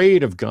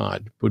afraid of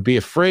God, would be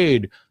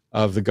afraid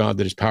of the God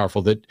that is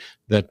powerful,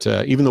 that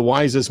even the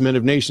wisest men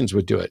of nations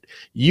would do it.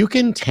 You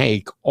can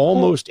take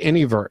almost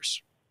any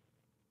verse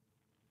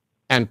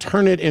and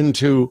turn it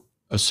into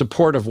a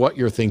support of what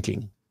you're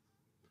thinking.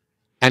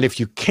 And if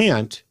you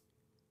can't,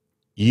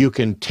 you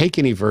can take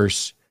any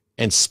verse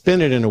and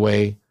spin it in a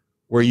way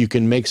where you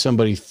can make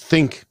somebody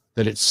think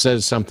that it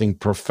says something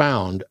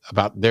profound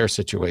about their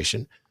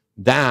situation.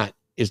 That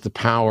is the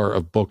power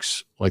of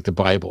books like the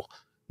Bible.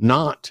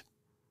 Not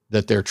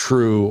that they're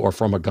true or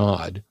from a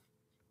God,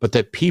 but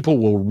that people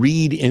will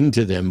read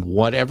into them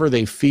whatever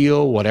they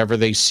feel, whatever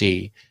they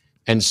see.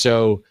 And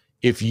so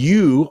if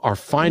you are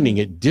finding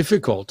it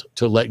difficult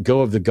to let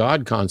go of the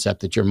God concept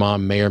that your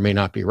mom may or may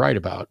not be right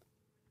about,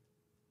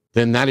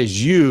 then that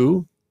is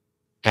you,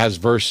 as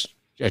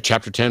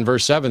chapter 10,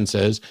 verse 7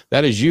 says,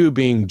 that is you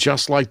being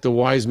just like the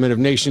wise men of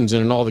nations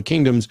and in all the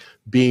kingdoms,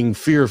 being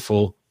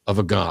fearful of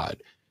a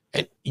God.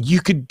 And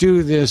you could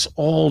do this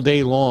all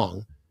day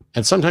long.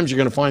 And sometimes you're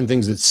going to find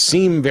things that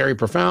seem very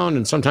profound,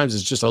 and sometimes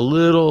it's just a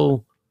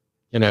little,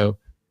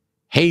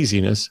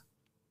 haziness.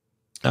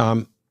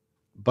 But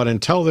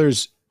until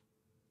there's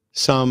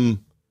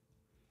some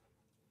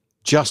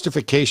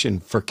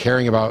justification for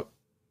caring about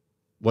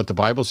what the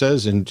Bible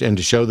says and to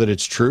show that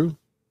it's true,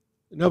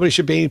 nobody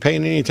should be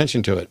paying any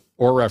attention to it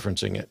or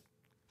referencing it.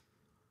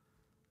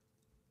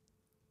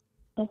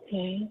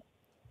 Okay.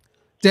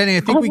 Danny,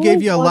 I think we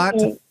gave you a lot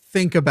to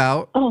think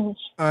about.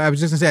 I was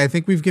just gonna say, I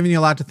think we've given you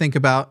a lot to think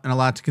about and a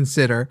lot to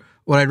consider.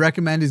 What I'd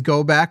recommend is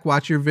go back,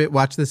 watch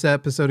this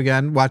episode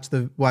again, watch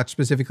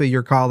specifically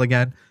your call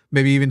again,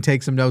 maybe even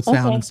take some notes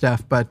down and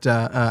stuff. But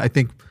I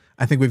think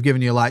we've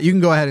given you a lot. You can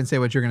go ahead and say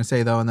what you're gonna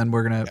say though, and then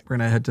we're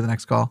gonna head to the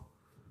next call.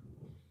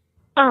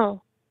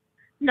 Oh,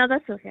 no,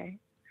 that's okay.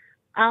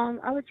 I'll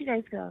let you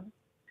guys go.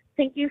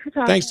 Thank you for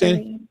talking. Thanks, Danny.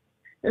 To me.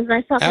 It was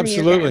nice talking to you.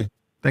 Absolutely.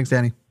 Thanks,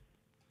 Danny.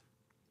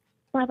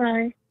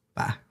 Bye-bye.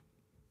 Bye.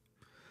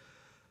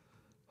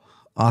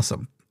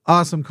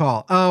 Awesome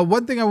call.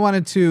 One thing I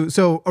wanted to,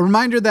 so a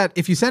reminder that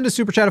if you send a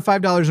super chat of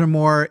 $5 or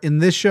more in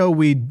this show,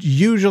 we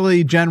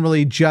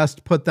generally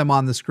just put them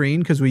on the screen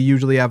because we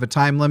usually have a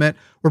time limit.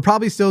 We're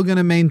probably still going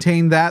to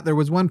maintain that. There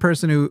was one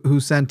person who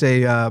sent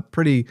a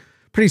pretty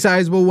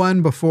sizable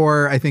one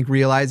before we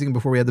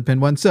had the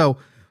pinned one. So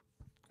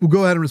we'll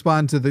go ahead and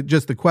respond to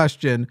just the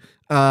question.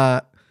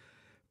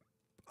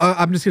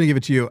 I'm just going to give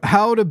it to you.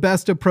 How to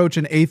best approach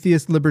an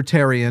atheist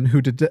libertarian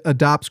who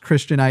adopts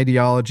Christian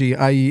ideology,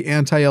 i.e.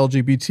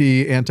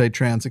 anti-LGBT,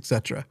 anti-trans,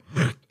 etc.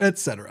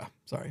 etc.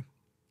 Sorry.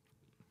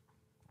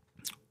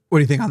 What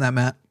do you think on that,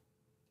 Matt?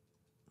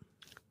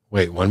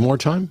 Wait, one more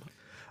time?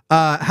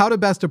 How to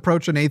best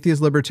approach an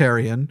atheist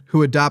libertarian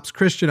who adopts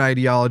Christian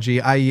ideology,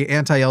 i.e.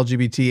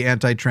 anti-LGBT,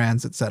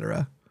 anti-trans,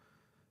 etc.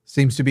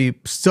 Seems to be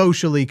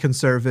socially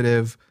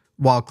conservative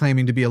while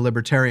claiming to be a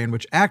libertarian,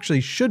 which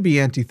actually should be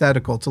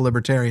antithetical to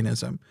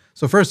libertarianism.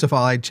 So first of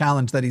all, I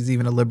challenge that he's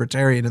even a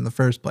libertarian in the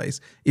first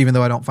place, even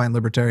though I don't find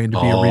libertarian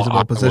to be a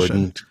reasonable position.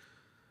 Wouldn't.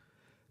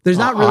 There's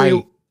not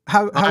really...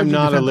 I'm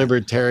not a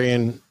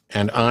libertarian,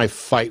 and I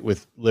fight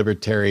with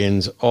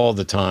libertarians all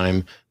the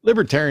time.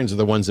 Libertarians are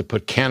the ones that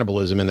put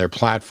cannibalism in their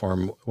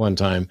platform one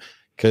time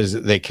because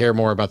they care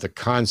more about the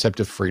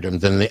concept of freedom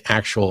than the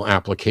actual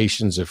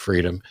applications of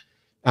freedom.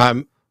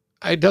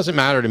 It doesn't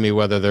matter to me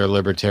whether they're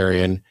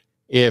libertarian.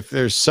 If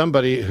there's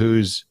somebody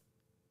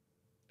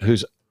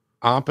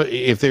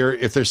if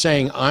they're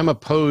saying I'm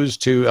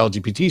opposed to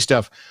LGBT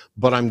stuff,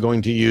 but I'm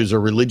going to use a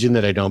religion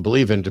that I don't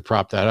believe in to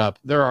prop that up,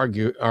 they're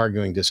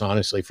arguing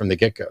dishonestly from the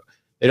get-go.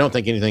 They don't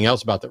think anything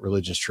else about that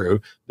religion is true.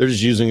 They're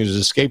just using it as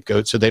a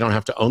scapegoat so they don't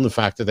have to own the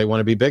fact that they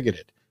want to be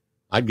bigoted.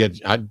 I'd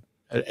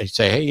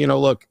say, hey, you know,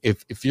 look,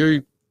 if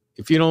you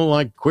don't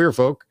like queer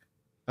folk,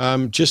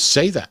 just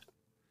say that,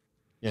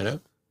 you know.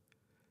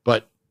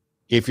 But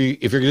if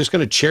you're just going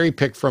to cherry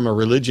pick from a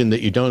religion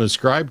that you don't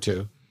ascribe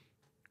to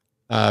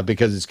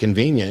because it's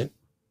convenient,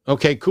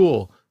 okay,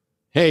 cool.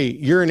 Hey,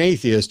 you're an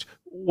atheist.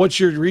 What's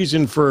your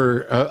reason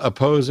for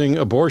opposing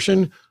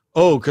abortion?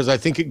 Oh, because I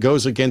think it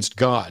goes against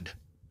God.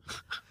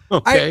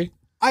 Okay.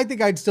 I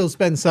think I'd still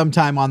spend some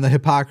time on the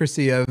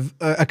hypocrisy of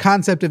a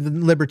concept of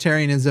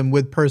libertarianism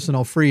with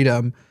personal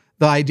freedom.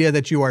 The idea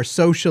that you are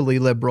socially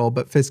liberal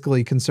but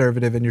fiscally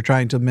conservative and you're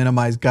trying to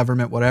minimize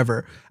government,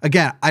 whatever.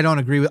 Again, I don't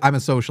agree with, I'm a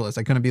socialist.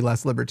 I couldn't be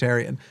less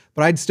libertarian,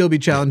 but I'd still be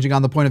challenging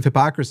on the point of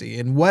hypocrisy.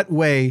 In what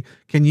way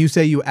can you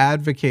say you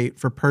advocate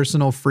for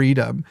personal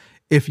freedom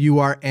if you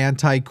are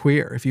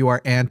anti-queer, if you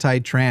are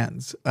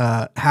anti-trans?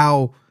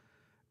 How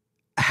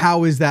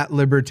is that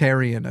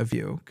libertarian of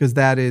you? Because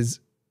that is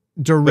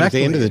directly but at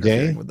the end of the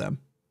day with them.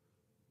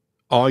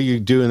 All you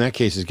do in that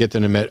case is get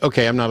them to admit,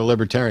 okay, I'm not a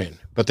libertarian,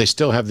 but they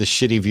still have the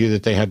shitty view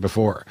that they had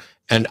before.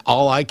 And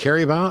all I care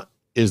about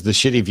is the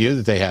shitty view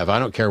that they have. I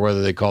don't care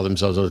whether they call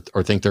themselves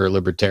or think they're a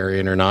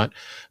libertarian or not.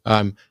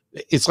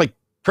 It's like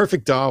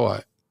Perfect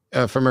Dawa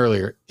from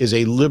earlier is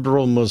a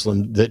liberal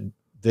Muslim that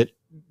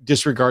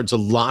disregards a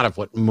lot of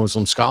what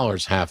Muslim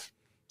scholars have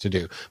to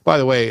do. By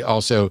the way,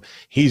 also,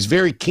 he's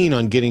very keen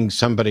on getting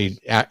somebody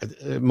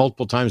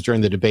multiple times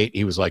during the debate.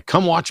 He was like,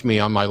 come watch me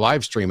on my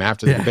live stream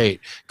after the debate.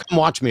 Come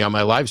watch me on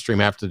my live stream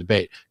after the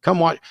debate. Come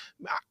watch.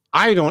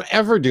 I don't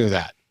ever do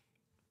that.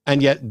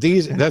 And yet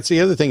that's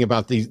the other thing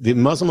about the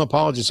Muslim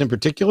apologists in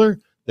particular.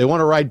 They want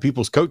to ride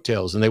people's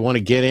coattails and they want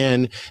to get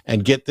in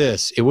and get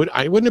this.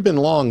 I wouldn't have been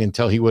long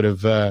until he would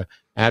have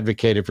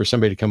advocated for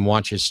somebody to come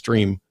watch his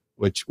stream,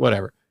 which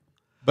whatever.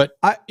 But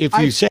if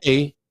you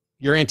say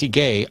you're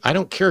anti-gay, I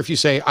don't care if you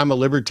say I'm a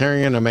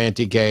libertarian, I'm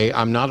anti-gay,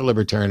 I'm not a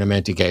libertarian, I'm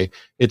anti-gay.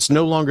 It's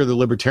no longer the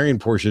libertarian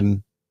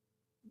portion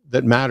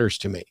that matters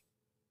to me.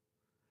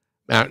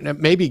 Now,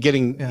 maybe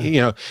getting,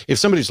 if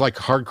somebody's like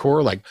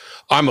hardcore, like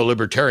I'm a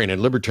libertarian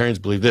and libertarians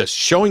believe this,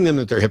 showing them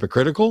that they're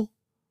hypocritical,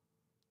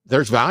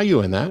 there's value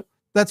in that.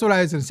 That's what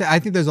I was going to say. I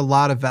think there's a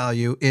lot of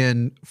value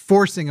in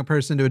forcing a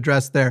person to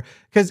address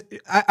because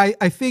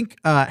I think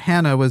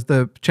Hannah was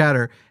the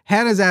chatter.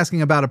 Hannah's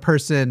asking about a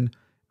person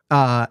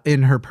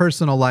in her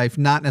personal life,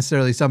 not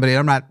necessarily somebody.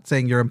 I'm not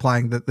saying you're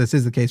implying that this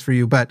is the case for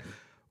you, but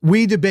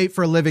we debate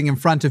for a living in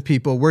front of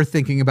people. We're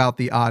thinking about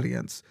the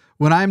audience.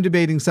 When I'm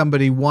debating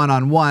somebody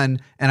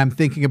one-on-one and I'm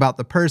thinking about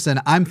the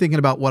person, I'm thinking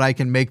about what I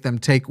can make them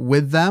take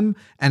with them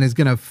and is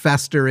going to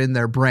fester in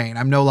their brain.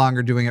 I'm no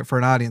longer doing it for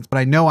an audience, but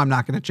I know I'm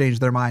not going to change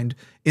their mind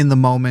in the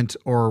moment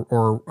or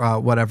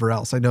whatever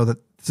else. I know that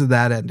to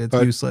that end, it's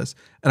useless.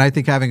 And I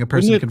think having a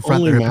person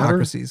confront their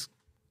hypocrisy is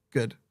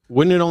good.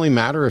 Wouldn't it only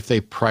matter if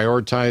they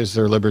prioritize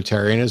their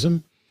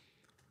libertarianism?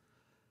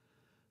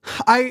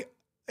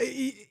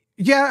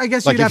 Yeah, I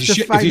guess like you'd have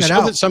to find that out. If you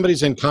show that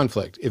somebody's in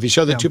conflict, if you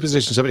show the two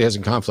positions somebody has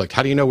in conflict,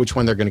 how do you know which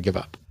one they're going to give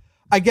up?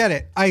 I get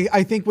it.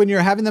 I think when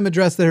you're having them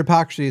address their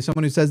hypocrisy,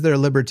 someone who says they're a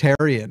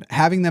libertarian,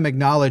 having them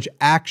acknowledge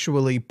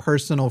actually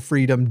personal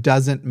freedom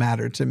doesn't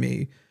matter to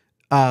me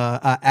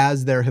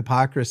as their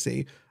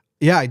hypocrisy.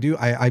 Yeah, I do.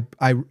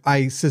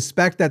 I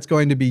suspect that's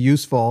going to be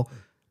useful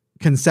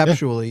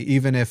conceptually,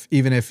 even if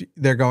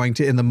they're going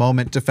to in the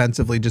moment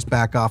defensively just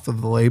back off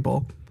of the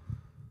label.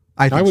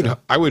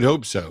 I would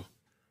hope so.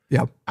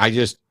 Yeah.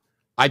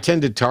 I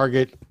tend to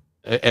target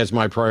as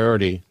my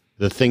priority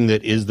the thing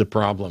that is the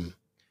problem.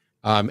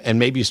 And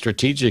maybe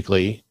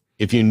strategically,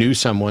 if you knew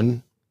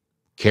someone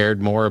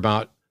cared more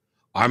about,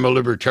 I'm a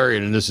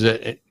libertarian and this is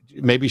it,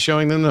 maybe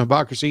showing them the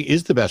hypocrisy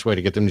is the best way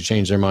to get them to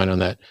change their mind on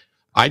that.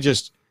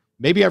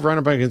 Maybe I've run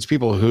up against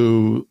people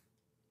who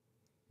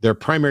their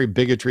primary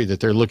bigotry that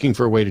they're looking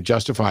for a way to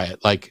justify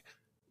it. Like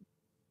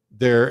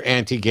they're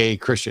anti-gay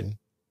Christian.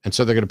 And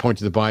so they're going to point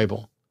to the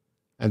Bible.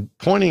 And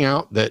pointing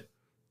out that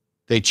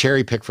they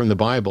cherry pick from the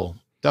Bible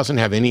doesn't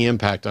have any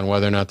impact on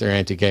whether or not they're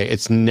anti-gay.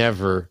 It's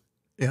never,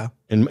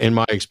 in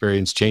my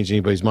experience, changed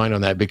anybody's mind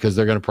on that, because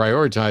they're going to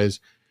prioritize,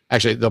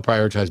 actually, they'll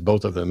prioritize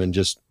both of them and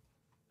just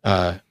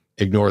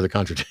ignore the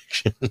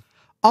contradiction.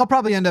 I'll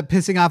probably end up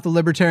pissing off the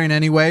libertarian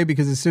anyway,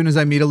 because as soon as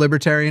I meet a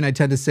libertarian, I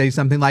tend to say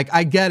something like,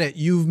 I get it.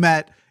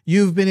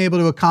 You've been able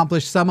to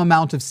accomplish some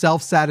amount of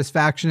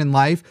self-satisfaction in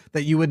life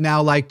that you would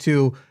now like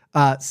to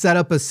set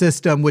up a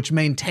system which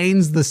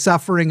maintains the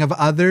suffering of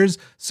others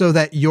so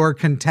that your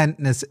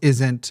contentness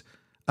isn't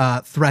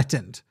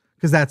threatened.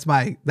 Because that's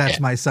my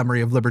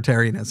summary of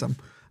libertarianism.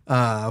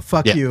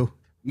 Fuck you,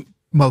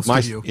 most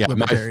of you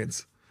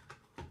libertarians.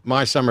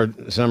 My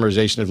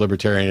summarization of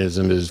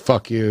libertarianism is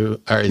fuck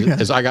you, or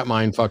as I got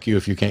mine, fuck you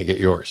if you can't get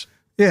yours.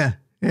 Yeah.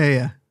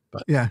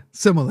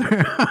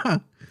 Similar.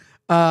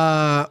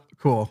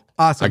 Cool.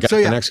 Awesome. I got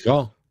the next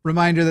call.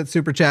 Reminder that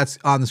Super Chat's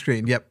on the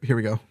screen. Yep, here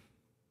we go.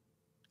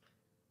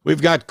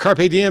 We've got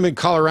Carpe Diem in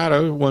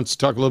Colorado, who wants to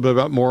talk a little bit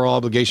about moral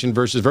obligation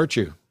versus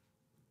virtue.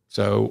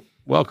 So,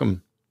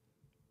 welcome.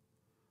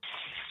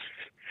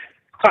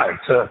 Hi,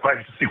 it's a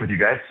pleasure to speak with you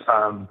guys.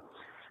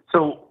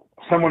 So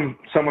someone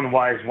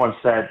wise once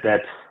said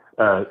that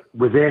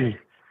within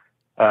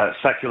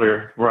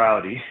secular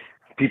morality,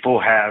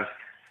 people have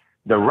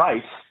the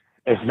right,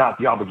 if not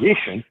the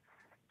obligation,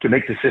 to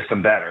make the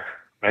system better,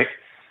 right?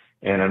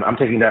 And I'm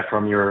taking that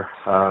from your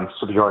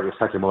superiority of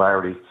secular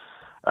morality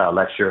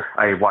lecture.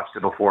 I watched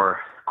it before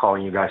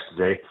calling you guys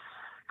today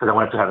because I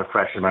wanted to have it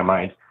fresh in my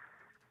mind.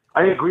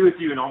 I agree with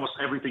you in almost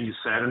everything you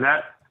said in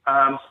that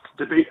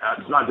debate,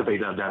 not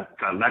debate,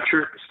 that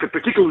lecture,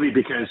 particularly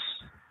because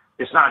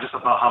it's not just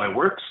about how it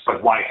works,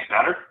 but why it's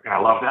better, and I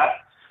love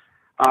that.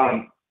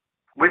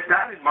 With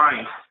that in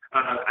mind,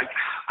 I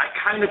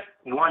kind of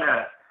want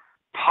to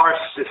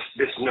parse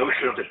this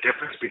notion of the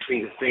difference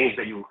between the things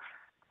that you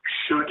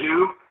should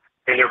do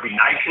and it would be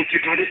nice if you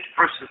did it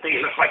versus the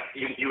things that's like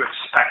you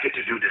expected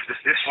to do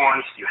this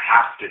ones you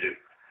have to do,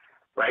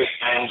 right?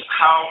 And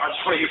I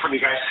just want to hear from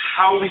you guys,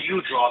 how do you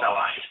draw that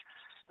line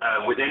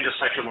within the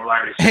secular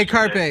morality system? Hey,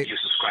 Carpe, you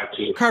subscribe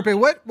to? Carpe,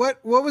 what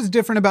was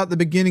different about the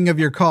beginning of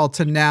your call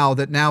to now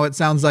that now it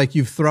sounds like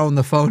you've thrown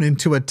the phone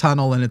into a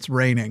tunnel and it's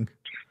raining?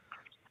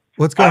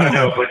 What's going on? I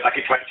don't know, but I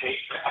can try to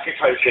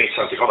change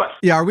something. Hold on.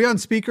 Yeah, are we on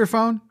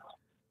speakerphone?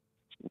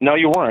 No,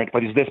 you weren't,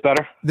 but is this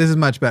better? This is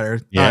much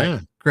better. Yeah. All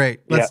right, great.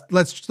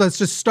 Let's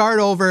just start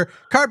over.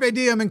 Carpe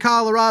Diem in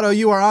Colorado,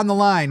 you are on the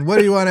line. What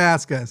do you want to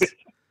ask us?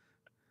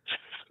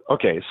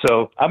 Okay,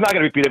 so I'm not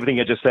going to repeat everything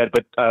you just said,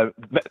 but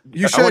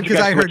you should, because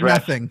I heard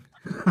nothing.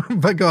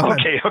 But go ahead.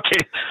 Okay,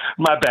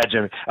 my bad,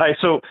 Jimmy. All right,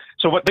 so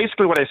what I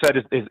said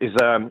is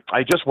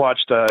I just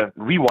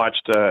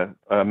rewatched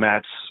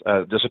Matt's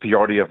The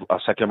Superiority of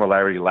Secular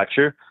Morality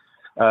lecture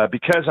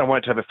because I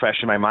wanted to have it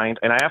fresh in my mind,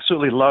 and I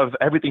absolutely love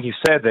everything he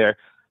said there.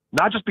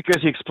 Not just because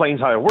he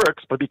explains how it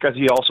works, but because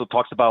he also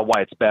talks about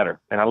why it's better,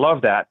 and I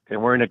love that, and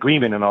we're in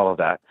agreement in all of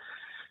that.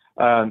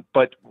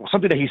 But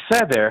something that he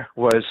said there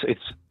was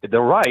it's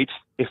the right,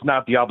 if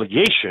not the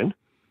obligation,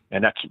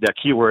 and that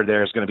key word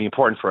there is going to be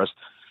important for us,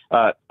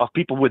 of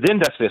people within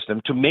that system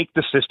to make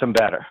the system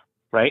better,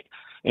 right?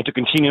 And to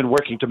continue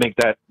working to make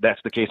that's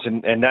the case.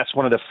 And that's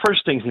one of the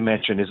first things he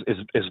mentioned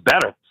is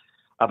better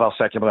about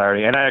secular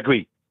morality, and I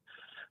agree.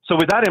 So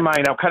with that in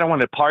mind, I kind of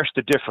want to parse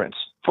the difference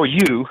for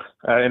you,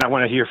 and I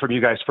want to hear from you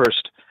guys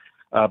first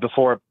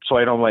before, so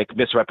I don't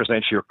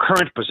misrepresent your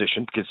current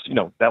position, because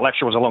that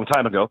lecture was a long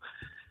time ago.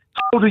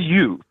 How do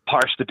you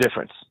parse the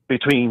difference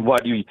between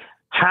what you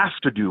have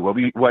to do,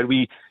 what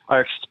we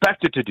are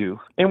expected to do,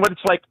 and what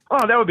it's like,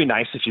 oh, that would be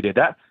nice if you did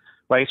that,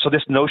 right? So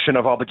this notion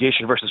of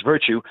obligation versus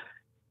virtue,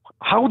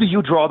 how do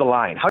you draw the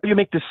line? How do you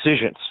make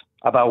decisions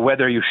about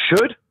whether you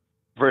should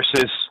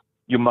versus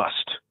you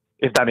must,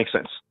 if that makes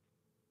sense?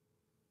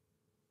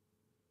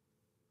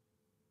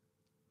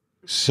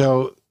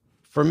 So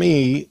for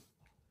me,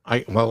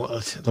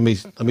 let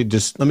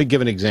me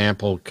give an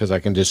example, because I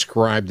can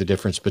describe the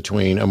difference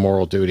between a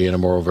moral duty and a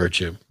moral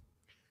virtue.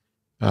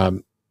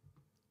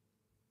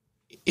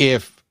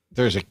 If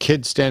there's a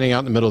kid standing out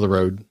in the middle of the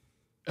road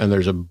and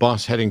there's a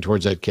bus heading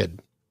towards that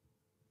kid,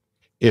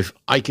 if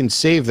I can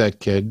save that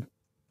kid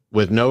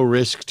with no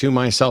risk to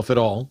myself at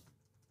all,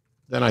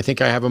 then I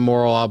think I have a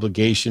moral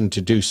obligation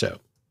to do so.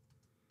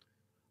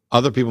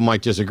 Other people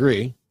might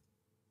disagree,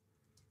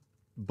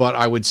 but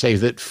I would say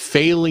that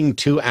failing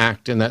to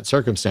act in that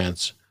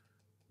circumstance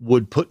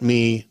would put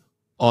me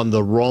on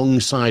the wrong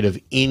side of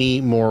any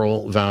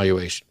moral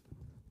valuation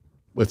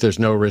if there's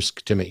no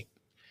risk to me.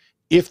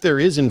 If there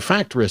is, in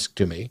fact, risk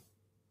to me,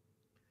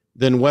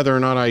 then whether or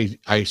not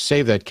I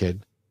save that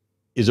kid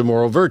is a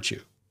moral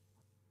virtue,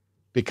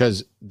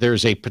 because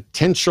there's a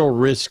potential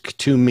risk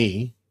to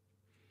me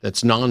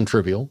that's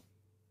non-trivial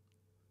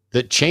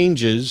that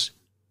changes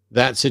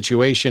that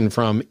situation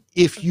from,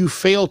 if you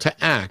fail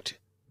to act,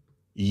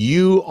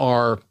 you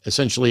are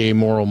essentially a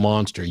moral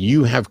monster.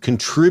 You have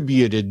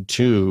contributed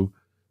to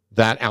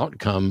that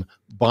outcome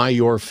by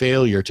your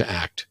failure to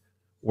act.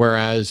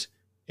 Whereas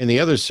in the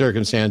other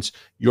circumstance,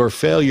 your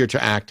failure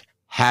to act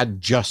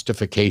had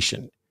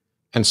justification.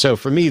 And so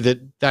for me,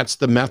 that's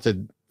the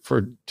method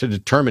to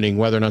determining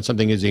whether or not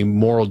something is a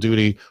moral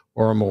duty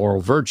or a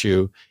moral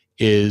virtue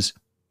is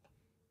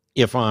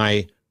if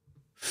I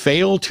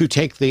fail to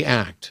take the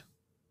act,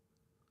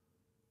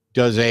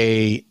 does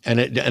an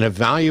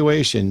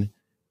evaluation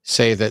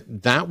say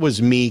that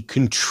was me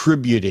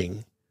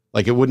contributing,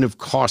 like it wouldn't have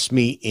cost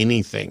me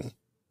anything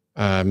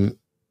to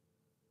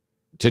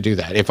do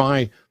that.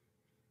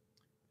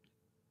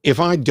 If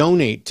I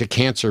donate to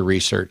cancer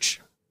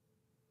research,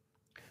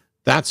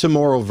 that's a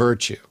moral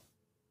virtue.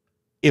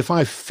 If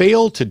I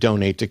fail to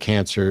donate to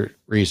cancer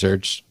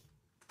research,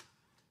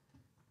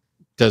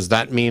 does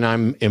that mean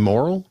I'm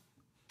immoral?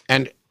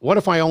 And what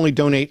if I only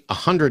donate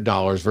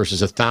 $100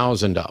 versus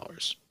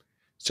 $1,000?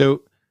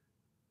 So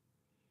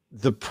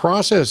the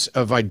process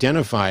of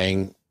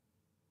identifying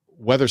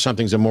whether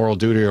something's a moral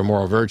duty or a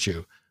moral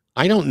virtue,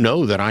 I don't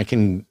know that I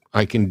can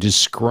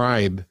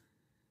describe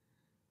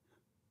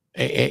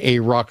a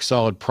rock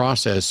solid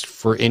process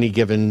for any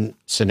given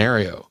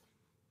scenario.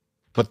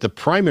 But the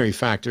primary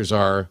factors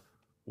are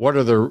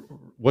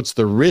what's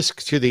the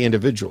risk to the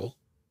individual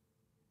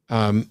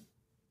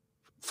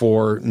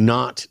for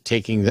not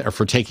taking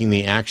for taking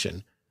the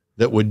action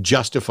that would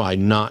justify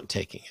not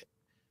taking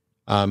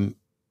it.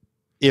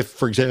 If,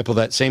 for example,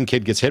 that same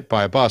kid gets hit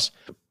by a bus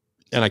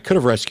and I could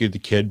have rescued the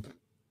kid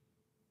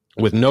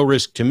with no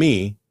risk to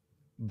me,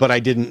 but I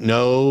didn't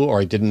know,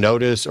 or I didn't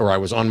notice, or I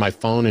was on my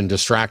phone and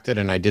distracted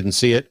and I didn't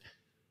see it,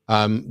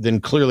 then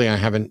clearly I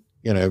haven't,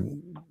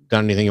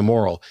 done anything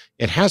immoral.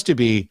 It has to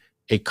be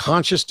a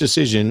conscious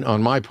decision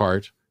on my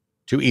part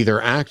to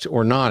either act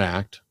or not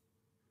act,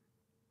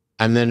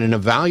 and then an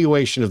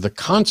evaluation of the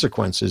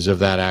consequences of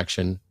that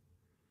action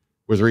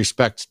with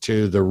respect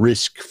to the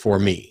risk for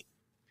me.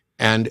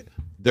 And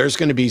there's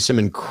going to be some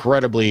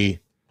incredibly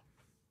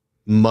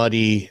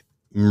muddy,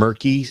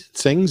 murky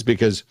things,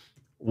 because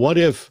what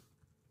if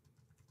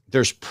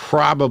there's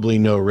probably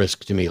no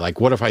risk to me?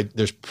 Like, what if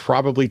there's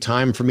probably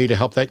time for me to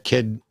help that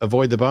kid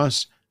avoid the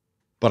bus,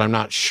 but I'm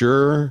not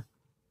sure,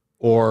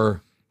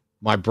 or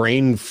my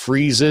brain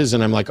freezes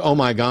and I'm like, oh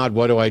my God,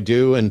 what do I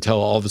do? Until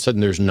all of a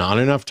sudden there's not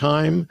enough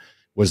time.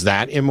 Was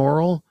that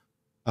immoral?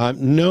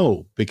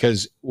 No,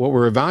 because what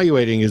we're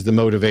evaluating is the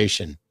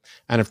motivation.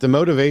 And if the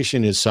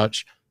motivation is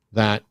such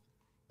that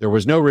there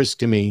was no risk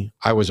to me,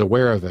 I was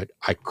aware of it,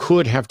 I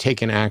could have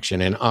taken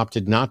action and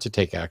opted not to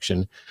take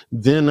action,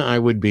 then I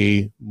would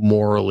be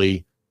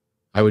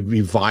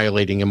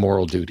violating a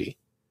moral duty.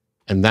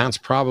 And that's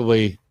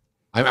probably,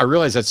 I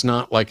realize that's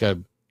not like a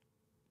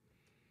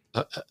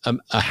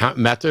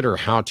method or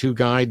how-to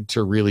guide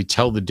to really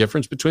tell the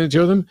difference between the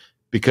two of them,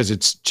 because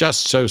it's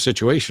just so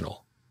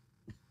situational.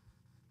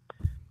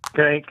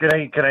 Can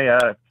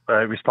I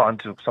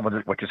respond to some of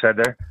what you said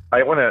there?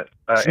 I want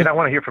to, and I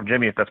want to hear from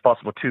Jimmy if that's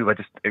possible too. But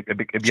it'd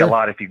be a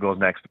lot if he goes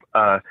next.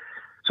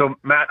 So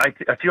Matt,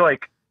 I feel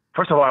like,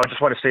 first of all, I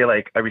just want to say,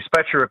 like, I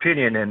respect your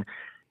opinion, and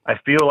I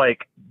feel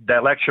like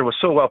that lecture was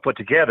so well put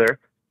together.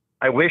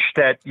 I wish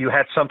that you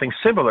had something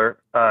similar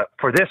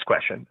for this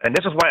question, and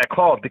this is why I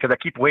called, because I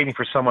keep waiting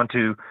for someone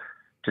to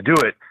do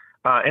it.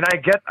 And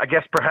I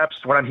guess perhaps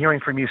what I'm hearing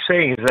from you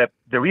saying is that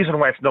the reason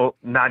why it's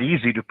not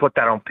easy to put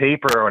that on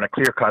paper or in a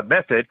clear-cut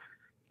method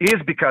is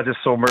because it's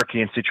so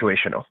murky and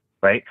situational,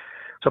 right?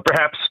 So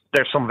perhaps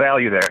there's some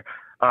value there.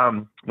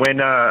 When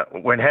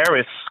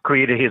Harris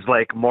created his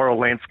moral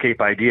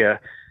landscape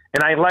idea,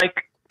 and I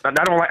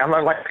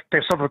don't like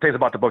there's some things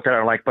about the book that I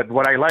don't like, but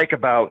what I like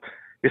about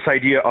this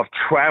idea of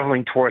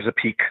traveling towards a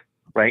peak,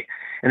 right?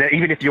 And that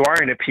even if you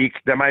are in a peak,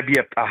 there might be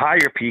a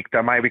higher peak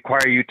that might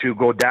require you to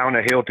go down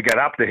a hill to get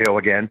up the hill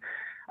again.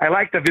 I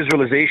like the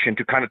visualization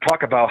to kind of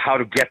talk about how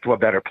to get to a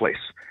better place.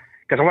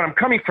 Because what I'm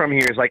coming from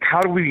here is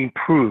how do we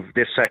improve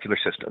this secular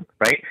system,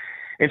 right?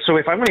 And so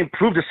if I want to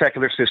improve the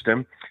secular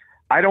system,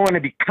 I don't want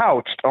to be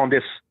couched on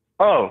this,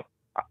 oh,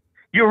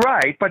 you're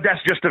right, but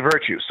that's just a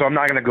virtue, so I'm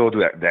not going to go do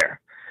that there.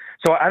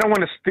 So I don't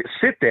want to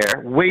sit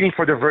there waiting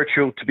for the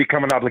virtue to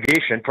become an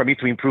obligation for me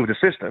to improve the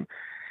system.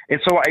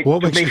 And so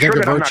what makes you think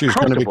a virtue is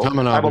going to become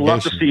an obligation? I would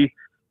love to see.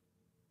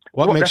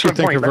 What makes you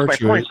think a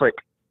virtue is?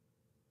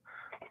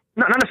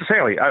 Not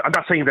necessarily. I'm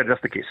not saying that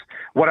that's the case.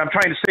 What I'm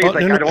trying to say is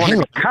I don't want to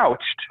be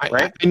couched,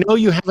 right? I know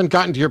you haven't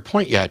gotten to your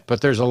point yet,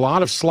 but there's a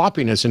lot of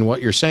sloppiness in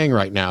what you're saying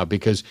right now,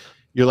 because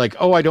you're like,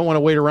 oh, I don't want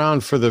to wait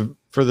around for the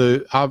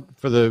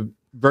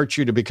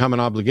virtue to become an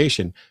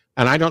obligation.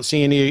 And I don't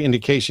see any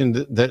indication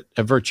that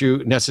a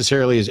virtue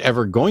necessarily is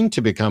ever going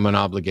to become an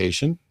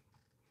obligation.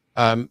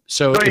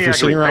 So if you're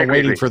sitting around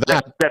waiting for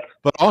that,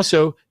 but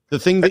also the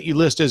thing that you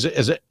list as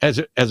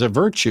a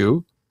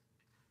virtue,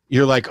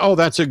 you're like, oh,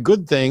 that's a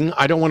good thing.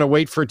 I don't want to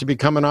wait for it to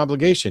become an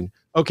obligation.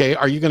 Okay,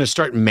 are you going to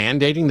start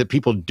mandating that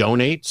people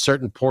donate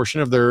certain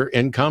portion of their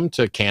income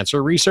to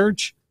cancer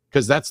research?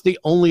 Because that's the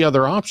only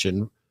other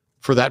option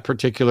for that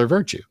particular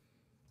virtue.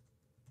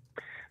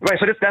 Right.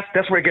 So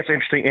that's where it gets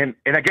interesting. And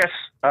I guess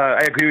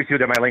I agree with you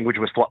that my language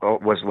was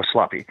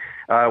sloppy.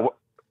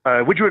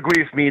 Would you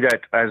agree with me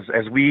that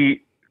as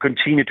we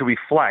continue to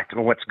reflect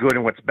on what's good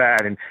and what's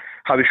bad, and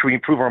how should we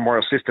improve our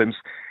moral systems,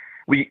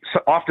 we so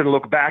often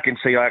look back and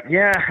say, like,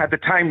 yeah, at the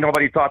time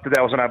nobody thought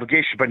that was an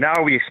obligation, but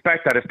now we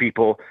expect that of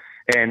people.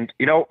 And,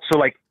 so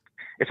like,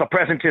 it's a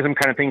presentism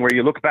kind of thing where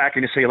you look back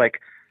and you say,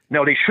 like,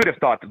 no, they should have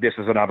thought that this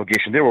is an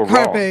obligation. They were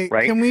wrong,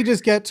 right? Can we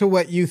just get to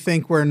what you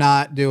think we're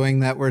not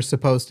doing that we're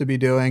supposed to be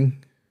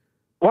doing?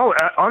 Well,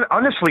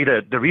 honestly,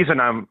 the reason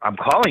I'm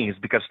calling is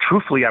because,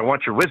 truthfully, I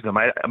want your wisdom.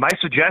 My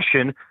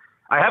suggestion,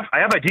 I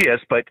have ideas,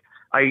 but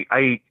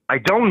I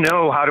don't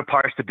know how to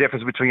parse the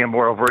difference between a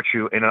moral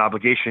virtue and an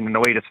obligation in a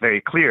way that's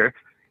very clear.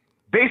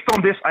 Based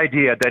on this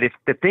idea that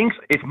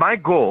if my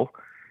goal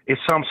is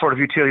some sort of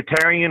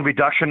utilitarian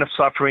reduction of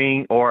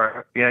suffering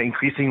or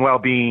increasing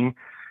well-being,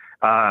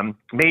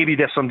 maybe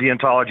there's some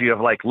deontology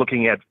of like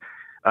looking at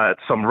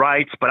some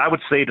rights, but I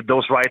would say that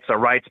those rights are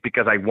rights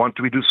because I want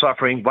to reduce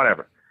suffering,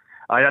 whatever.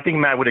 I think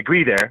Matt would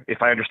agree there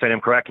if I understand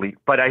him correctly.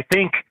 But I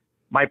think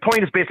my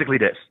point is basically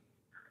this.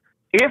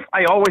 If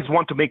I always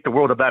want to make the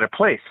world a better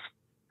place,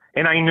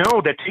 and I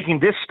know that taking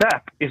this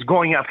step is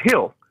going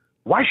uphill,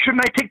 why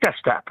shouldn't I take that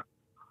step?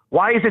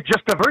 Why is it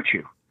just a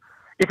virtue?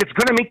 If it's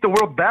going to make the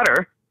world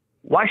better,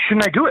 why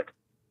shouldn't I do it?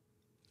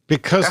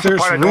 Because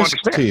there's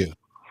risk to you.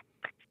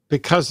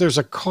 Because there's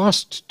a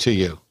cost to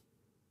you.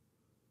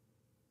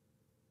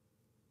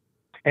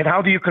 And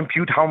how do you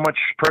compute how much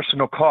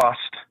personal cost,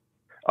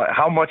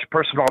 how much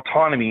personal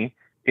autonomy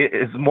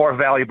is more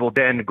valuable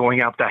than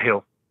going up that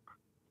hill?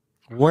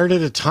 Where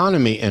did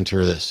autonomy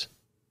enter this?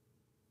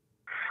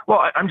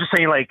 Well, I'm just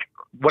saying, like,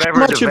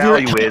 whatever the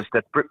value is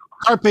that...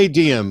 Carpe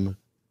diem.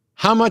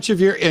 How much of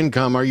your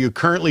income are you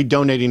currently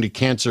donating to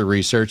cancer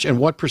research, and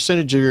what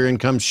percentage of your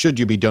income should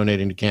you be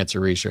donating to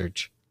cancer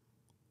research?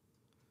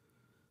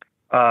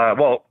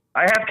 Well,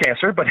 I have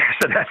cancer, but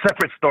that's a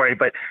separate story.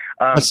 But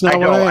that's not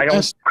I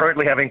don't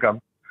currently have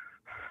income.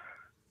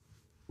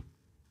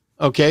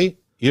 Okay,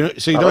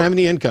 so you don't have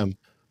any income.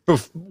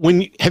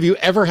 Have you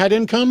ever had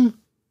income?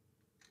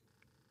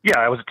 Yeah,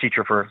 I was a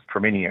teacher for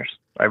many years.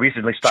 I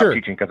recently stopped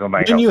teaching because of my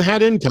health. When you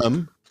had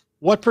income,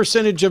 what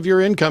percentage of your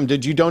income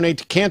did you donate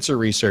to cancer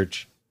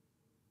research?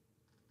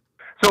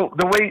 So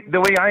the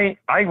way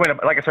I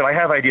went, like I said, I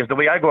have ideas. The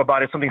way I go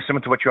about it is something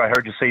similar to what I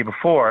heard you say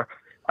before.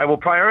 I will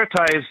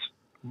prioritize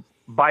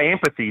by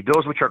empathy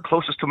those which are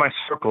closest to my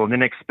circle, and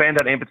then expand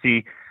that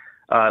empathy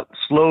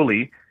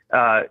slowly,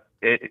 and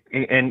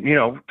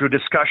through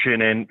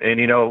discussion and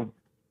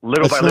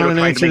little by little trying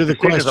to make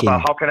decisions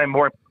about how can I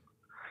more.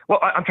 Well,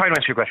 I'm trying to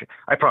answer your question.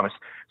 I promise.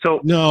 So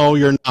no,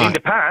 you're not. In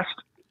the past,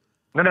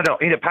 no.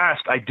 In the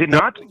past, I did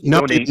not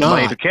donate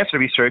money to cancer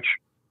research.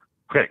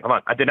 Okay, hold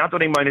on. I did not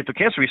donate money to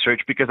cancer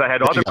research because I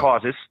had other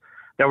causes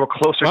that were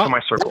closer to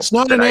my circle. It's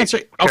not an answer.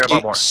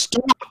 Okay,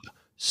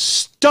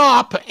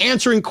 stop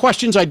answering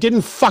questions I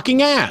didn't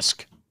fucking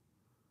ask.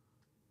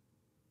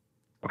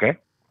 Okay.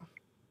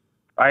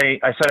 I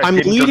said I'm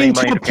didn't leading donate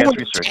money to a to cancer point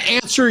research. to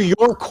answer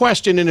your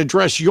question and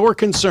address your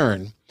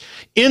concern.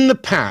 In the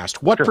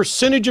past, what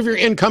percentage of your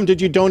income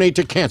did you donate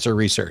to cancer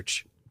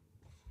research?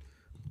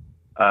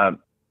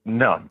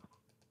 None.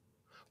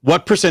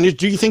 What percentage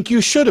do you think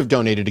you should have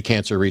donated to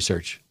cancer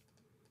research?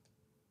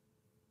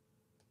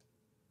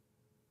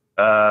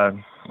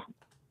 I'm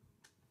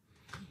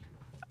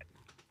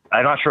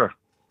not sure.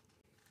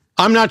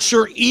 I'm not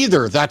sure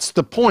either. That's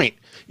the point.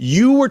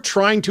 You were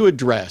trying to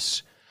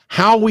address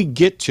how we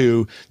get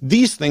to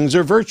these things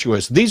are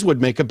virtuous. These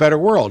would make a better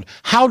world.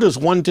 How does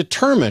one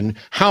determine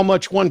how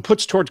much one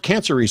puts towards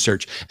cancer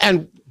research?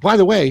 And by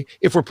the way,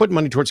 if we're putting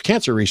money towards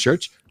cancer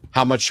research,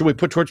 how much should we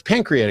put towards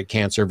pancreatic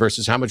cancer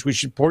versus how much we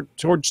should put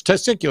towards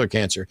testicular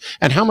cancer?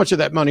 And how much of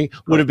that money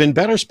would have been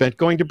better spent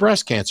going to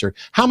breast cancer?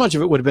 How much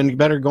of it would have been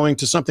better going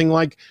to something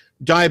like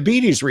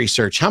diabetes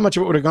research? How much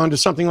of it would have gone to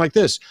something like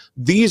this?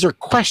 These are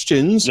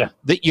questions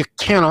that you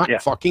cannot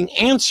fucking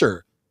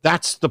answer.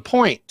 That's the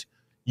point.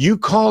 You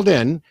called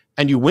in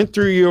and you went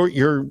through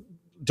your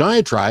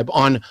diatribe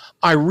on,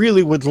 I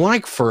really would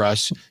like for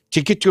us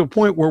to get to a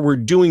point where we're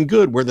doing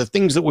good, where the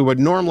things that we would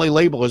normally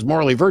label as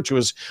morally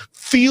virtuous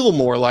feel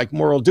more like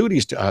moral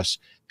duties to us.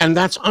 And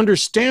that's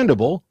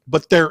understandable,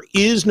 but there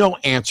is no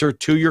answer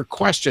to your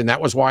question.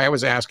 That was why I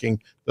was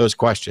asking those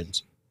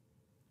questions.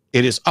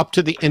 It is up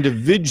to the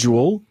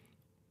individual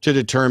to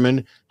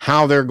determine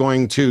how they're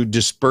going to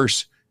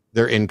disperse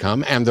their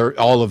income and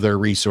all of their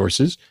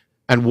resources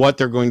and what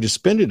they're going to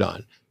spend it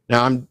on.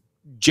 Now, I'm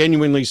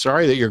genuinely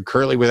sorry that you're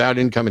currently without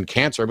income and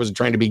cancer. I wasn't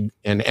trying to be,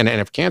 and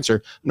have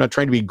cancer. I'm not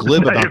trying to be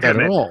glib about that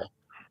at all.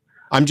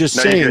 I'm just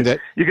saying that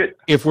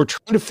if we're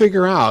trying to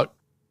figure out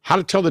how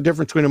to tell the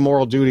difference between a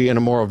moral duty and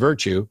a moral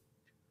virtue,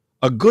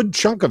 a good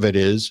chunk of it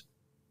is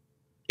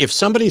if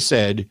somebody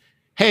said,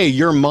 hey,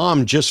 your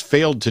mom just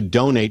failed to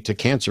donate to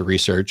cancer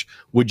research,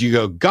 would you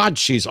go, God,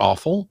 she's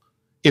awful?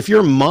 If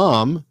your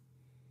mom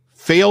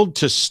failed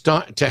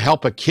to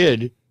help a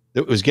kid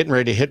that was getting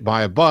ready to hit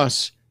by a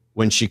bus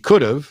when she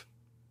could have,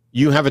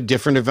 you have a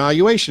different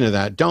evaluation of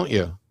that, don't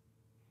you?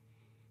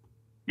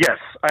 Yes,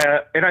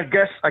 and I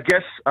guess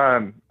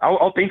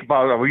I'll think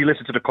about it. I'll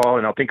re-listen to the call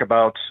and I'll think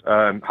about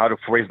how to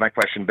phrase my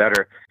question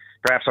better.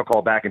 Perhaps I'll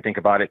call back and think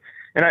about it.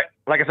 And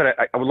like I said,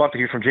 I would love to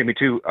hear from Jamie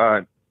too.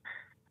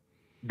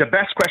 The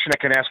best question I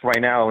can ask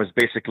right now is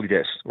basically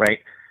this, right?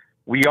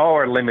 We all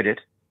are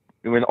limited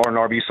on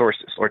our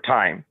resources or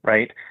time,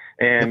 right?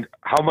 And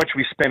how much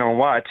we spend on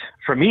what.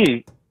 For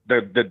me,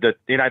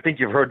 and I think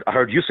I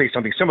heard you say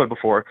something similar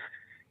before.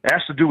 It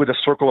has to do with the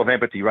circle of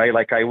empathy, right?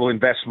 Like I will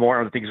invest more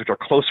on the things which are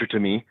closer to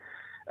me,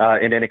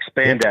 and then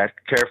expand that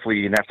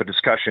carefully and after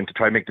discussion to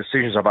try to make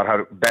decisions about how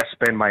to best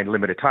spend my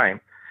limited time.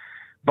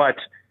 But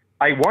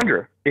I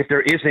wonder if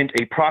there isn't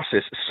a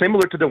process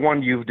similar to the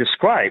one you've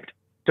described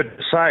to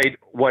decide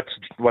what's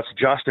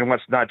just and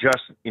what's not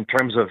just in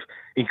terms of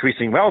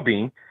increasing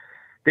well-being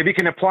that we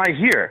can apply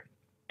here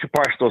to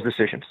parse those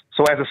decisions.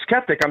 So as a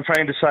skeptic, I'm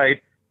trying to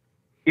decide,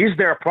 is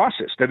there a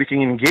process that we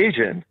can engage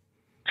in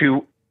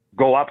to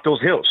go up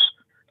those hills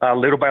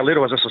little by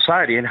little as a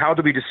society? And how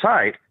do we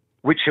decide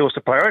which hills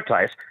to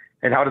prioritize?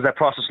 And how does that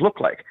process look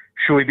like?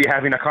 Should we be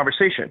having a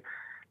conversation?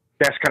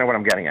 That's kind of what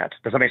I'm getting at.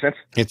 Does that make sense?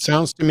 It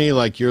sounds to me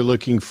like you're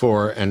looking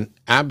for an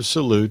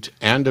absolute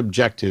and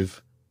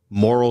objective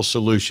moral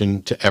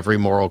solution to every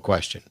moral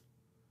question.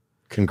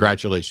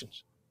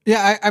 Congratulations.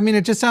 Yeah, I mean,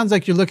 it just sounds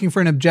like you're looking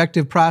for an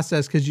objective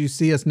process because you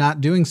see us not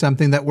doing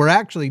something that we're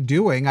actually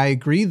doing. I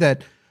agree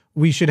that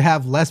we should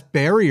have less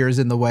barriers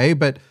in the way,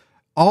 but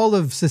all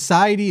of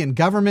society and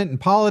government and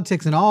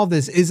politics and all of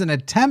this is an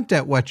attempt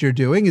at what you're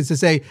doing, is to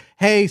say,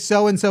 hey,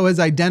 so-and-so has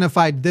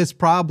identified this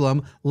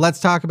problem. Let's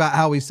talk about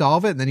how we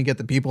solve it. And then you get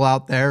the people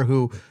out there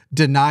who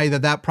deny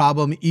that that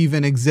problem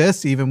even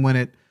exists, even when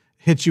it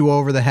hits you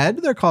over the head.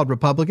 They're called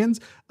Republicans.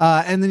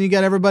 And then you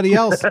get everybody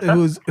else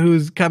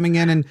who's coming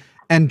in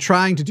and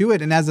trying to do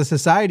it. And as a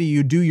society,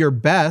 you do your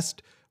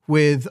best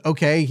with,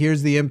 okay,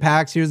 here's the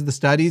impacts, here's the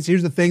studies,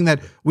 here's the thing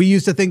that we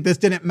used to think this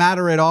didn't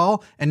matter at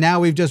all, and now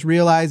we've just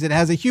realized it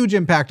has a huge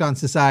impact on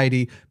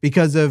society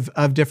because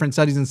of different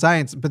studies in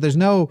science. But there's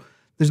no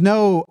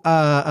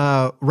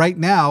right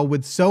now,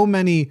 with so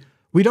many,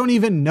 we don't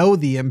even know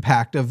the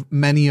impact of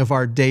many of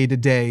our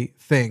day-to-day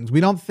things.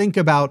 We don't think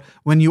about,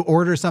 when you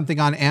order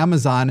something on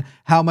Amazon,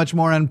 how much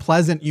more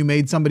unpleasant you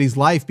made somebody's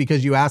life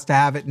because you asked to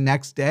have it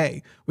next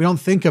day. We don't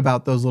think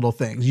about those little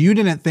things. You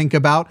didn't think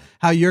about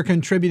how you're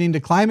contributing to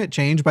climate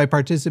change by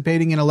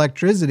participating in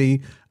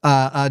electricity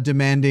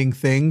demanding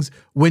things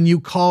when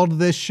you called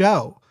this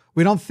show.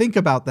 We don't think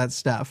about that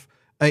stuff.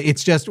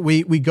 It's just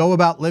we go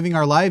about living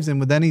our lives, and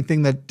with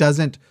anything that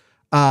doesn't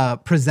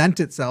present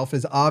itself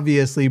as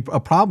obviously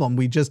a problem,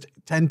 we just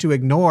tend to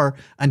ignore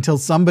until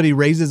somebody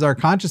raises our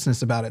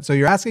consciousness about it. So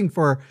you're asking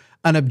for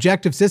an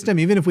objective system.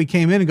 Even if we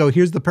came in and go,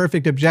 here's the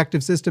perfect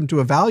objective system to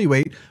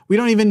evaluate, we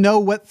don't even know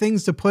what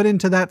things to put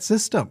into that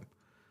system.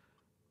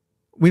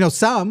 We know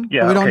some,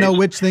 but we don't know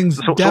which things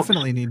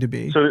definitely need to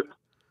be.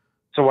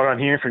 So what I'm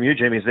hearing from you,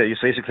 Jamie, is that you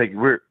basically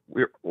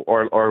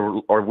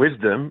our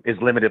wisdom is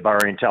limited by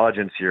our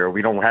intelligence here.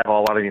 We don't have a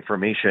lot of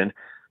information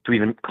to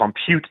even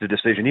compute the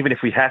decision, even if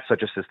we had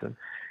such a system.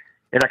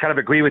 And I kind of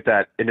agree with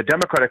that. And the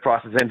democratic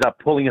process ends up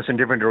pulling us in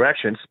different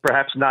directions,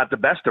 perhaps not the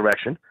best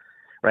direction,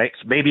 right?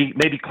 So maybe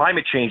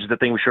climate change is the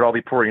thing we should all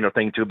be pouring our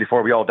thing to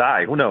before we all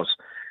die. Who knows?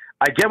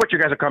 I get what you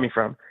guys are coming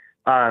from.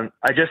 I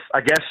guess,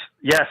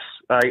 yes,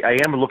 I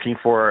am looking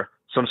for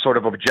some sort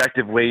of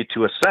objective way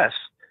to assess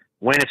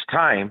when it's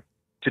time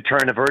to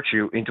turn a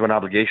virtue into an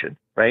obligation,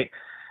 right?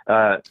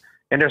 And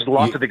there's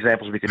lots of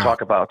examples we could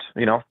talk about,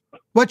 you know?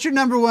 What's your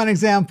number one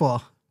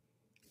example?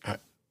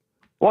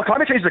 Well,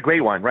 climate change is a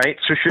great one, right?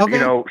 So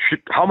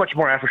how much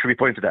more effort should we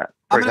put into that,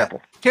 for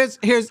example?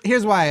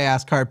 Here's why I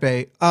asked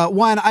Carpe.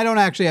 One, I don't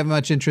actually have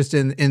much interest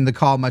in the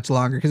call much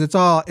longer because it's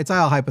all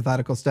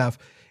hypothetical stuff.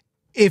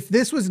 If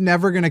this was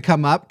never going to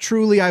come up,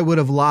 truly I would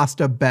have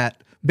lost a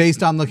bet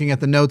based on looking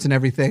at the notes and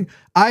everything.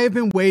 I have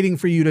been waiting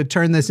for you to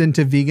turn this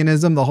into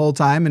veganism the whole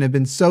time and have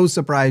been so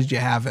surprised you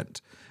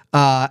haven't.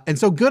 And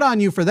so good on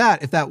you for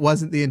that, if that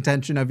wasn't the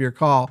intention of your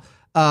call.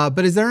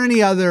 But is there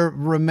any other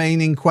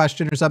remaining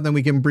question or something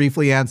we can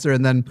briefly answer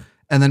and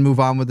then move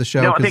on with the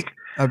show? No,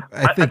 I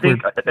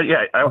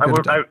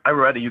would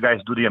rather you guys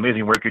do the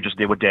amazing work you just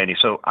did with Danny.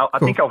 So I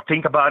think I'll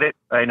think about it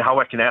and how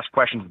I can ask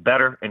questions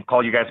better and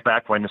call you guys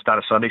back when it's not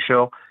a Sunday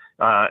show.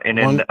 And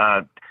then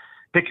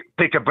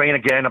pick a brain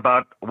again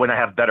about when I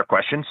have better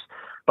questions.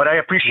 But I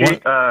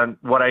appreciate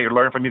what I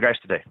learned from you guys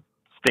today.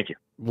 Thank you.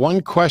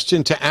 One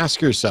question to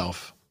ask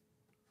yourself: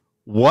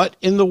 what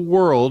in the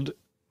world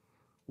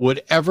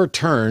would ever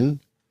turn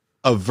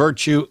a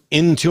virtue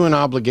into an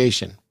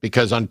obligation?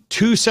 Because on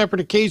two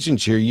separate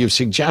occasions here, you've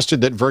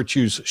suggested that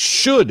virtues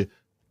should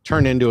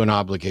turn into an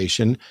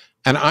obligation.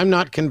 And I'm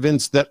not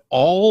convinced that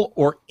all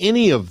or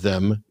any of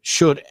them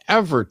should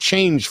ever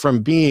change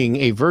from being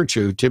a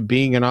virtue to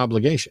being an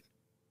obligation.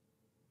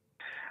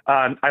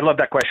 I love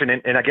that question.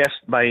 And I guess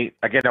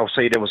I'll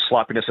say there was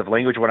sloppiness of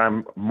language. What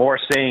I'm more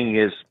saying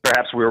is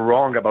perhaps we're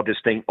wrong about this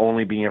thing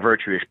only being a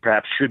virtue. It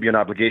perhaps should be an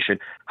obligation.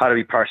 How do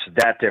we parse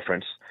that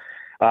difference?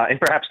 And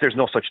perhaps there's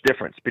no such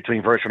difference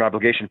between virtue and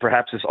obligation.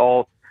 Perhaps it's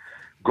all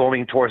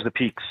going towards the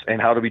peaks. And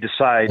how do we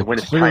decide when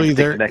it's time to take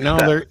the next step?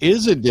 There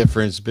is a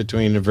difference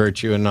between a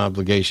virtue and an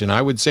obligation.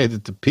 I would say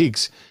that the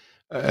peaks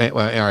Well,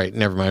 all right,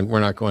 never mind. We're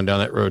not going down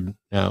that road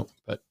now.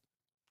 But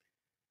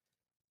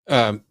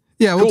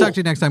yeah, we'll cool. talk to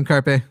you next time,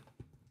 Carpe.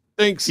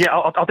 Thanks. Yeah,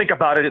 I'll think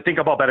about it. Think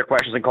about better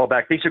questions and call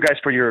back. Thanks, you guys,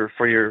 for your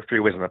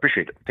wisdom. I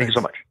appreciate it. Thank you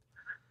so much.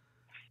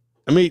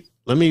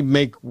 Let me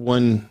make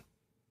one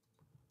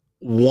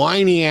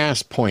whiny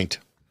ass point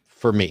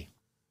for me.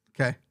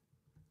 Okay.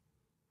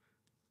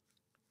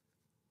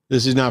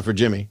 This is not for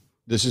Jimmy.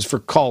 This is for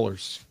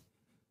callers.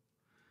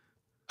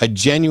 I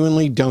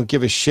genuinely don't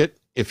give a shit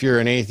if you're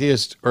an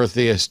atheist or a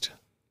theist.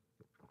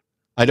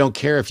 I don't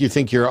care if you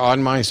think you're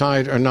on my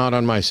side or not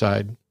on my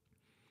side.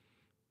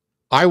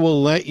 I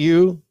will let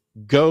you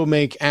go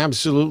make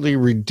absolutely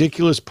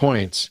ridiculous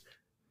points.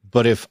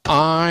 But if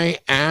I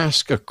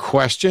ask a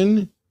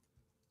question,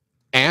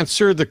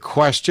 answer the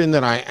question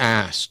that I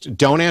asked.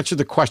 Don't answer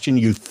the question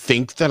you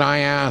think that I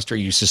asked or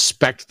you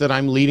suspect that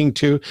I'm leading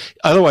to.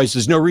 Otherwise,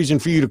 there's no reason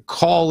for you to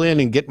call in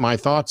and get my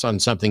thoughts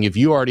on something. If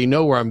you already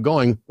know where I'm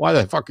going, why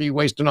the fuck are you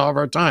wasting all of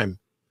our time?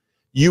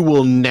 You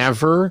will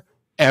never,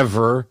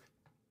 ever,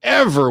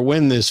 ever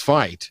win this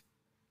fight.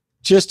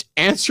 Just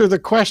answer the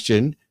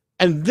question.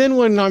 And then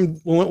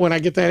when I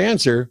get that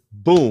answer,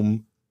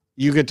 boom,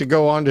 you get to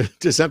go on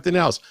to something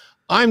else.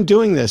 I'm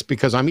doing this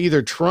because I'm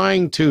either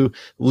trying to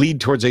lead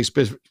towards a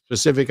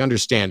specific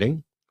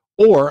understanding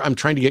or I'm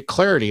trying to get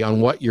clarity on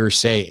what you're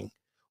saying.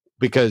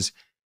 Because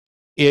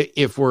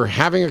if we're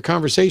having a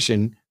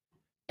conversation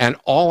and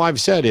all I've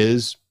said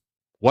is,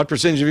 what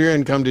percentage of your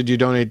income did you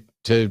donate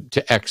to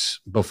X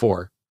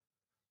before?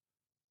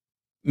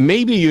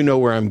 Maybe you know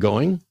where I'm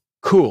going.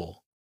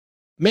 Cool.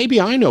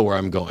 Maybe I know where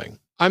I'm going.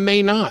 I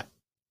may not.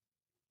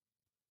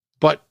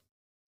 But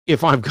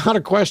if I've got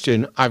a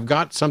question, I've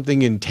got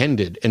something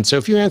intended. And so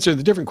if you answer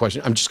the different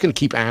question, I'm just going to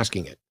keep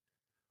asking it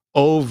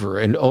over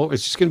and over.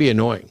 It's just going to be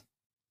annoying.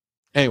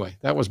 Anyway,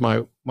 that was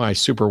my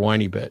super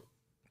whiny bit.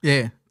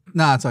 Yeah.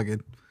 No, it's all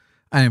good.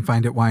 I didn't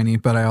find it whiny,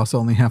 but I also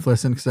only half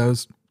listened because I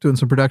was doing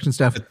some production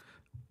stuff.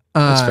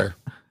 That's fair.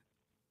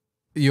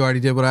 You already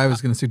did what I was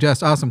going to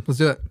suggest. Awesome. Let's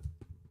do it.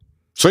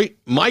 Sweet.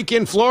 Mike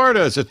in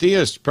Florida is a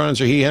theist.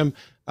 Pronouns are he, him,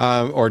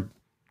 or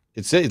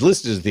it's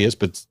listed as a theist,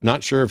 but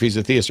not sure if he's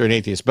a theist or an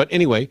atheist. But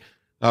anyway,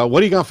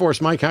 what do you got for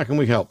us, Mike? How can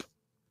we help?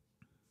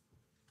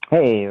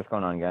 Hey, what's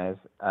going on, guys?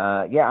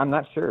 Yeah, I'm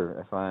not sure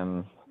if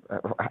I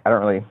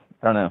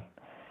don't know.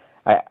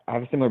 I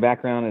have a similar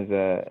background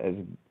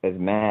as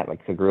Matt.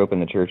 Like, I grew up in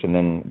the church and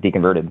then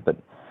deconverted. But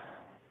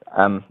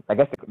I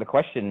guess the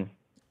question,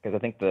 because I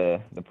think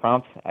the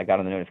prompt I got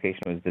on the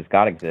notification was, does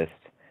God exist?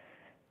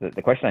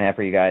 The question I have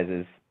for you guys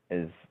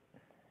is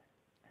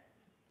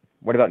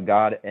what about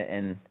God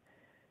and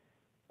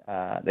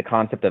the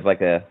concept of like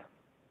the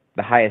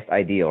highest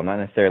ideal, not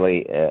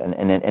necessarily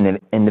an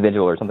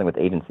individual or something with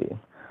agency.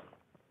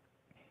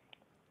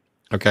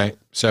 Okay,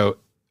 so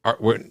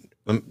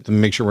to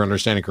make sure we're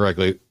understanding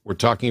correctly, we're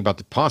talking about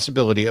the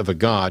possibility of a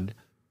God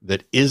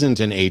that isn't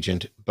an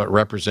agent but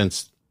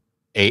represents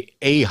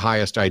a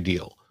highest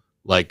ideal,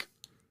 like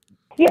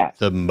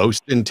the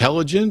most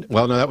intelligent.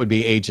 Well, no, that would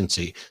be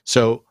agency.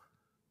 So,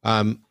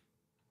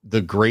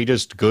 the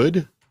greatest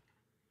good.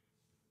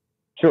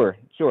 Sure.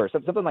 So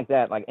something like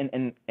that. Like,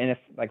 and if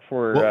like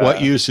for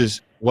what use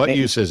is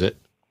it?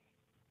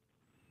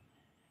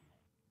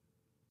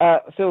 I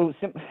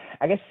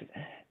guess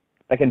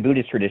like in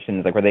Buddhist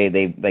traditions, like where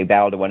they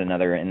bow to one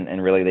another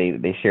and really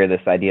they share this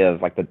idea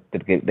of like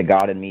the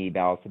God in me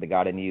bows to the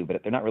God in you,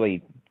 but they're not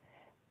really.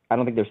 I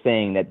don't think they're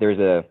saying that there's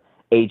a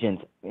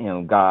agent,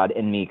 God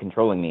in me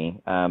controlling me,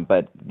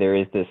 but there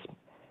is this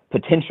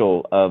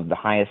potential of the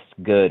highest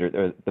good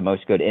or the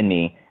most good in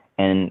me.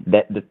 And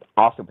that the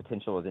also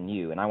potential is in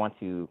you, and I want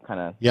to kind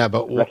of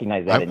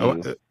recognize that in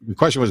you. The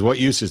question was, what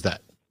use is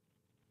that?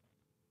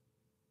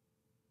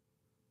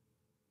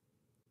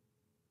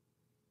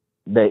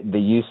 The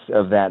use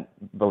of that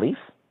belief?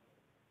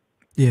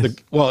 Yes.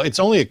 Well, it's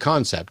only a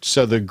concept.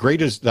 So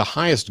the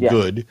highest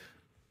good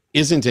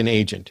isn't an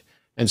agent.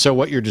 And so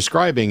what you're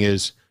describing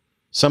is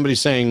somebody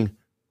saying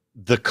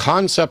the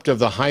concept of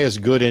the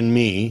highest good in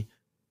me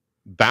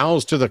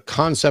bows to the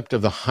concept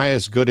of the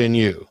highest good in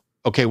you.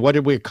 Okay, what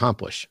did we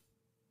accomplish?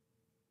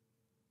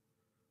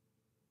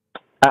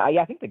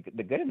 I think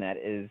the good in that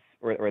is,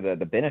 or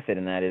the benefit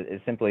in that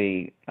is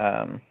simply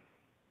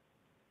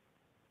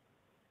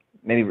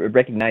maybe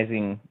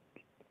recognizing,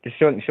 just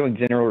showing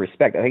general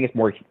respect. I think it's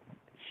more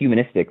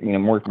humanistic,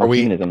 more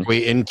humanism. Are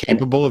we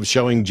incapable of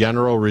showing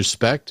general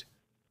respect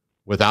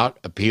without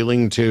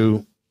appealing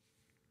to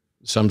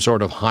some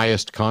sort of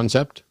highest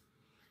concept?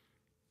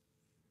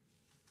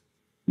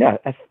 Yeah,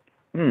 I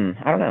don't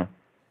know.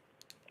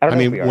 I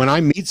mean, when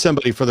I meet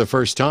somebody for the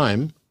first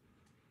time,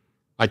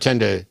 I tend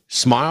to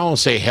smile,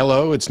 say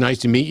hello, it's nice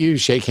to meet you,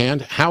 shake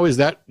hand. How is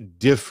that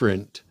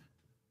different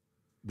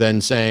than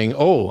saying,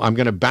 oh, I'm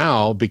going to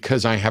bow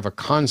because I have a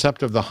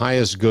concept of the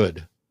highest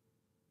good?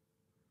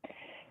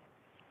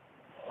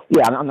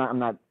 Yeah, I'm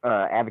not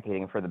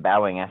advocating for the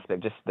bowing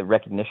aspect, just the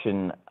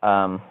recognition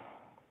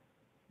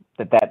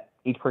that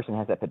each person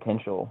has that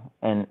potential.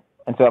 And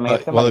so, I mean,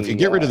 if you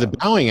get rid of the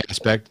bowing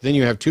aspect, then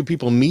you have two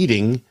people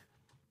meeting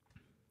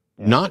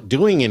not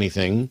doing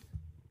anything,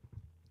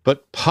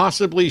 but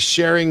possibly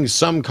sharing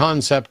some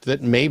concept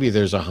that maybe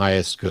there's a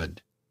highest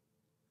good.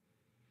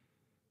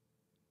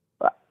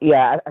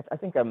 Yeah, I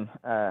think I'm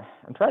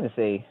trying to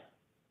say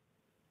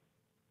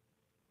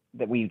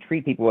that we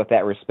treat people with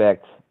that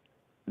respect,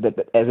 that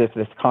as if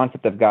this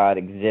concept of God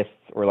exists,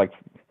 or like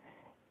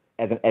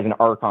as an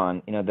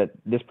archon, that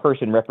this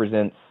person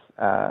represents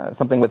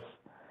something with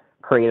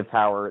creative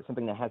power,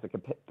 something that has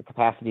the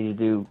capacity to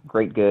do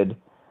great good,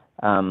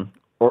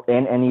 or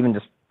even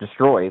just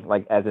destroy,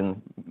 like as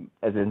in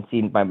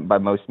seen by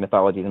most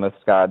mythologies and most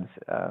gods.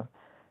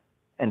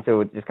 And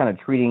so it's just kind of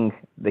treating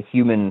the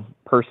human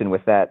person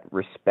with that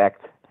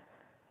respect.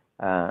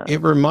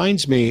 It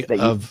reminds me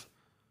of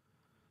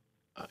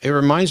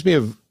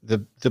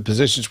the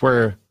positions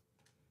where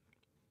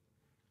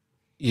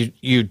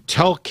you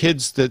tell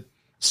kids that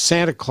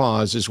Santa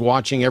Claus is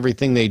watching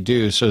everything they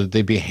do so that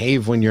they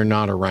behave when you're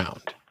not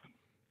around.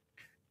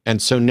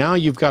 And so now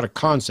you've got a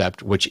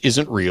concept which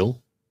isn't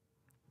real,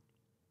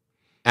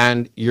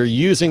 and you're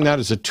using that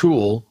as a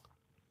tool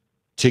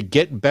to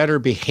get better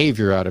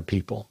behavior out of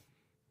people.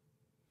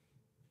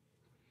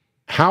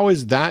 How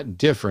is that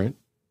different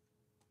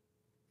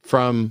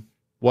from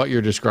what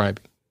you're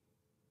describing?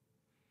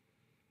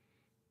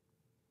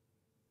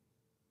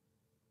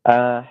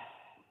 Well,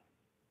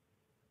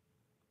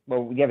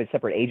 you have a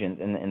separate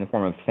agent in the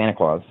form of Santa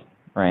Claus,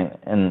 right?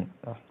 And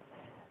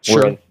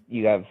Sure. Whereas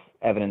you have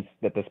evidence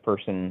that this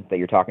person that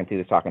you're talking to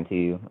is talking to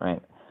you,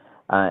 right?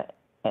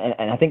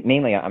 And I think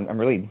mainly I'm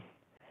really,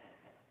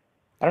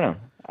 I don't know.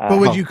 But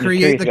would you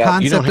create the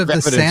concept of the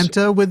evidence.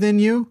 Santa within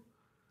you?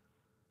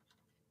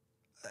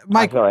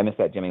 Mike, sorry, I missed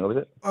that, Jimmy. What was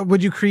it?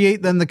 would you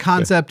create then the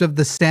concept of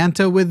the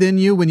Santa within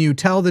you when you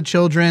tell the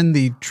children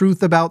the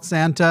truth about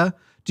Santa?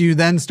 Do you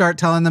then start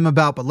telling them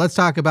about, but let's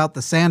talk about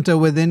the Santa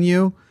within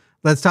you?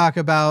 Let's talk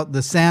about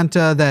the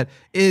Santa that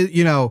is,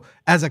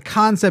 as a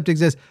concept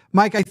exists.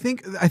 Mike, I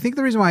think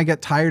the reason why I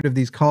get tired of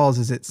these calls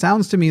is it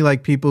sounds to me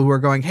like people who are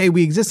going, hey,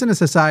 we exist in a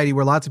society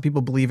where lots of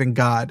people believe in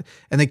God,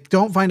 and they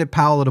don't find it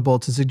palatable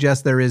to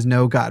suggest there is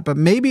no God. But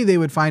maybe they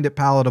would find it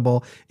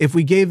palatable if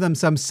we gave them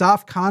some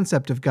soft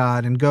concept of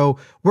God and go,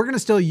 we're going to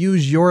still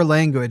use your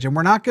language, and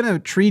we're not going to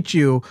treat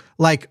you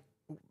like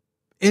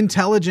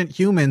intelligent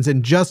humans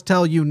and just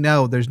tell you,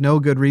 no, there's no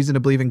good reason to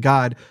believe in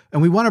God.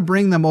 And we want to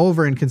bring them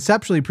over and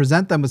conceptually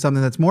present them with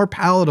something that's more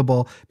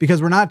palatable,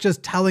 because we're not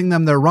just telling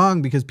them they're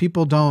wrong because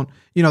people don't,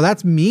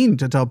 that's mean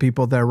to tell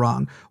people they're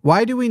wrong.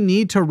 Why do we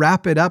need to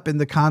wrap it up in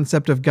the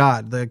concept of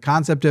God, the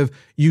concept of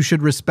you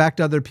should respect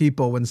other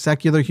people, when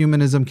secular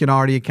humanism can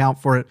already account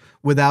for it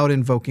without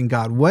invoking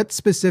God? What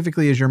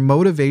specifically is your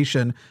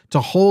motivation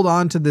to hold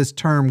on to this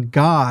term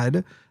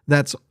God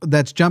that's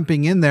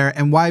jumping in there?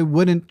 And why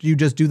wouldn't you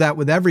just do that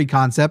with every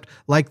concept,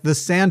 like the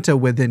Santa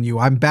within you?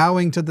 I'm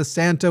bowing to the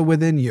Santa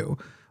within you.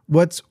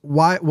 What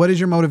is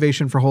your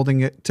motivation for holding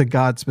it to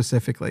God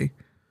specifically?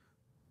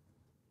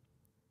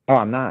 Oh,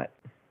 I'm not.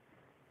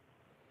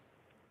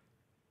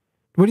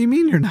 What do you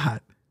mean you're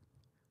not?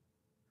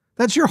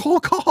 That's your whole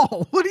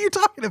call. What are you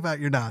talking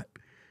about? You're not.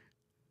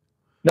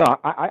 No,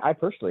 I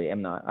personally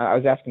am not. I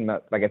was asking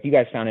about, like, if you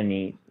guys found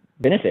any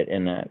benefit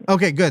in that.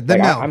 Okay, good. Then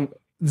like, no, I'm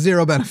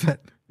zero benefit.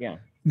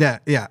 Yeah.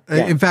 Yeah.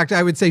 In fact,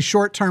 I would say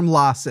short-term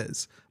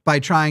losses by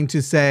trying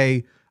to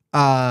say,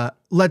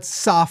 let's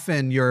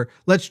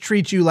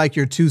treat you like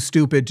you're too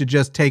stupid to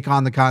just take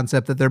on the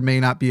concept that there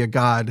may not be a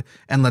God,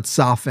 and let's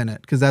soften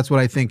it. Because that's what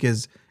I think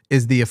is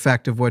the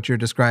effect of what you're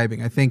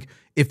describing. I think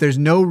if there's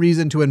no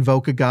reason to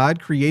invoke a God,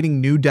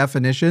 creating new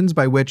definitions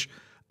by which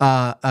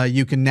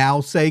you can now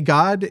say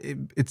God,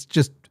 it's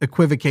just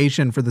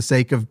equivocation for the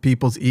sake of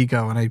people's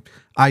ego. And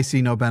I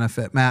see no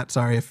benefit. Matt,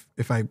 sorry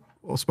if I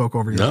spoke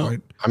over your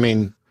point. I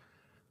mean,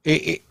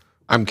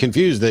 I'm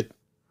confused that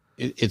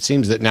it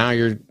seems that now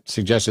you're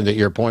suggesting that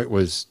your point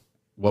was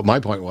what my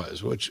point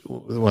was, which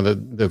one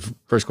of the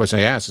first question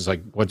I asked is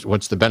like,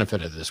 what's the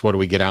benefit of this? What do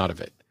we get out of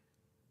it?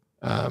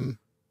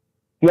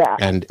 Yeah,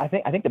 and I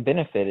think the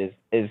benefit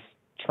is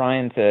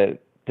trying to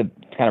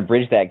kind of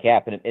bridge that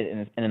gap, and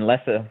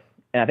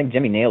I think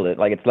Jimmy nailed it.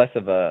 Like, it's less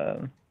of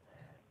a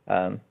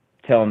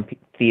telling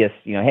theists,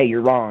 hey,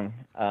 you're wrong,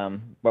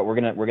 but we're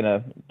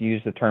gonna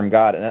use the term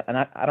God, and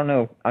I don't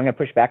know. I'm gonna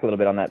push back a little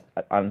bit on that,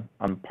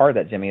 on part of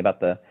that, Jimmy, about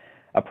the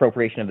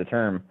appropriation of the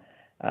term,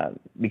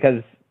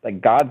 because like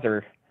gods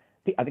are,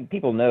 I think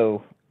people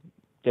know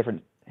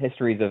different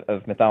histories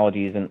of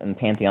mythologies and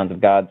pantheons of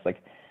gods,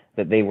 like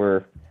that they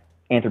were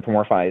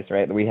anthropomorphized,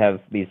 right? That we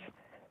have these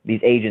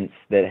agents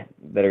that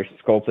are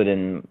sculpted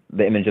in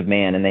the image of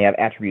man, and they have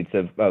attributes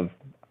of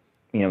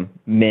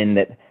men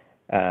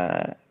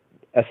that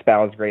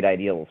espouse great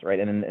ideals, right?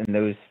 And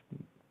those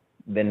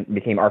then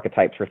became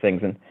archetypes for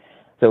things. And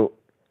so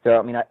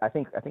I mean, I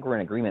think we're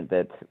in agreement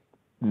that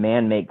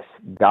man makes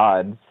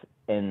gods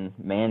in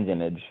man's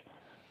image,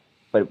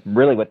 but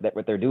really what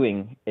they're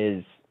doing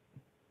is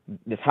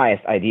this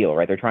highest ideal,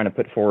 right? They're trying to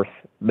put forth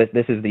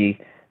this is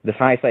this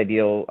highest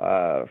ideal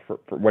for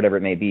whatever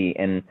it may be,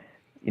 and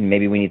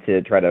maybe we need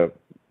to try to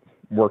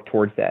work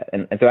towards that.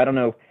 And so I don't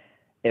know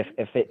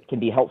if it can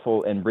be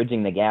helpful in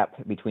bridging the gap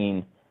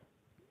between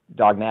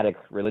dogmatic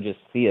religious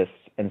theists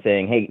and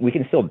saying, hey, we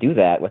can still do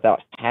that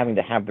without having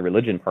to have the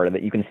religion part of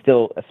it. You can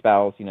still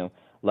espouse,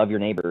 love your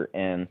neighbor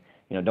and,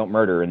 don't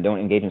murder and don't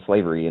engage in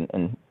slavery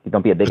and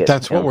don't be a bigot. But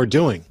that's what we're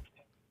doing.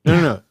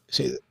 No.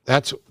 See,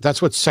 that's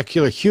what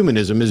secular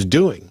humanism is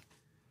doing,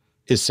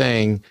 is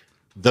saying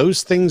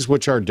those things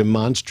which are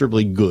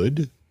demonstrably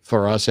good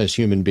for us as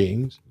human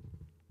beings,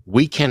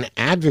 we can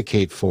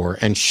advocate for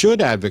and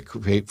should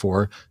advocate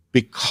for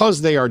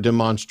because they are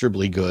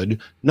demonstrably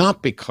good,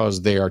 not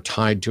because they are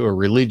tied to a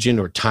religion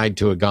or tied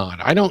to a God.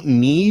 I don't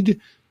need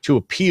to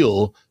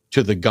appeal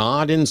to the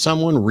God in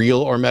someone,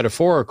 real or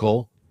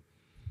metaphorical,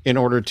 in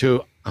order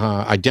to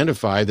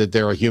identify that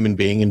they're a human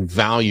being and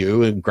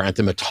value and grant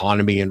them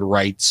autonomy and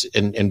rights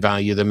and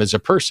value them as a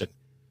person.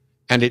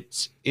 And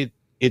it's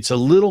a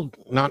little,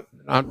 not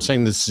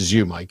saying this is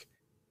you, Mike,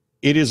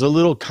 it is a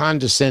little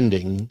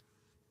condescending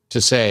to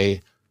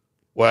say,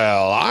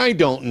 well, I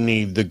don't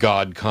need the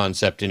God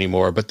concept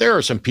anymore, but there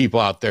are some people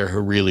out there who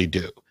really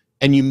do.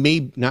 And you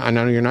may, I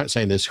know you're not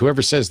saying this,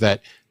 whoever says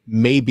that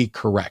may be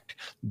correct.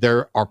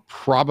 There are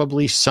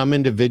probably some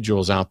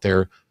individuals out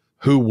there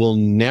who will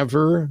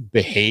never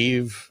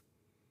behave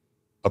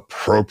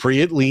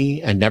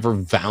appropriately and never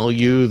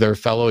value their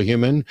fellow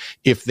human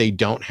if they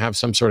don't have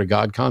some sort of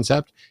God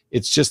concept.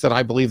 It's just that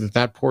I believe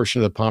that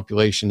portion of the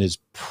population is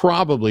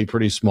probably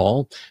pretty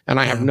small, and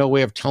I have no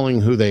way of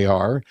telling who they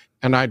are.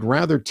 And I'd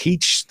rather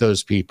teach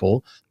those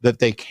people that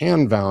they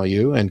can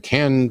value and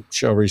can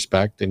show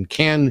respect and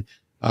can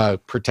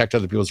protect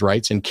other people's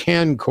rights and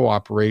can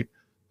cooperate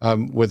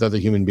with other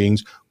human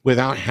beings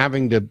without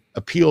having to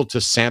appeal to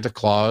Santa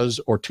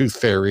Claus or tooth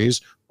fairies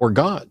or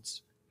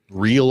gods,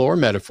 real or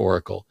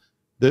metaphorical.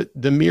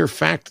 The mere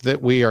fact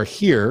that we are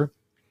here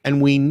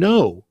and we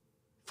know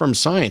from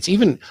science,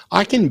 even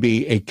I can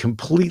be a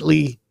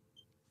completely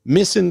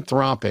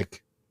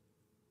misanthropic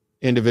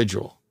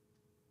individual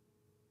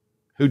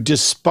who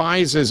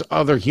despises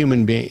other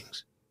human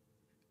beings.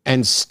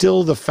 And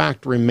still the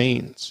fact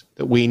remains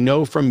that we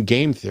know from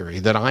game theory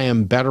that I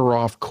am better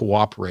off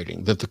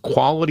cooperating, that the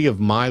quality of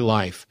my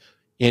life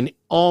in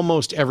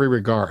almost every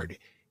regard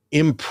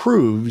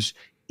improves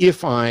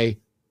if I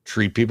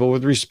treat people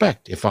with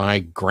respect, if I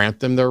grant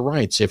them their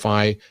rights, if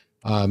I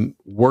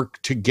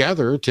work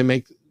together to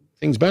make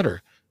things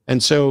better.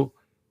 And so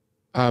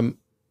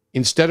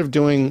instead of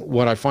doing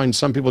what I find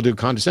some people do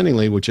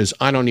condescendingly, which is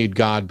I don't need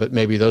God, but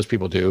maybe those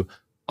people do,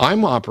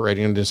 I'm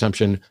operating on the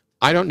assumption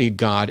I don't need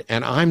God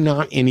and I'm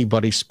not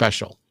anybody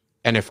special.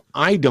 And if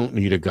I don't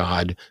need a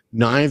God,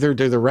 neither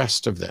do the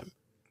rest of them.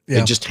 Yeah.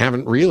 They just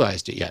haven't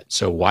realized it yet.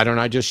 So why don't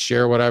I just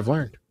share what I've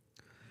learned?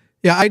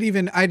 Yeah, I'd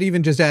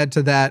even just add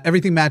to that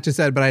everything Matt just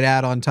said, but I'd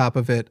add on top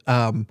of it.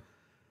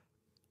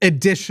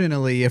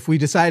 Additionally, if we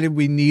decided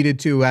we needed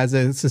to, as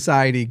a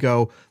society,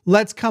 go,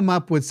 let's come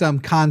up with some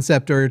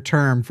concept or a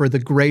term for the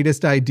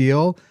greatest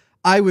ideal,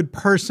 I would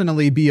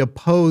personally be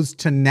opposed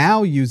to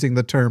now using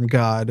the term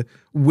God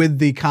with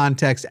the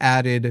context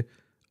added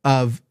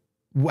of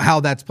how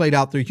that's played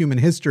out through human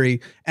history,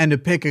 and to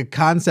pick a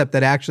concept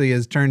that actually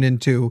has turned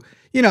into,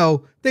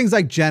 things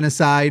like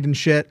genocide and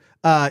shit,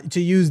 to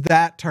use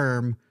that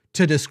term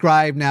to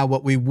describe now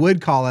what we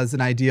would call as an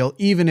ideal,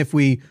 even if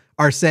we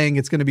are saying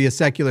it's going to be a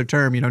secular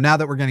term. Now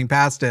that we're getting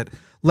past it,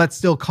 let's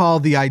still call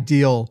the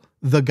ideal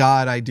the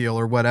God ideal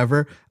or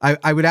whatever.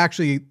 I would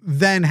actually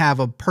then have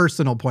a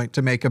personal point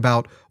to make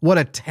about what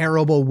a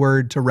terrible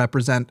word to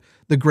represent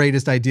the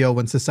greatest ideal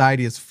when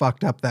society has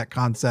fucked up that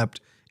concept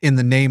in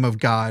the name of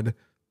God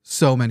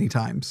so many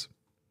times.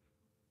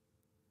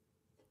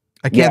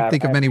 I can't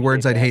think of many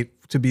words I'd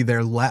hate to be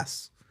there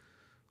less.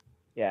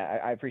 Yeah,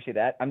 I appreciate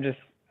that. I'm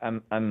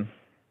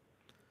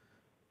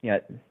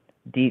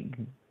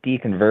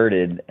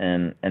deconverted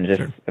and just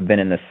sure. I've been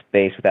in this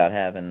space without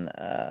having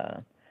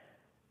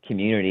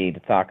community to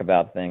talk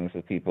about things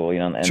with people,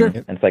 and, sure.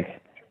 And it's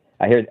like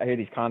I hear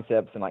these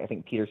concepts, and like I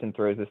think Jordan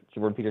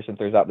Peterson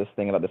throws out this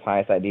thing about this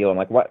highest ideal. I'm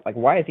like, what? Like,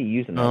 why is he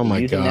using that? Oh my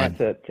using God!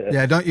 That to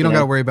yeah, you don't got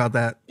to worry about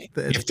that.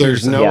 If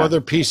there's no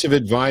other piece of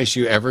advice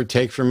you ever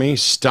take from me,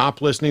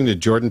 stop listening to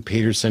Jordan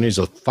Peterson. He's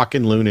a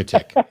fucking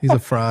lunatic. He's a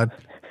fraud.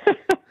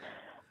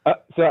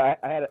 So I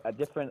had a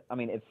different.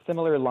 It's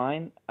similar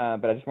line,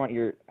 but I just want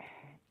your.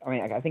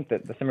 I think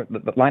that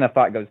the line of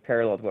thought goes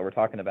parallel to what we're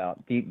talking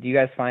about. Do you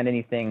guys find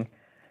anything?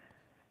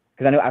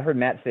 Because I know I've heard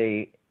Matt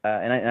say,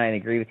 and I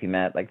agree with you,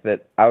 Matt, like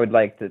that I would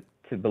like to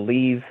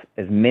believe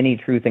as many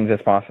true things as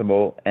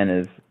possible and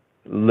as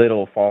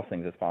little false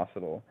things as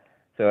possible.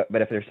 So,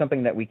 but if there's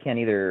something that we can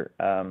either,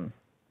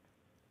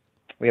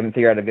 we haven't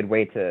figured out a good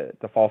way to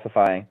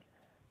falsify,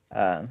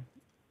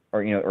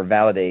 or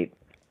validate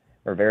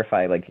or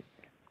verify, like,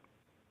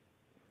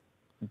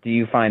 do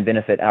you find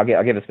benefit? I'll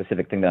give a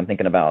specific thing that I'm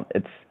thinking about.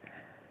 It's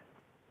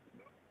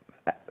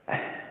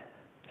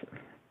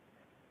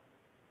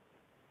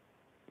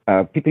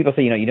people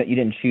say, you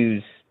didn't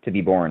choose to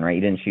be born, right?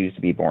 You didn't choose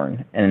to be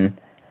born, and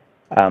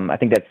I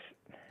think that's.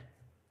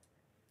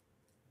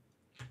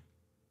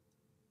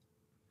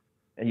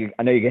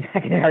 I know you're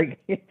getting.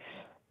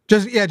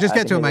 Just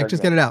get to it, Mike.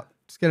 Just get it out.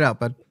 Just get it out,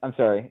 bud. I'm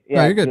sorry.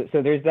 Yeah, no, you're good.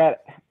 So there's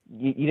that.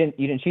 You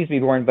didn't choose to be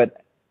born,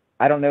 but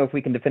I don't know if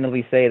we can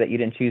definitively say that you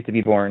didn't choose to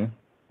be born,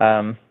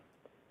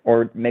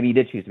 or maybe you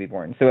did choose to be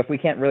born. So if we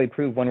can't really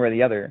prove one way or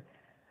the other,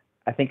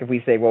 I think if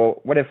we say,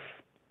 well, what if,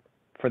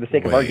 for the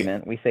sake of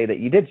argument, we say that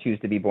you did choose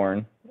to be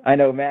born? I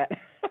know, Matt.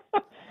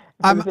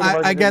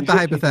 I get the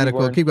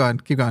hypothetical. Keep going.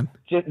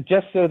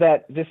 Just so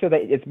that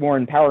it's more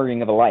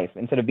empowering of a life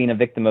instead of being a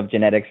victim of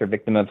genetics or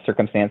victim of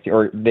circumstance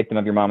or victim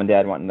of your mom and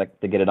dad wanting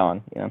to get it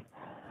on. You know.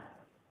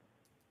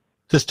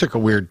 This took a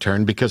weird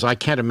turn because I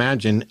can't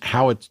imagine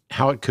how it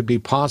could be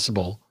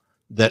possible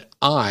that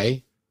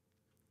I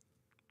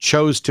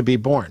chose to be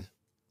born.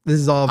 This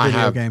is all a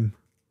video game.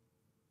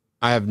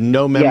 I have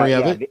no memory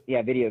of it.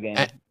 Yeah, video game.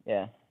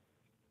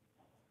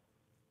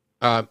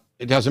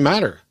 It doesn't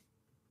matter.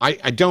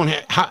 I don't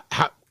have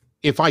how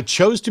if I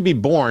chose to be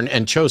born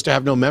and chose to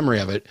have no memory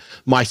of it,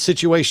 my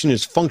situation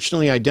is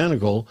functionally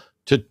identical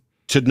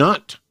to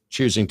not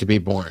choosing to be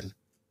born.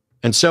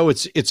 And so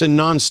it's a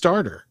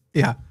non-starter.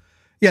 Yeah.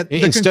 Yeah,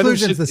 the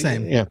conclusion's the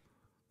same. Yeah.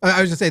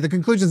 I was just saying the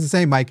conclusion's the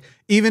same, Mike.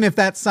 Even if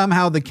that's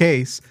somehow the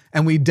case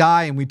and we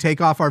die and we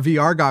take off our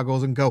VR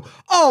goggles and go,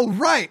 oh,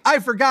 right, I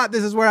forgot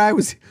this is what I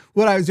was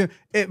doing.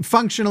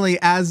 Functionally,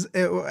 as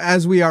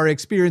we are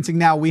experiencing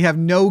now, we have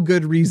no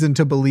good reason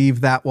to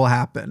believe that will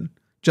happen,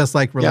 just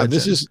like religion.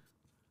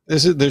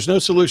 Yeah, there's no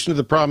solution to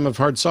the problem of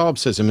hard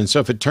solipsism. And so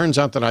if it turns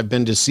out that I've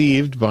been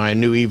deceived by a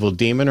new evil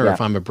demon, or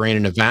if I'm a brain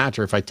in a vat,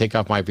 or if I take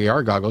off my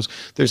VR goggles,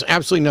 there's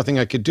absolutely nothing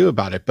I could do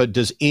about it. But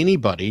does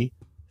anybody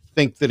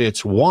think that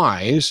it's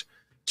wise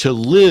to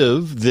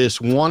live this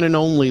one and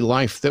only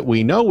life that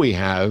we know we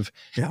have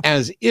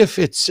as if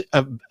it's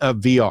a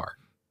VR?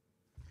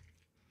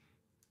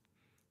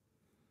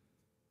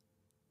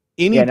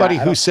 Anybody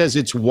who says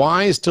it's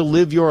wise to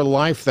live your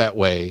life that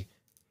way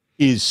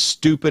is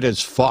stupid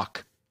as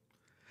fuck.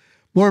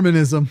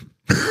 Mormonism.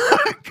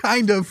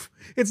 Kind of.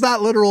 It's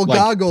not literal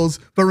goggles,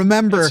 but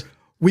remember,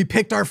 we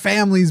picked our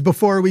families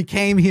before we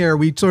came here.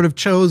 We sort of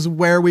chose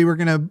where we were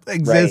going to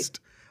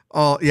exist. Right.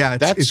 Oh, yeah.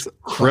 That's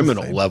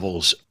criminal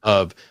levels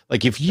of,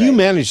 like, if you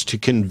manage to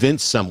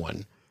convince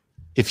someone,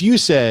 if you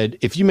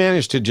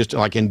managed to just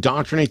like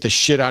indoctrinate the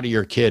shit out of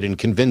your kid and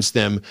convince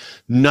them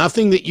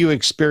nothing that you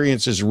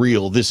experience is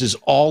real, this is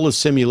all a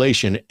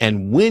simulation,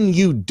 and when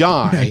you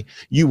die,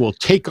 you will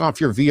take off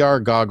your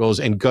VR goggles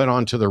and get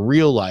onto the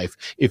real life.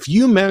 If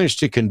you manage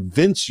to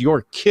convince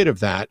your kid of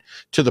that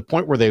to the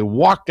point where they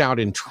walked out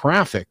in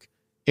traffic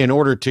in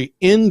order to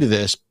end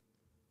this,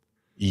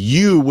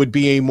 you would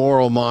be a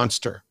moral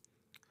monster.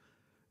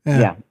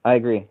 Yeah, I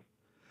agree.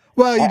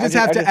 Well, you just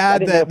have to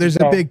add that there's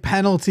a big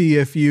penalty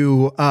if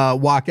you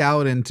walk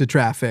out into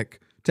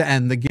traffic to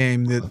end the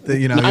game.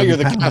 Now you're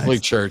the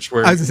Catholic Church,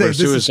 where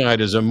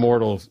suicide is a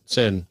mortal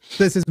sin.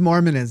 This is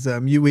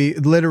Mormonism.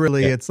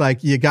 It's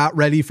like you got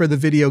ready for the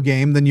video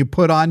game, then you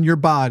put on your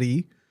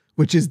body,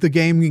 which is the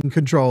gaming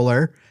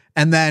controller,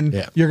 and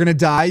then you're gonna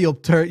die. You'll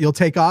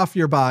take off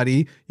your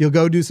body. You'll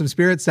go do some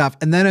spirit stuff,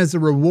 and then as a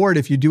reward,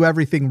 if you do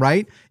everything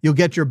right, you'll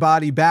get your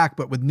body back,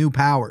 but with new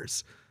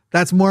powers.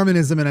 That's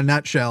Mormonism in a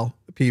nutshell,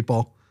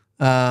 people.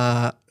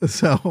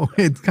 So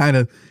it's kind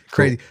of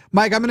crazy.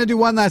 Mike, I'm going to do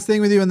one last thing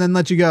with you and then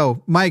let you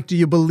go. Mike, do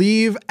you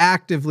believe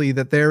actively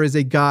that there is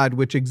a God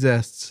which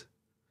exists?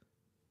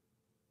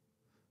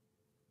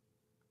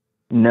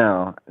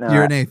 No.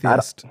 You're an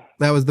atheist.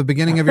 That was the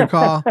beginning of your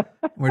call.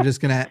 we're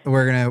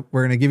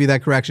gonna give you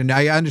that correction. Now,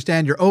 I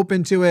understand you're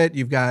open to it.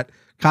 You've got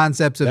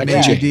concepts of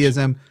maybe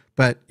deism,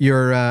 but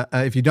you're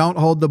if you don't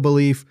hold the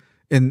belief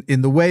in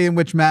the way in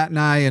which Matt and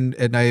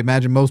I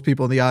imagine most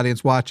people in the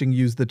audience watching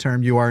use the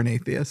term, you are an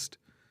atheist.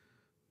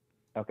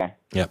 Okay.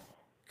 Yep.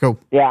 Cool.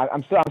 Yeah,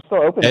 I'm still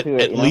open to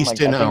it. At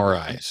least in our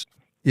eyes.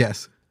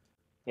 Yes.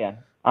 Yeah,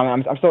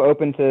 I'm still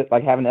open to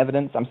like having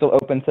evidence. I'm still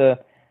open to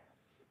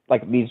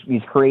like these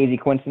crazy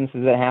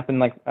coincidences that happen.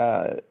 Like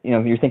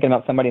you're thinking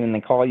about somebody and then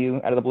they call you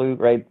out of the blue,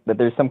 right? That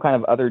there's some kind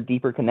of other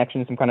deeper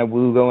connection, some kind of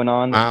woo going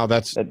on. Wow,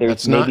 that's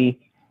maybe. Not,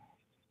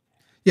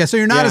 yeah, so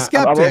you're not a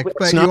skeptic,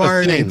 but you are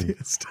an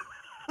atheist.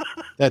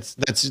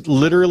 That's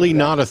literally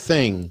not a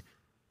thing,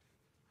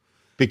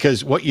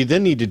 because what you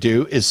then need to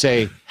do is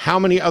say, how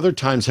many other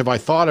times have I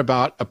thought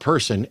about a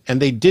person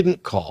and they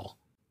didn't call?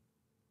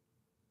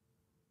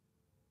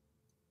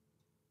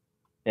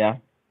 Yeah.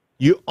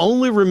 You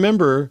only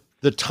remember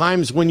the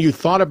times when you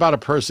thought about a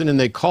person and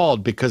they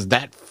called because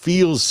that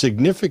feels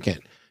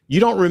significant.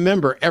 You don't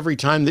remember every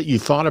time that you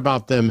thought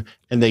about them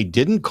and they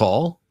didn't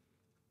call.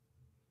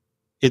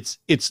 It's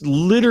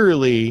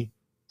literally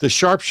the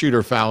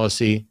sharpshooter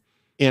fallacy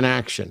in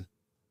action.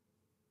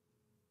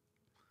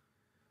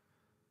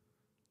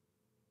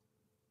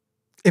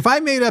 If I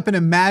made up an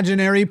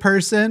imaginary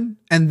person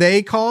and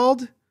they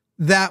called,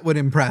 that would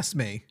impress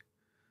me.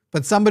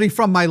 But somebody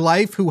from my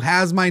life who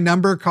has my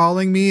number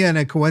calling me in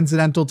a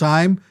coincidental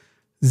time,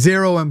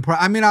 zero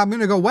I mean, I'm going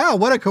to go, wow,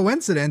 what a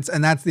coincidence.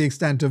 And that's the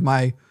extent of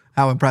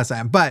how impressed I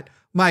am. But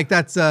Mike,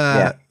 that's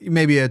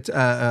maybe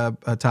a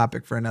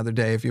topic for another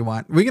day if you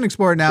want. We can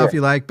explore it now if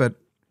you like, but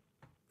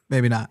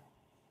maybe not.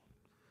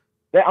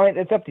 I mean,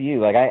 it's up to you.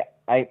 Like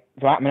I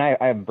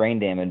have brain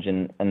damage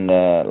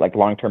and like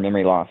long-term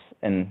memory loss,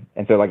 and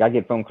so like I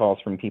get phone calls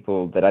from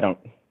people that I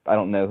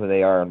don't know who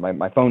they are.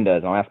 My phone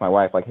does, and I'll ask my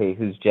wife like, hey,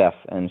 who's Jeff,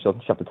 and she'll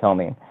have to tell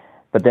me.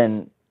 But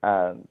then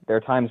there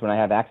are times when I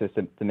have access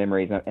to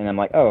memories, and I'm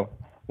like, oh,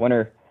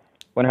 wonder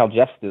how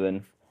Jeff's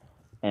doing,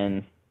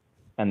 and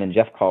then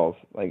Jeff calls.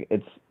 Like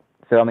it's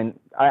so. I mean,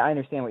 I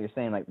understand what you're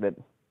saying, like that.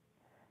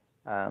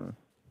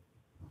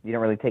 You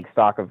don't really take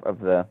stock of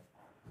the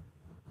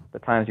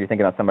times you're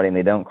thinking about somebody and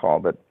they don't call,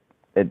 but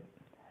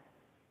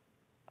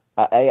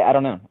I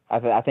don't know.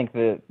 I think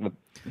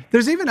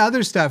there's even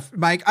other stuff,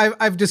 Mike.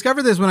 I've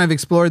discovered this when I've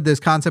explored this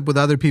concept with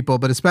other people,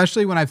 but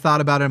especially when I've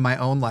thought about it in my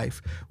own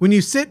life. When you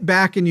sit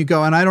back and you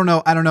go, and I don't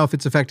know if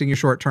it's affecting your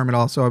short term at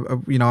all. So,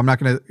 I'm not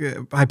going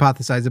to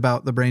hypothesize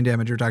about the brain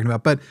damage you're talking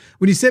about. But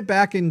when you sit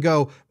back and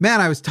go, man,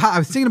 I was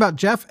thinking about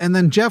Jeff, and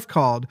then Jeff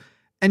called.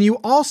 And you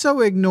also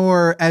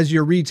ignore, as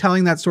you're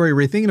retelling that story,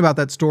 rethinking about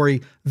that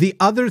story, the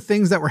other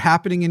things that were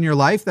happening in your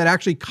life that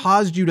actually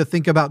caused you to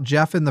think about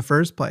Jeff in the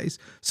first place.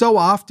 So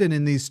often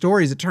in these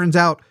stories, it turns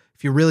out,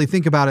 if you really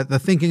think about it, the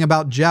thinking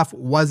about Jeff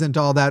wasn't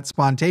all that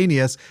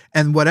spontaneous,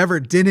 and whatever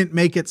didn't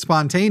make it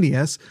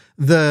spontaneous,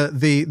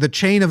 the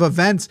chain of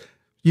events,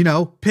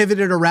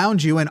 pivoted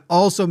around you and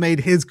also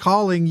made his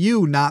calling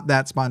you not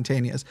that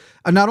spontaneous.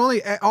 Not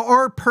only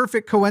are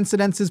perfect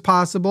coincidences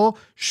possible,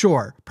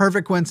 sure,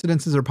 perfect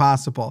coincidences are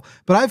possible,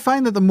 but I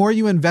find that the more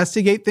you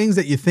investigate things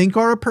that you think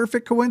are a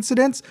perfect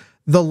coincidence,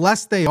 the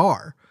less they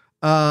are.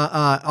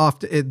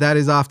 That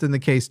is often the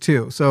case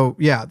too. So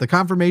yeah, the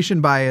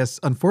confirmation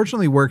bias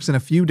unfortunately works in a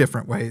few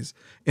different ways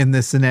in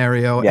this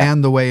scenario,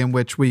 and the way in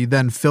which we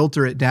then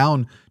filter it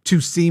down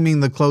to seeming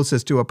the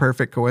closest to a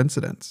perfect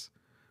coincidence.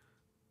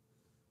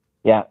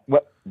 Yeah.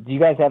 What do you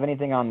guys have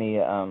anything on the?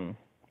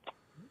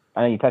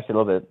 I know you touched a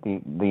little bit.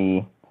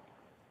 The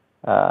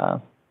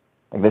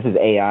like this is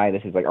AI.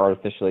 This is like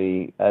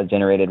artificially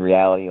generated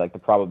reality. Like the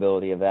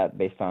probability of that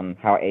based on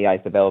how AI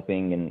is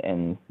developing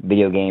and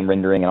video game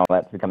rendering and all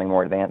that's becoming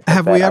more advanced.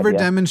 Have we ever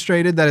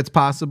demonstrated that it's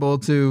possible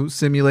to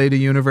simulate a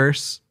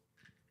universe?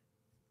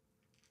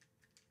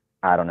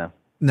 I don't know.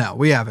 No,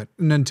 we haven't.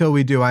 And until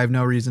we do, I have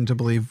no reason to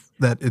believe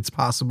that it's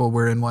possible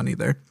we're in one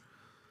either.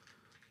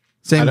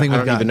 Same thing with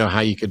God. I don't even know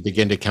how you could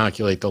begin to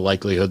calculate the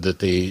likelihood that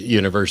the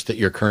universe that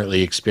you're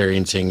currently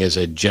experiencing is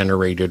a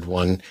generated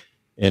one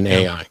in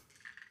AI.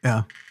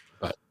 Yeah.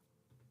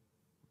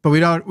 But we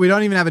don't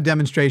even have a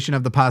demonstration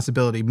of the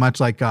possibility, much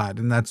like God.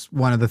 And that's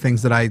one of the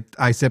things that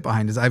I sit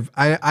behind is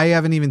I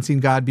haven't even seen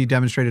God be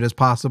demonstrated as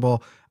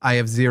possible. I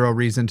have zero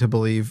reason to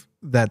believe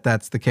that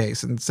that's the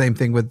case. And same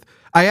thing with,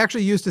 I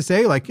actually used to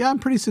say like, yeah, I'm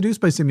pretty seduced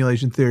by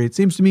simulation theory. It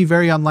seems to me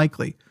very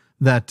unlikely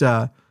that,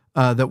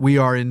 that we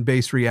are in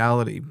base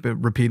reality,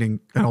 repeating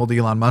an old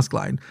Elon Musk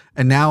line.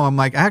 And now I'm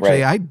like,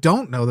 actually, I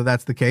don't know that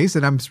that's the case.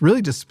 And I'm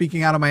really just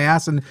speaking out of my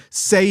ass and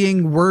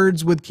saying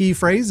words with key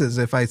phrases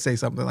if I say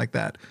something like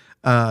that.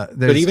 But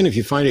even if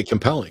you find it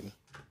compelling,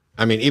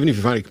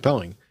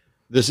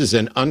 this is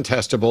an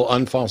untestable,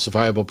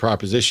 unfalsifiable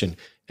proposition.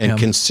 And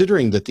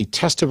considering that the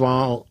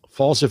testable,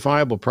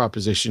 falsifiable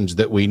propositions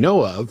that we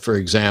know of, for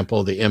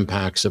example, the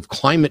impacts of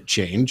climate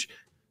change,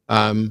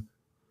 I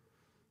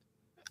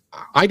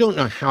don't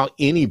know how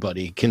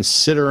anybody can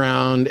sit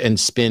around and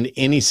spend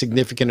any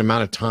significant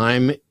amount of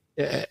time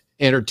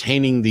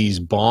entertaining these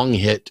bong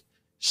hit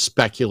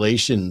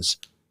speculations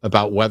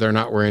about whether or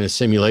not we're in a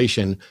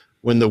simulation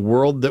when the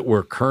world that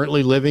we're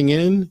currently living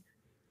in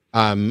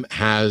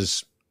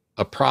has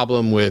a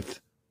problem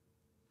with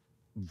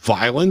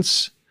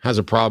violence, has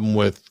a problem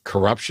with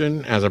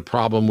corruption, has a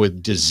problem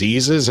with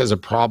diseases, has a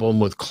problem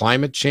with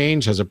climate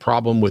change, has a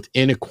problem with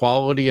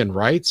inequality and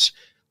rights.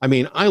 I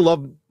mean, I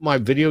love my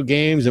video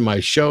games and my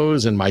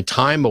shows and my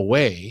time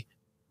away,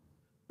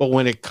 but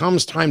when it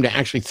comes time to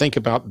actually think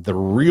about the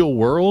real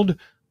world,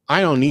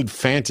 I don't need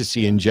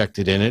fantasy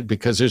injected in it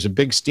because there's a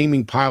big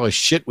steaming pile of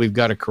shit we've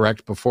got to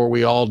correct before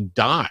we all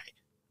die.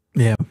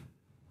 Yeah.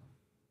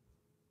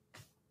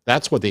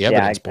 That's what the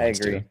evidence points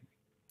I agree. to.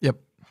 Yep.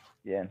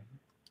 Yeah.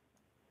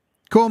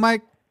 Cool,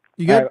 Mike.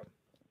 You good? Right.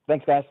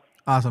 Thanks, guys.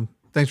 Awesome.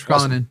 Thanks for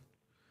calling in.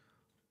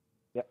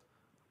 Yep.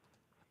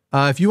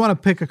 If you want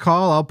to pick a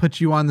call, I'll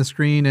put you on the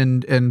screen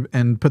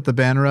and put the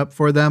banner up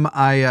for them.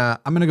 I'm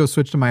gonna go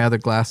switch to my other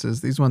glasses.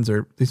 These ones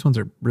are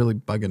really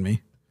bugging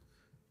me.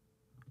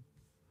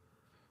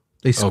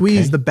 They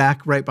squeeze the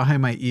back right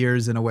behind my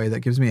ears in a way that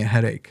gives me a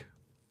headache.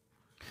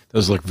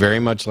 Those look very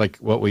much like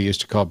what we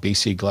used to call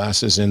BC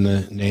glasses in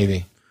the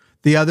Navy.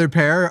 The other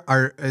pair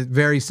are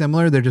very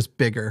similar. They're just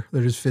bigger.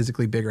 They're just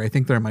physically bigger. I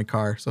think they're in my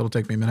car, so it'll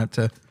take me a minute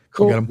to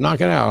get them.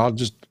 Knock it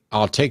out.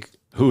 I'll take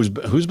who's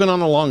been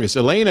on the longest.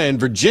 Elena in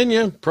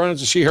Virginia,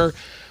 pronouns of she, her.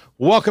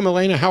 Welcome,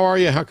 Elena. How are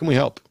you? How can we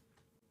help?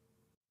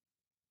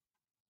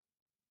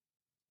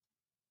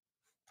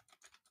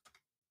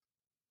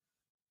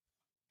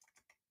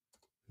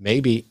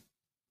 Maybe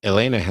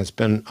Elena has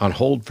been on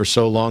hold for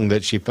so long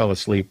that she fell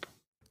asleep.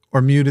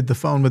 Or muted the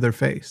phone with her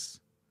face.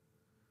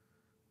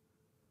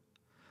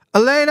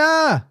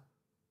 Elena!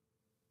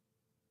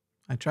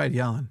 I tried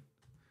yelling.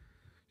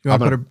 You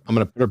want to put her? I'm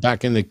going to put her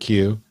back in the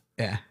queue.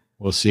 Yeah.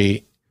 We'll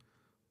see.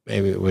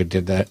 Maybe we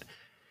did that.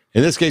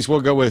 In this case,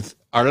 we'll go with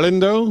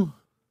Arlindo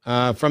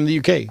from the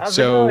UK. How's it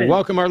So going?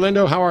 welcome,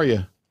 Arlindo. How are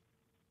you?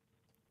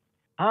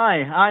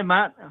 Hi,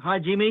 Matt. Hi,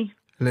 Jimmy.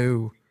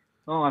 Hello.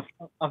 Oh,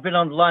 I've been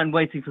on the line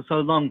waiting for so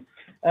long.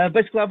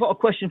 Basically, I've got a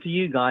question for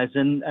you guys,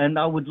 and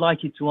I would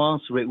like you to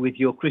answer it with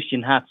your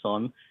Christian hats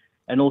on,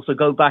 and also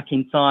go back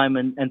in time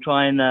and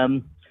try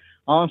and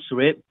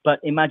answer it. But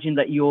imagine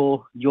that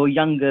you're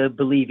younger,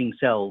 believing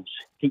selves.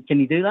 Can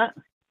you do that?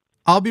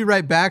 I'll be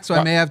right back, so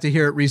I may have to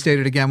hear it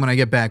restated again when I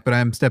get back, but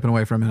I'm stepping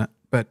away for a minute.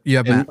 But you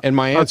have Matt. And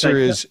my answer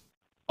is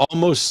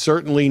almost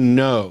certainly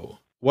no.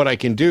 What I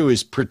can do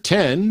is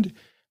pretend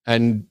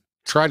and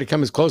try to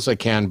come as close as I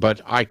can,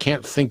 but I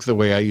can't think the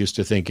way I used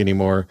to think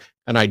anymore,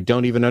 and I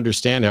don't even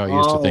understand how I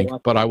used to think,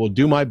 but I will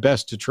do my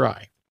best to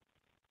try.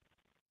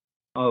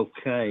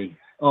 Okay.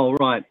 All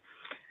right.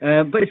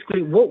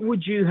 Basically, what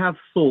would you have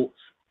thought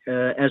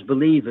as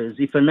believers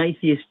if an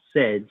atheist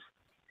said,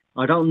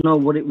 I don't know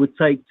what it would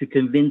take to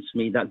convince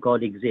me that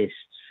God exists?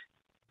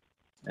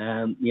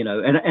 You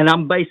know, and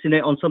I'm basing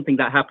it on something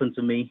that happened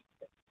to me,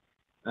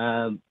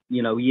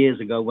 you know, years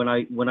ago when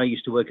I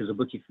used to work as a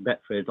bookie for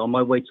Betfred. On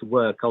my way to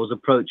work, I was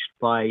approached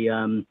by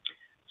 2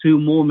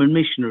 Mormon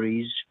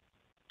missionaries,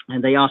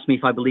 and they asked me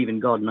if I believe in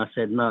God, and I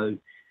said no.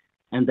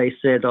 And they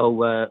said,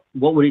 "Oh,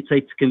 what would it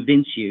take to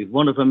convince you?"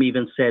 One of them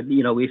even said,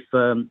 "You know,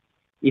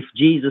 if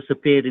Jesus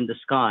appeared in the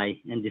sky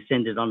and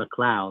descended on a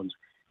cloud,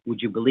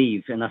 would you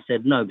believe?" And I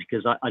said no,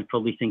 because I'd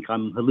probably think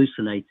I'm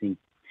hallucinating.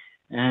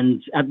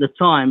 And at the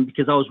time,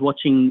 because I was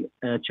watching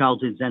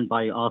Childhood Zen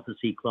by Arthur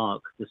C.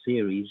 Clarke, the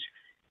series,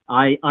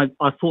 I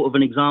thought of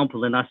an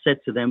example, and I said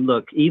to them,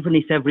 look, even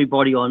if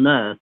everybody on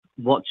earth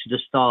watched the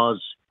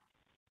stars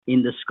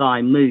in the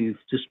sky move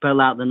to spell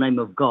out the name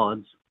of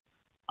God,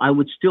 I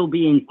would still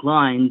be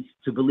inclined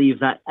to believe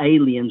that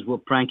aliens were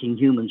pranking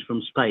humans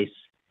from space,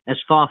 as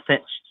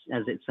far-fetched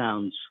as it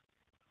sounds.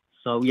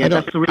 So, yeah,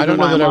 that's the reason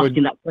why I'm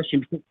asking that question.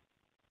 Because,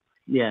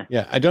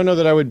 yeah, I don't know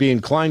that I would be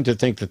inclined to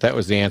think that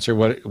was the answer.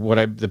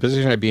 The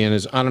position I'd be in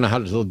is I don't know how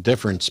to tell the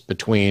difference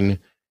between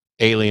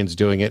aliens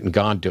doing it and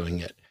God doing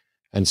it.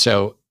 And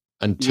so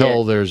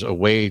until there's a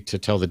way to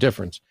tell the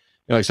difference,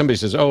 you know, like somebody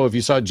says, oh, if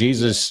you saw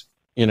Jesus,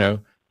 you know,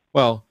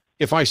 well,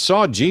 if I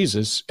saw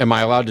Jesus, am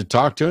I allowed to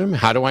talk to him?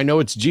 How do I know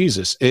it's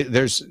Jesus?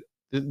 There's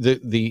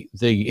the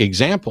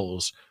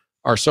examples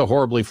are so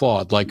horribly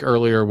flawed. Like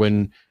earlier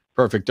when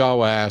Perfect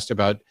Dawa asked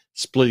about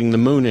splitting the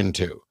moon in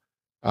two,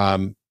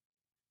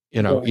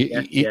 you know,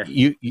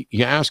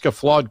 you ask a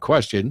flawed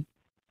question.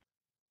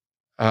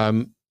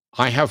 I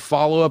have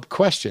follow-up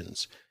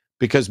questions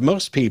because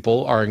most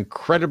people are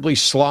incredibly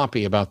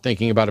sloppy about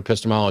thinking about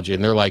epistemology.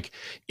 And they're like,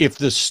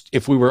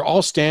 if we were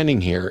all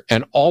standing here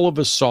and all of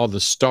us saw the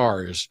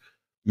stars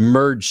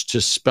merge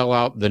to spell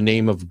out the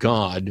name of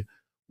God,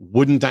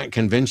 wouldn't that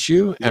convince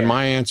you? And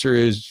my answer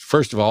is,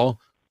 first of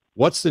all,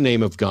 what's the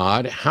name of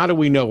God? How do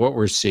we know what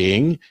we're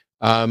seeing?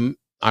 I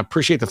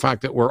appreciate the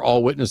fact that we're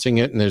all witnessing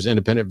it and there's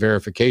independent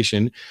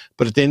verification.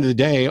 But at the end of the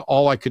day,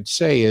 all I could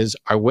say is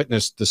I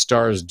witnessed the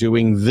stars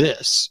doing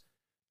this.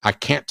 I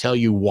can't tell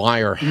you why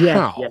or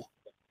how. Yeah.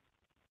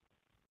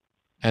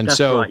 And that's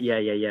so,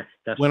 right.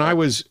 That's when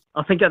right.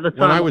 I think at the time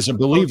when I was a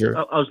believer,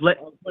 I was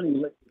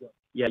running late.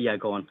 Yeah,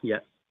 go on. Yeah.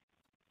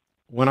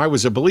 When I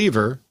was a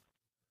believer,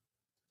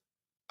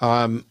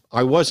 I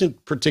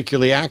wasn't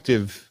particularly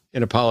active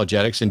in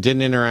apologetics and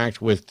didn't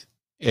interact with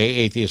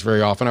atheists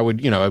very often. I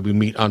would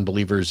meet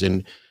unbelievers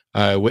in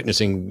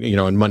witnessing, you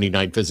know, in Monday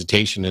night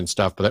visitation and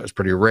stuff, but that was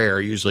pretty rare.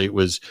 Usually it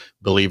was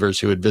believers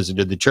who had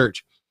visited the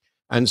church.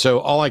 And so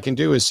all I can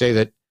do is say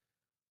that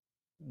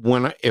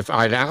if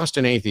I'd asked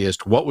an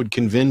atheist, what would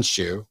convince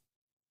you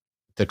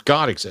that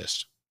God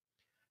exists?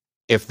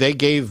 If they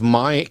gave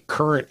my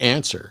current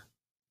answer,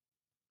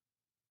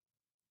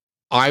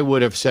 I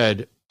would have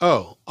said,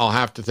 oh, I'll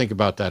have to think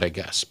about that, I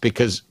guess,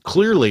 because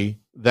clearly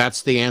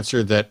that's the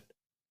answer that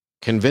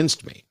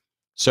convinced me.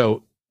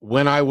 So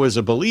when I was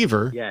a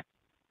believer,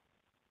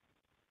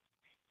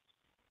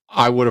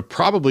 I would have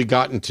probably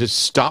gotten to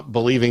stop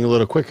believing a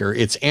little quicker.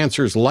 It's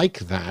answers like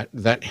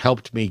that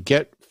helped me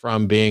get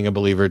from being a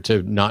believer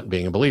to not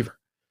being a believer.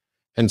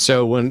 And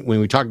so when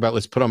we talk about,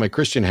 let's put on my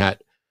Christian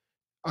hat,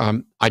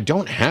 I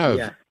don't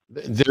have,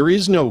 there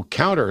is no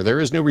counter. There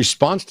is no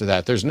response to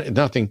that. There's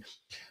nothing.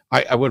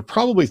 I would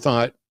probably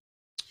thought,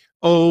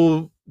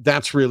 oh,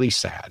 that's really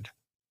sad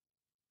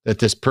that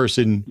this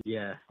person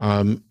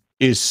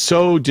is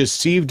so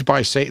deceived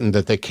by Satan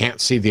that they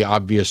can't see the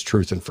obvious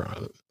truth in front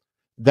of them.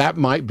 That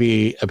might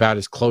be about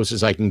as close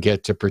as I can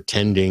get to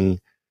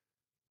pretending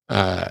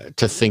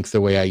to think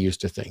the way I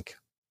used to think.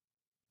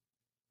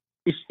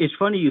 It's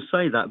funny you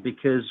say that,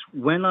 because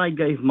when I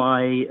gave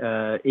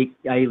my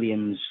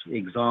aliens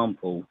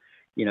example,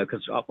 you know,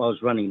 because I was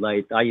running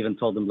late, I even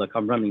told them, look,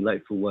 I'm running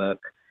late for work.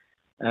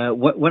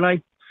 When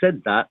I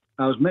said that,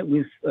 I was met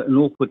with an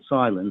awkward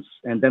silence,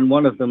 and then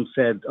one of them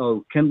said,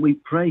 oh, can we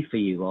pray for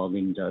you,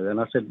 Arlindo? And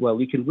I said,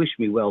 well, you can wish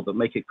me well, but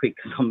make it quick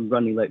because I'm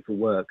running late for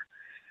work.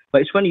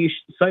 But it's funny you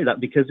should say that,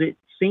 because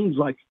seems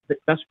like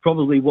that's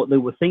probably what they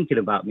were thinking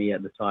about me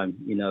at the time.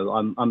 You know,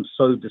 I'm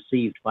so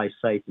deceived by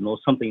Satan, or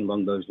something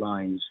along those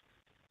lines.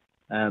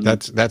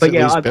 That's but at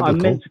yeah, least I biblical.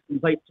 meant to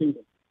convey to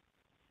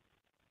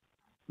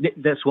them.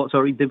 That's what,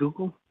 sorry,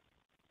 biblical?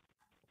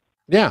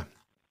 Yeah.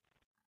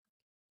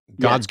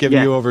 God's given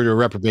yeah. you over to a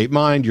reprobate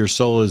mind. Your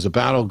soul is a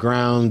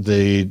battleground.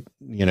 The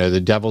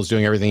devil's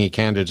doing everything he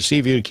can to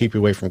deceive you, to keep you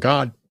away from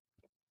God.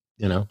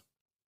 You know.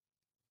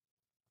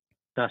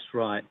 That's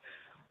right.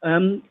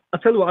 I'll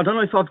tell you what, I don't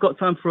know if I've got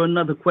time for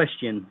another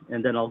question,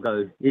 and then I'll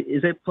go.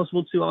 Is it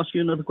possible to ask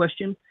you another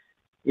question?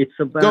 It's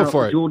about Go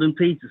for it. Jordan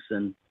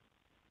Peterson.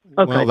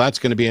 Okay. Well, that's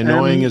going to be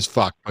annoying as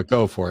fuck, but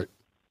go for it.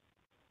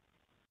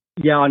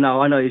 Yeah, I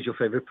know he's your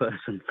favorite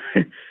person.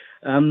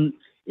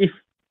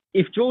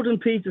 If Jordan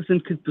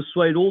Peterson could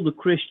persuade all the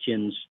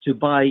Christians to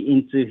buy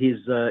into his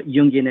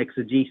Jungian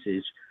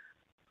exegesis,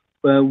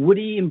 would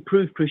he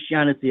improve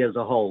Christianity as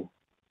a whole?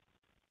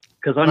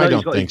 Because I know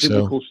he's got his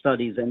biblical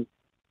studies, and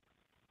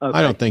okay.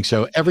 I don't think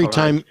so. Every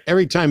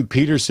time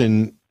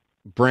Peterson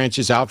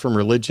branches out from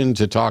religion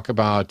to talk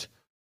about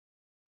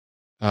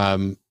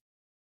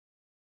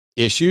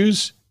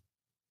issues,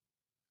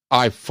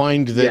 I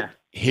find that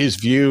his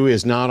view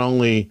is not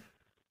only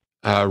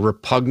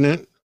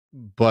repugnant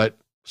but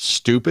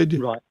stupid.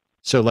 Right.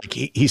 So like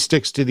he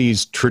sticks to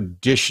these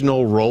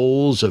traditional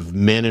roles of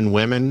men and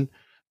women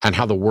and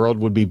how the world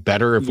would be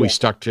better if we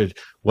stuck to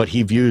what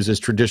he views as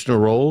traditional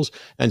roles.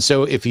 And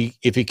so if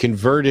he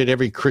converted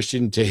every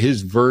Christian to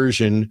his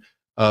version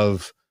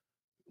of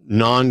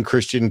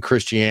non-Christian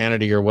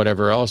Christianity or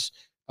whatever else,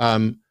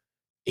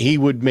 he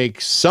would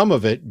make some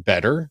of it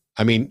better.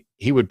 I mean,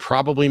 he would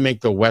probably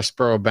make the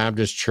Westboro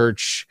Baptist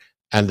Church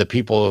and the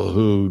people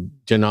who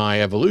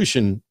deny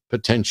evolution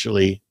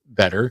potentially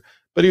better,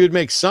 but he would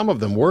make some of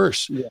them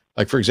worse. Yeah.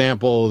 Like, for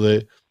example,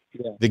 the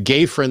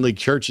gay-friendly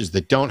churches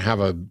that don't have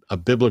a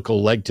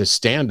biblical leg to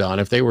stand on,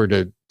 if they were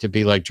to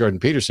be like Jordan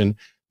Peterson,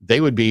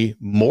 they would be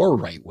more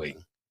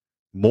right-wing,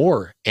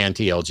 more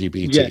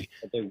anti-LGBT.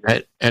 Yeah,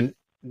 and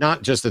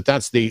not just that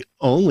that's the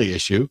only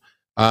issue.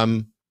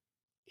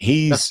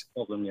 He's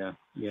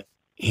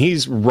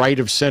he's right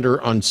of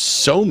center on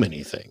so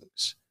many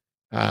things.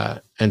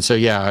 And so,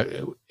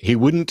 it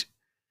wouldn't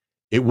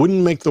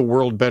make the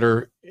world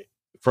better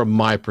from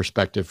my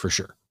perspective, for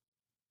sure.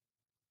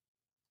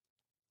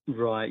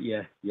 Right.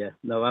 Yeah.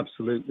 No,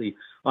 absolutely.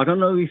 I don't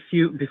know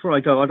if before I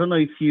go, I don't know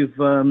if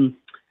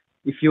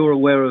if you're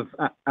aware of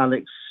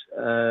Alex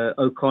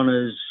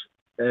O'Connor's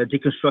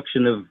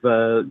deconstruction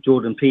of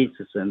Jordan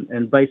Peterson.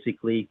 And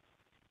basically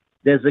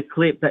there's a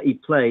clip that he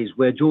plays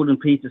where Jordan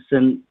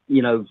Peterson,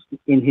 in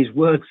his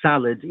word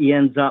salad, he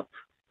ends up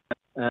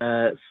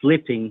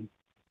slipping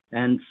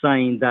and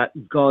saying that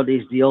God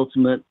is the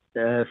ultimate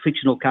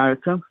fictional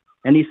character.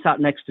 And he sat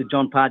next to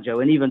John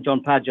Pajo, and even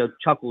John Pajo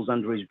chuckles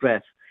under his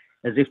breath,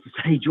 as if to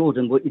say,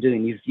 Jordan, what you're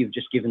doing, you've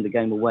just given the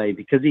game away,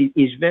 because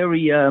he's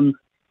very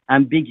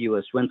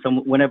ambiguous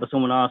whenever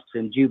someone asks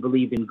him, do you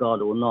believe in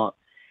God or not?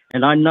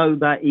 And I know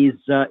that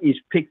he's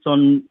picked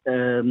on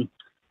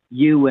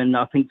you and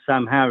I think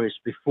Sam Harris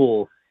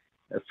before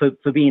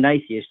for being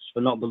atheists, for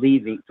not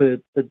believing, for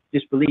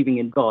disbelieving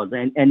in God.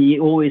 And he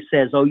always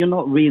says, oh, you're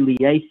not really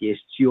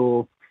atheists,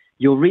 you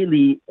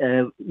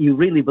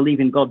really believe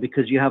in God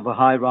because you have a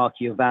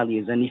hierarchy of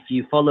values, and if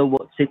you follow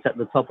what sits at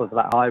the top of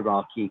that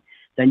hierarchy,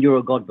 then you're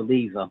a God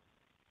believer.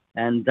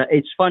 And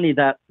it's funny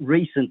that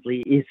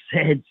recently it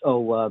said,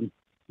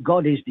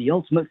 God is the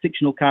ultimate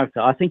fictional character.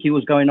 I think he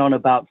was going on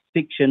about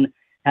fiction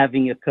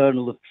having a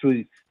kernel of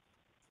truth,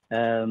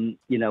 and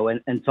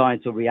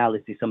tying to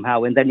reality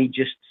somehow. And then he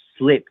just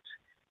slipped,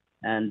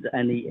 and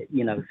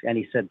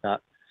he said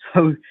that.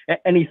 So,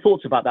 any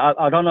thoughts about that?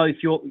 I don't know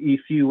if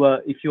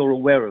you're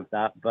aware of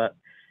that, but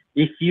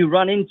if you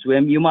run into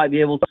him, you might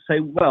be able to say,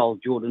 "Well,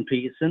 Jordan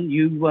Peterson,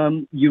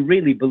 you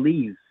really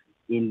believe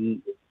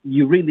in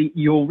you're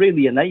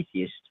really an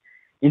atheist.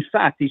 In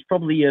fact, he's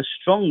probably a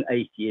strong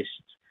atheist,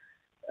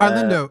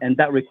 Arlindo, and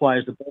that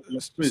requires the burden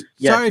of truth."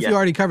 Sorry if you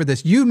already covered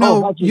this. You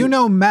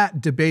know, Matt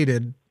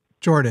debated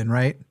Jordan,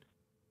 right?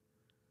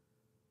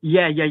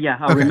 Yeah.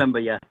 I remember.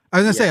 Yeah, I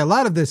was gonna say a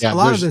lot of this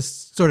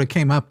sort of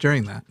came up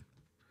during that.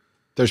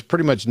 There's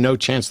pretty much no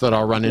chance that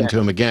I'll run into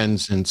him again,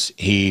 since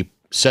he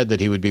said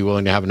that he would be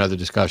willing to have another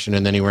discussion,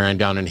 and then he ran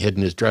down and hid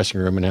in his dressing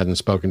room and hasn't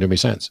spoken to me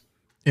since.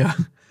 Yeah.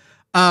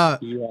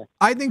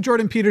 I think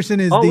Jordan Peterson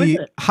is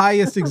the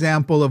highest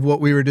example of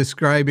what we were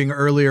describing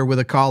earlier with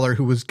a caller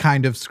who was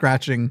kind of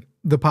scratching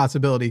the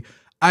possibility.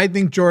 I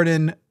think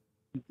Jordan,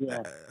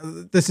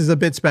 this is a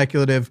bit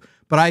speculative,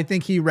 but I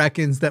think he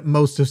reckons that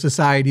most of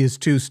society is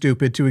too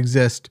stupid to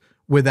exist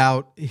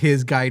without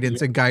his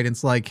guidance and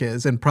guidance like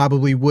his, and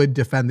probably would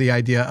defend the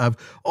idea of,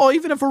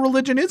 even if a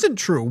religion isn't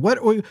true, what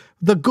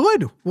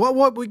good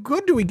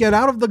do we get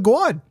out of the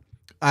God?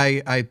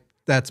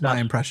 That's my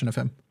impression of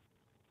him.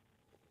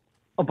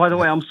 Oh, by the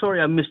way, I'm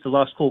sorry I missed the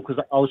last call because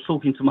I was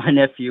talking to my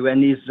nephew,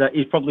 and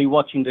he's probably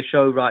watching the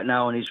show right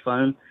now on his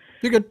phone.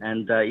 You're good.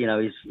 And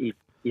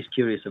he's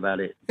curious about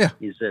it. Yeah.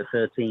 He's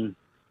 13.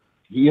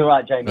 You're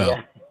right, Jamie.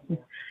 Well,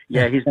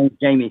 Yeah, his name's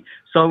Jamie.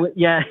 So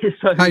yeah,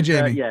 so Hi,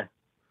 Jamie. yeah.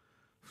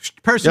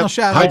 Personal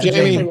shout Hi, out to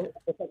Jamie. Jamie.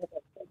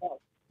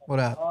 What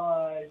up?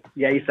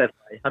 Yeah, he said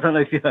hi. I don't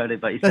know if you heard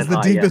it, but he That's said the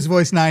hi. deepest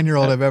voice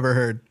 9-year-old I've ever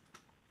heard.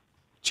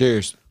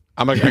 Cheers.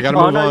 I got to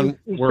move on.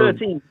 He's We're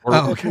 13.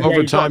 Okay. Yeah,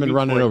 over he's got time a and deep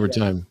running voice, over yeah.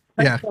 time.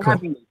 Yeah, for cool.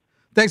 having me.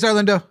 Thanks,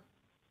 Arlindo.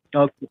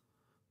 Okay.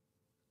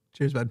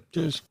 Cheers, bud.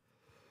 Cheers.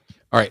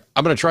 All right.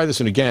 I'm going to try this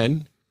one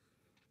again.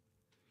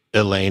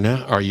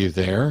 Elena, are you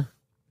there?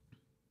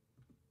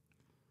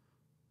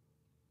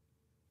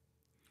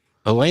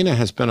 Elena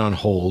has been on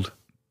hold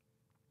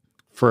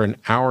for an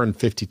hour and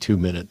 52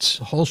 minutes.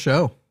 The whole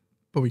show,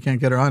 but we can't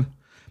get her on.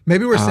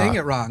 Maybe we're saying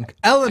it wrong.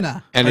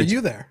 Elena, and are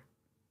you there?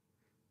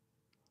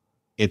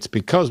 It's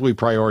because we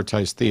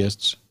prioritize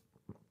theists.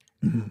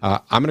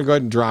 I'm going to go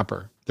ahead and drop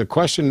her. The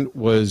question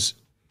was,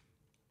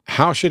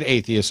 how should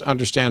atheists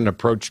understand and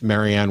approach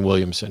Marianne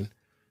Williamson?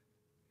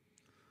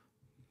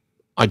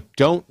 I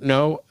don't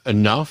know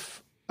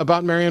enough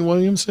about Marianne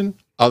Williamson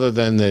other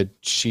than that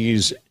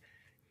she's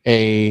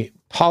a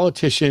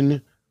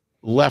politician,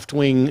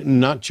 left-wing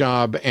nut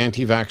job,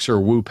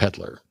 anti-vaxxer woo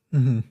peddler.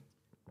 Mm-hmm.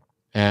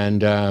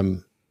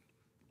 And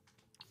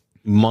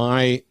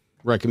my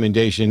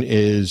recommendation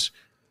is,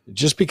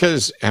 just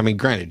because, I mean,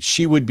 granted,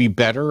 she would be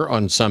better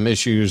on some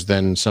issues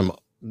than some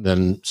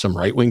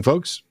right-wing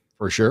folks,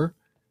 for sure.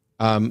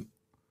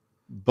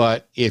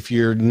 But if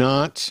you're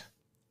not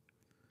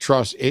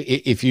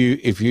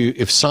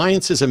if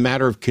science is a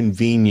matter of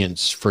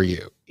convenience for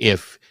you,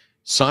 if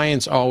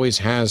science always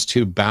has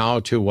to bow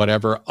to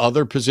whatever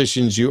other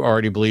positions you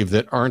already believe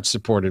that aren't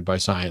supported by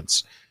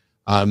science,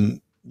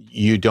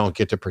 you don't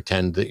get to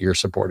pretend that you're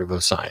supportive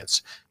of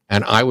science.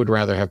 And I would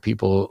rather have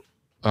people,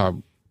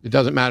 it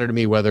doesn't matter to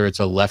me whether it's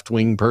a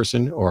left-wing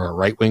person or a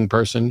right-wing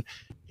person,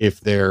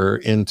 if they're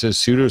into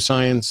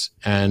pseudoscience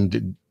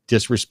and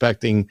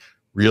disrespecting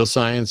real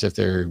science, if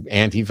they're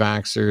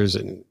anti-vaxxers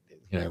and,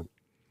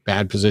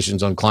 bad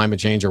positions on climate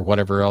change or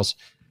whatever else,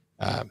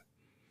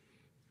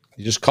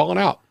 you just call it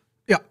out.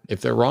 Yeah. If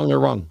they're wrong, they're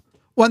wrong.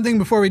 One thing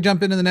before we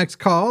jump into the next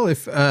call,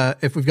 if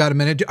we've got a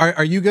minute,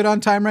 are you good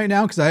on time right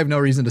now? Because I have no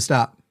reason to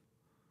stop.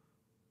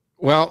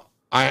 Well,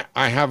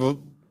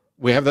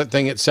 we have that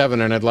thing at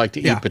 7 and I'd like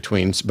to eat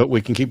between, but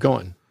we can keep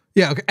going.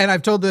 Yeah. Okay. And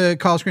I've told the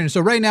call screener.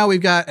 So right now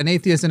we've got an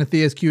atheist and a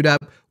theist queued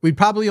up. We'd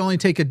probably only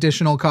take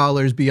additional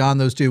callers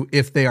beyond those two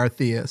if they are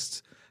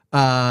theists.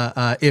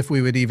 If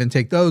we would even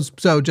take those.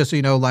 So just so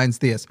you know, Lions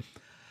theist.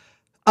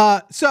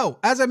 So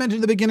as I mentioned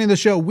at the beginning of the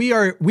show, we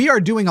are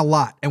doing a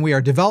lot and we are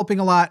developing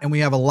a lot and we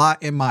have a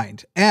lot in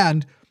mind.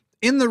 And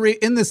in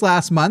this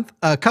last month,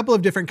 a couple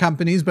of different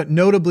companies, but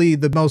notably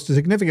the most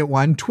significant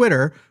one,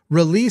 Twitter,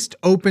 released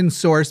open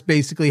source,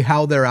 basically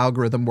how their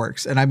algorithm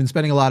works. And I've been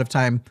spending a lot of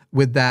time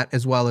with that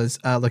as well as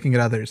looking at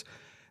others.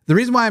 The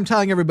reason why I'm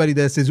telling everybody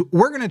this is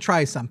we're going to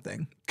try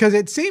something, because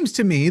it seems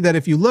to me that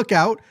if you look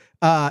out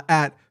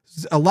at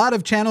a lot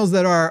of channels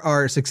that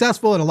are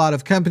successful and a lot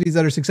of companies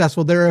that are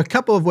successful, there are a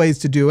couple of ways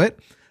to do it.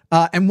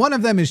 And one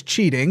of them is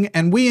cheating,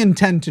 and we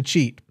intend to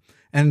cheat.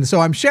 And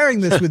so I'm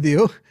sharing this with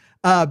you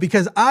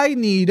because I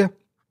need,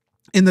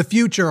 in the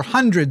future,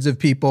 hundreds of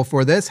people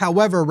for this.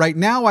 However, right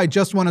now, I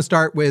just want to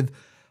start with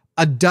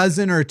a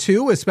dozen or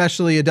two,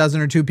 especially a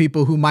dozen or two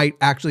people who might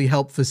actually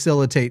help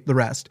facilitate the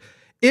rest.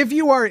 If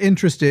you are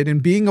interested in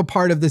being a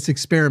part of this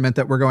experiment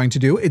that we're going to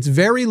do, it's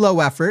very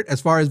low effort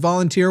as far as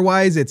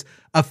volunteer-wise. It's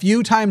a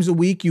few times a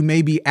week you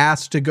may be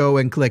asked to go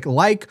and click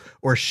like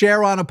or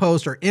share on a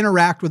post or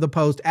interact with a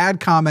post,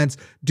 add comments,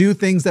 do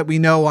things that we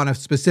know on a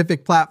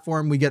specific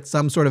platform. We get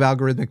some sort of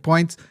algorithmic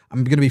points.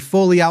 I'm going to be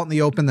fully out in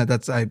the open.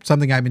 That's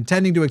something I'm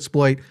intending to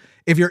exploit.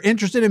 If you're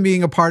interested in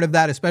being a part of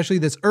that, especially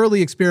this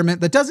early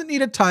experiment that doesn't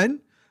need a ton,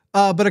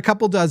 but a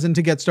couple dozen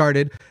to get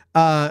started,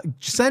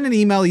 send an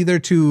email either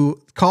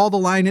to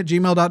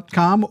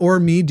calltheline@gmail.com or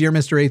me, Dear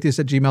Mr. Atheist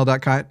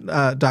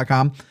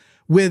 @gmail.com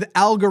with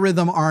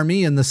Algorithm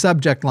Army in the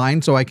subject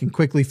line so I can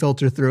quickly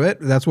filter through it.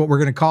 That's what we're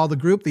going to call the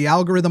group, the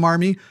Algorithm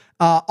Army.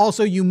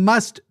 Also, you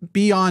must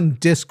be on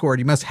Discord.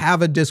 You must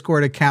have a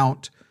Discord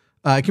account.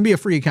 It can be a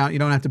free account. You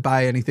don't have to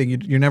buy anything.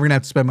 You're never going to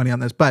have to spend money on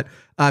this. But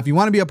if you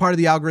want to be a part of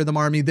the Algorithm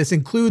Army, this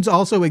includes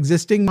also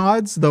existing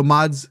mods, though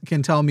mods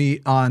can tell me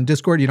on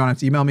Discord. You don't have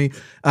to email me.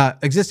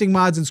 Existing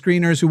mods and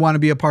screeners who want to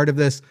be a part of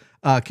this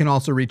can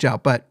also reach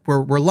out. But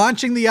we're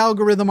launching the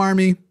Algorithm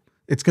Army.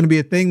 It's going to be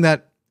a thing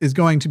that is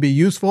going to be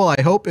useful,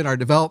 I hope, in our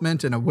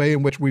development, in a way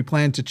in which we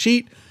plan to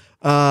cheat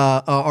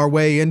our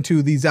way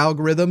into these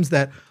algorithms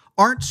that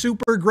aren't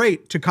super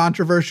great to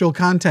controversial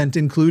content,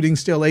 including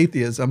still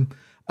atheism.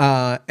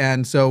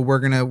 And so we're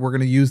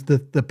gonna use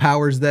the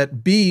powers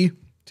that be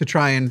to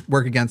try and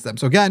work against them.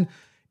 So again,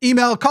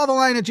 email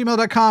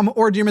calltheline@gmail.com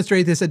or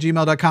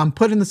dearmratheist@gmail.com.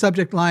 Put in the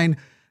subject line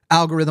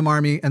Algorithm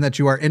Army and that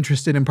you are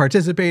interested in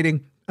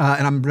participating.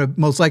 And I'm gonna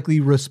most likely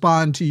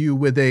respond to you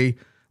with a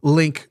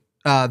link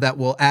that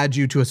will add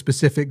you to a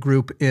specific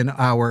group in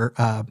our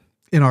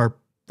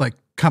like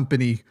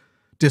company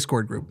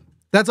Discord group.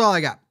 That's all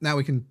I got. Now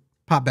we can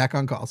pop back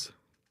on calls.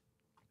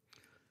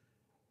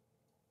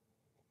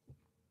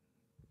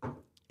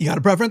 You got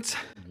a preference?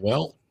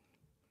 Well,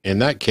 In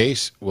that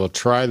case, we'll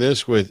try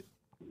this with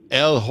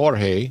El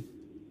Jorge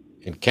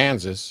in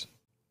Kansas.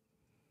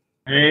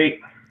 Hey,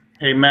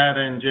 Matt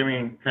and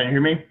Jimmy, can you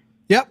hear me?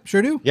 Yep,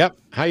 sure do. Yep.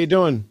 How you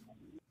doing?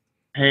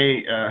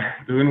 Hey,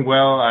 doing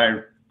well.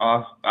 I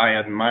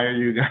admire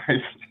you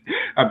guys.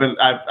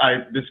 I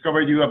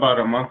discovered you about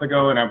a month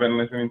ago, and I've been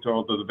listening to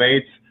all the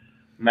debates.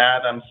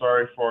 Matt, I'm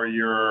sorry for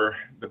your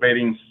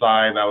debating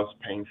side. That was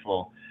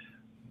painful,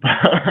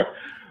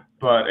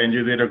 and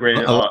you did a great.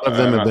 A lot of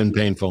them have been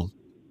painful.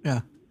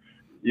 Yeah.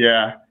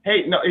 Yeah.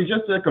 Hey, no, it's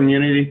just a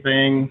community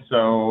thing.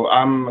 So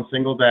I'm a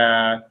single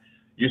dad.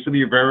 Used to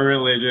be very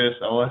religious.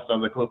 I was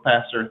on the club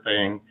pastor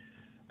thing.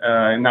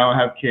 Now I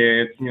have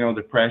kids,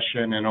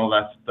 depression and all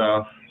that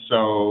stuff.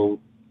 So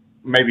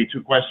maybe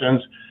two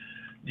questions.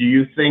 Do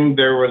you think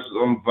there was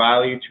some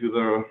value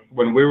to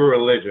when we were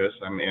religious?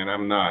 I mean,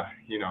 I'm not,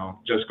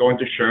 just going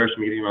to church,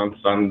 meeting on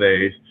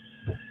Sundays.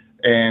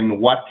 And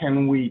what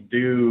can we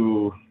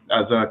do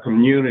as a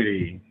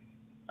community?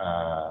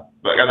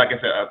 Like I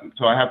said,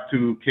 so I have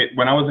two kids.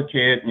 When I was a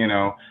kid,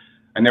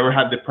 I never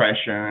had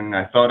depression.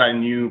 I thought I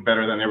knew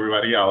better than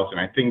everybody else. And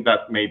I think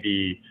that may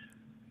be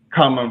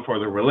common for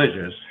the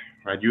religious,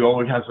 right? You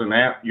always have an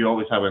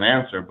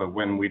answer, but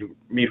when we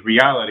meet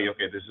reality,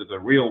 okay, this is a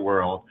real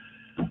world.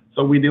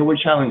 So we deal with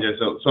challenges.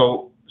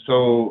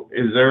 So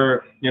is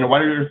there,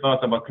 what are your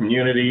thoughts about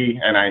community?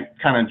 And I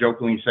kind of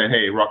jokingly say,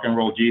 hey, rock and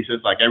roll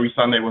Jesus, like every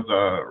Sunday was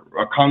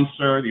a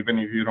concert, even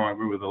if you don't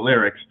agree with the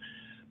lyrics.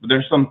 But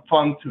there's some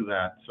fun to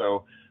that.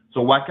 So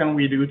what can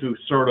we do to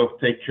sort of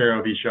take care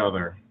of each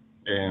other?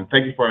 And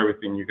thank you for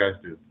everything you guys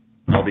do.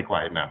 I'll be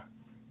quiet now.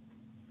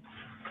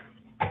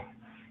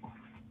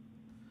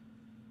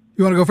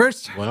 You want to go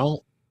first?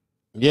 Well,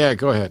 yeah,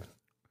 go ahead.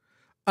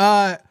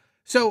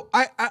 So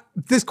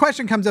this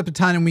question comes up a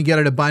ton and we get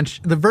it a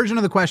bunch. The version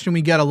of the question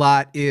we get a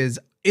lot is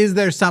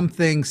there some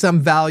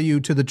value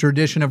to the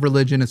tradition of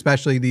religion,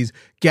 especially these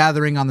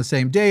gathering on the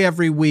same day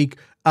every week,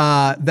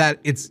 that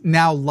it's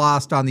now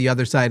lost on the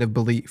other side of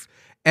belief?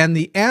 And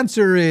the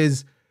answer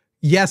is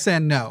yes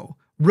and no.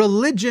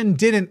 Religion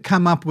didn't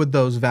come up with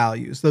those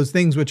values, those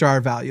things which are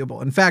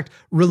valuable. In fact,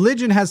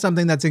 religion has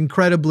something that's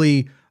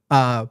incredibly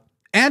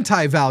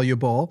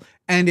anti-valuable,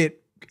 and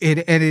it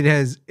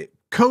has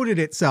coded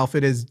itself.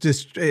 It has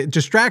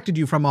distracted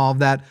you from all of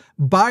that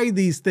by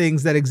these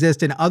things that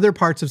exist in other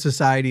parts of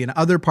society and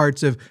other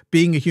parts of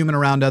being a human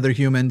around other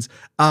humans.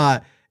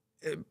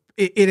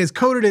 It has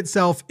coded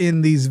itself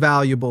in these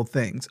valuable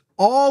things.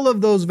 All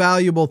of those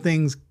valuable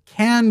things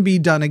can be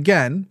done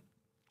again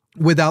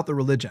without the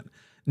religion.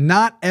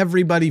 Not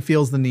everybody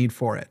feels the need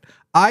for it.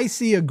 I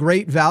see a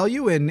great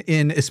value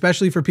in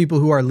especially for people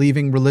who are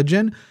leaving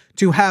religion,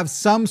 to have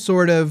some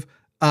sort of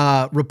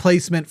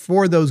replacement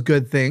for those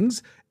good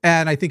things.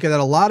 And I think that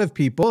a lot of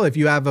people, if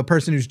you have a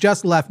person who's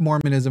just left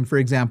Mormonism, for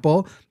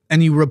example,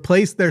 and you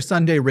replace their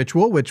Sunday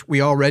ritual, which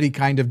we already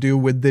kind of do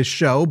with this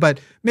show, but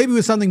maybe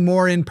with something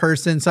more in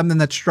person, something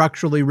that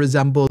structurally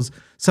resembles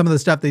some of the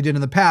stuff they did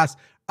in the past,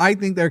 I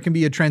think there can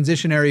be a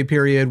transitionary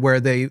period where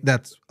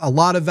that's a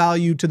lot of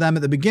value to them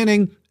at the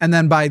beginning, and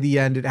then by the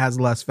end, it has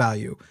less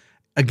value.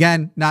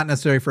 Again, not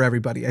necessary for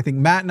everybody. I think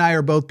Matt and I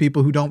are both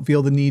people who don't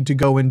feel the need to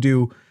go and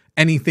do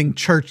anything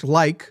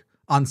church-like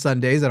on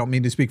Sundays. I don't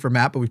mean to speak for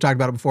Matt, but we've talked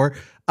about it before.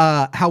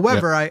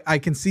 However, yeah. I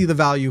can see the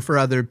value for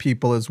other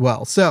people as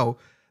well. So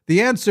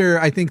the answer,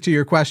 I think, to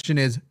your question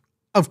is,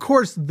 of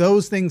course,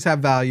 those things have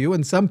value,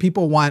 and some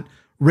people want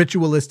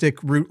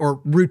ritualistic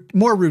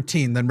more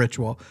routine than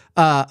ritual,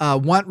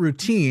 want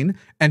routine,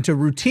 and to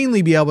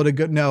routinely be able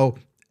to know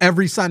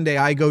every Sunday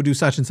I go do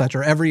such and such,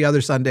 or every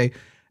other Sunday.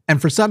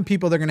 And for some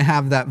people, they're going to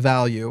have that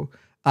value.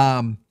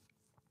 And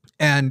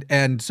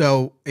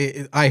so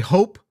I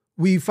hope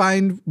we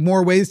find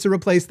more ways to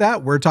replace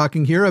that. We're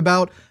talking here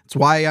about, it's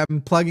why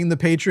I'm plugging the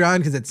Patreon,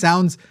 because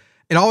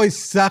it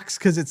always sucks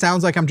because it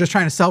sounds like I'm just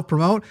trying to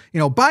self-promote,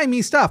 buy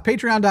me stuff,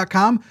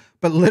 patreon.com.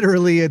 But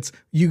literally it's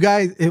you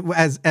guys,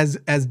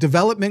 as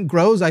development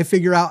grows, I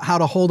figure out how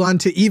to hold on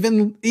to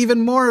even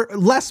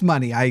less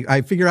money.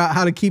 I figure out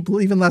how to keep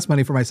even less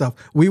money for myself.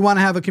 We want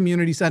to have a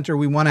community center.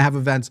 We want to have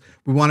events.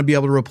 We want to be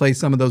able to replace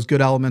some of those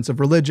good elements of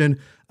religion.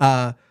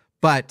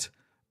 But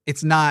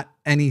it's not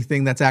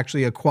anything that's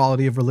actually a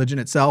quality of religion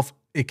itself.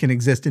 It can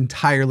exist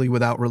entirely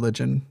without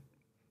religion.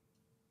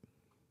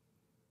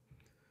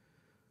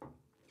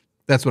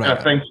 That's what I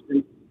got. Thanks.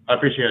 I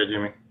appreciate it,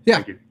 Jimmy. Yeah.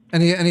 Thank you.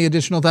 Any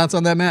additional thoughts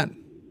on that, Matt?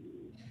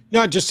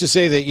 No, just to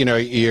say that,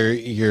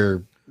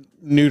 you're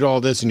new to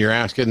all this and you're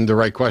asking the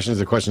right questions,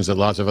 the questions that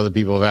lots of other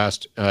people have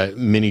asked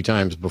many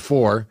times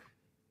before.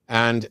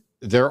 And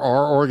there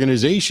are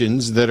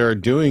organizations that are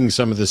doing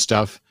some of this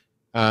stuff,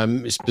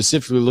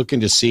 specifically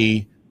looking to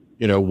see,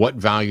 what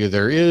value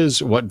there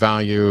is, what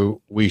value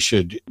we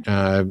should,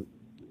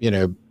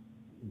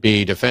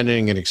 be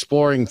defending and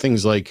exploring,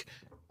 things like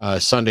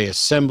Sunday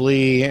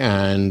Assembly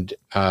and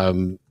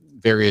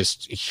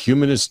various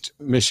humanist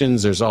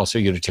missions. There's also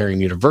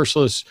Unitarian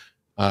Universalists,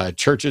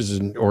 churches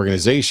and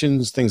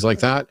organizations, things like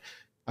that.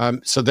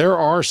 So there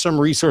are some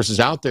resources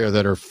out there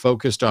that are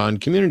focused on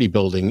community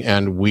building,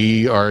 and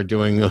we are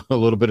doing a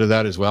little bit of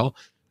that as well.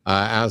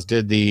 as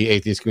did the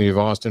atheist community of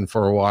Austin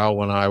for a while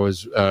when I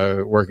was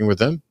working with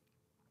them.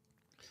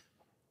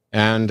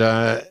 And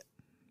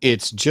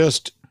it's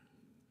just,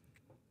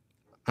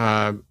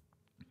 there's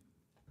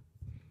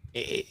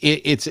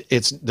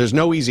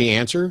no easy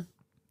answer.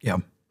 Yeah.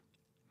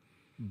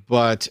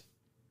 But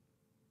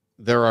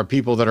there are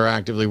people that are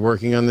actively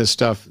working on this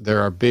stuff.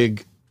 There are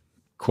big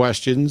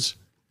questions.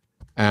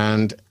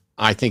 And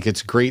I think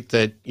it's great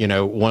that, you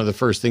know, one of the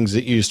first things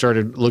that you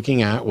started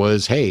looking at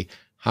was, hey,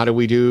 how do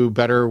we do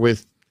better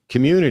with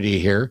community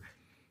here?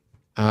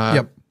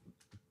 Yep.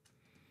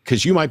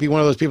 Because you might be one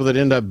of those people that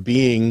end up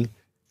being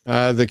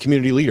the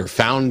community leader,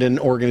 found an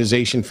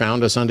organization,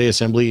 found a Sunday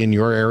assembly in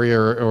your area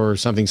or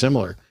something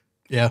similar.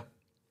 Yeah.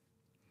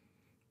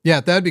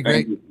 Yeah, that'd be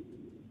great.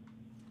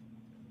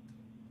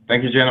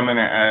 Thank you, gentlemen.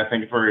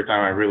 Thank you for your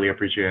time. I really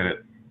appreciate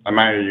it. I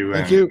admire you.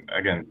 Thank you.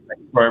 Again,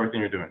 thank you for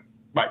everything you're doing.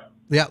 Bye.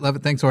 Yeah, love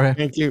it. Thanks, Jorge.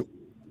 Thank you.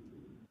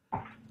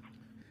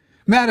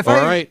 Matt,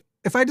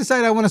 if I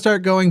decide I want to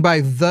start going by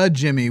the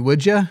Jimmy,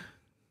 would you?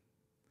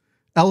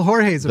 El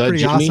Jorge is a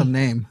pretty awesome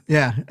name.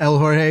 Yeah, El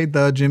Jorge,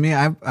 the Jimmy.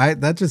 I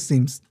that just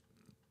seems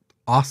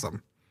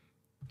awesome.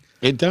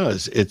 It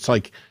does. It's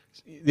like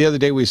the other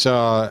day we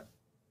saw.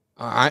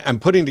 I'm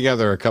putting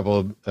together a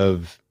couple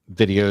of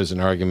videos and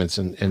arguments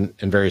and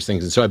various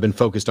things, and so I've been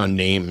focused on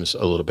names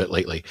a little bit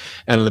lately.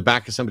 And in the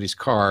back of somebody's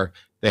car,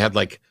 they had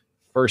like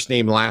first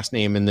name, last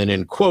name, and then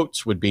in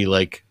quotes would be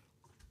like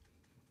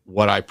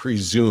what I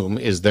presume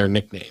is their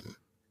nickname.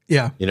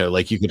 Yeah, you know,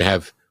 like you could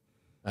have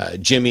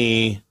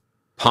Jimmy,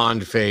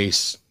 Pond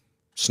Face,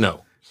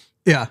 Snow.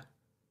 Yeah.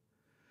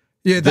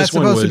 Yeah, that's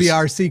supposed to be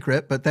our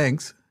secret, but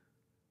thanks.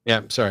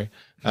 Yeah, sorry.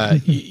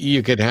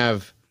 You could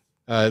have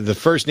the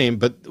first name,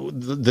 but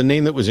the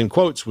name that was in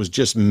quotes was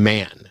just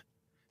Man.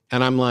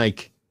 And I'm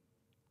like,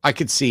 I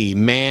could see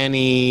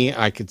Manny,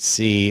 I could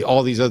see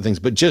all these other things,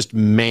 but just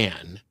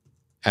Man.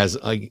 As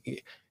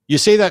like, you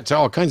say that to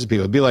all kinds of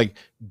people. It'd be like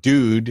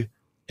dude,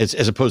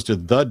 as opposed to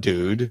the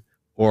dude,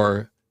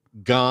 or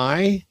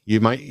guy. You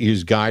might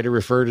use guy to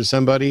refer to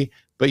somebody,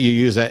 but you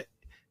use that,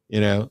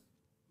 you know,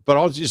 but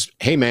I'll just,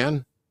 hey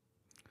man,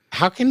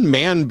 how can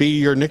Man be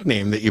your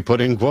nickname that you put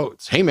in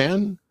quotes? Hey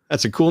man,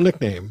 that's a cool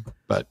nickname,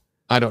 but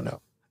I don't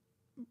know.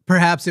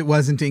 Perhaps it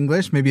wasn't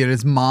English. Maybe it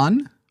is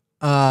Mon.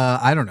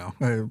 I don't know.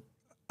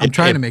 I'm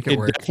trying to make it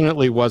work. It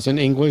definitely wasn't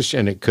English,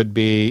 and it could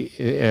be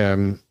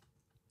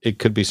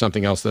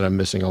something else that I'm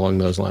missing along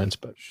those lines,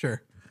 but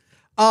sure.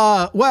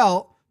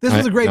 Well, this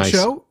was a great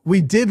show.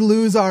 We did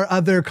lose our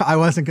other, I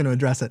wasn't going to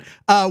address it.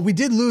 We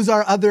did lose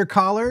our other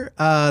caller,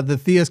 the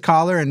theist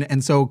caller.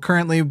 And so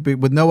currently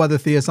with no other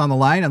theist on the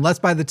line, unless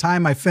by the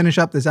time I finish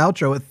up this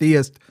outro, a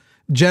theist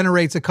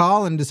generates a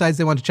call and decides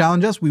they want to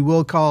challenge us, we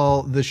will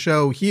call the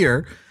show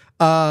here.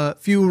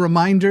 Few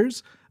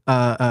reminders.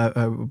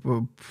 Lost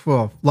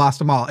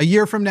them all. A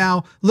year from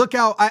now, look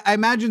out. I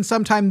imagine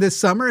sometime this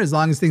summer, as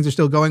long as things are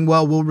still going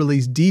well, we'll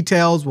release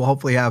details. We'll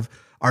hopefully have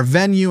our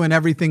venue and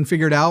everything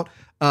figured out.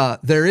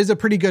 There is a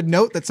pretty good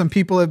note that some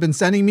people have been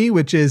sending me,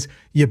 which is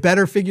you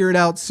better figure it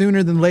out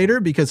sooner than later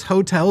because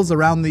hotels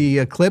around the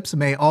eclipse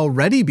may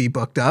already be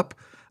booked up.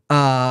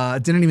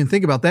 Didn't even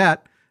think about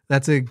that.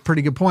 That's a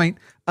pretty good point.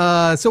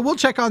 So we'll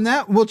check on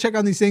that. We'll check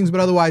on these things, but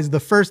otherwise the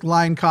first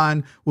Line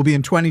Con will be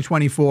in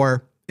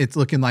 2024. It's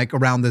looking like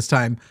around this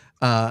time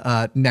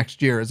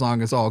next year, as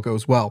long as all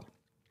goes well.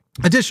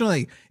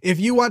 Additionally, if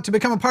you want to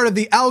become a part of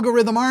the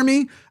algorithm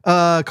army,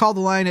 call the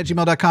line at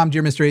gmail.com,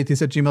 dear Mr.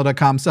 Atheist at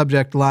gmail.com,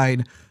 subject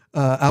line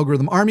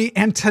algorithm army.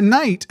 And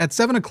tonight at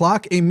 7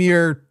 o'clock, a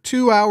mere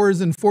 1 hour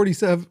and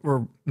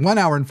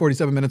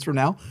 47 minutes from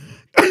now,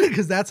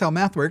 because that's how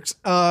math works,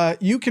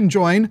 you can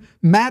join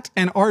Matt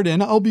and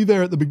Arden. I'll be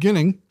there at the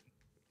beginning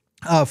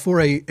for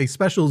a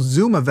special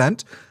Zoom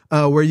event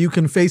where you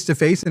can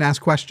face-to-face and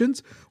ask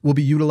questions. We'll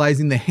be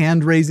utilizing the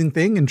hand-raising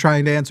thing and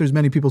trying to answer as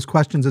many people's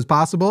questions as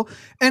possible.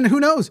 And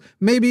who knows,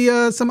 maybe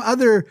some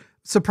other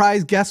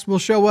surprise guests will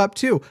show up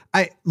too.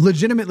 I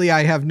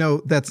have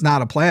that's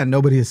not a plan.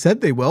 Nobody has said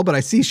they will, but I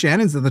see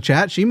Shannon's in the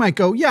chat. She might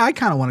go, yeah, I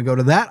kind of want to go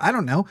to that. I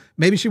don't know.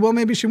 Maybe she will,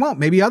 maybe she won't.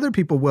 Maybe other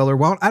people will or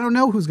won't. I don't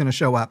know who's going to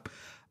show up.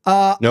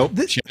 Nope,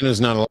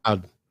 Shannon's not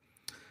allowed.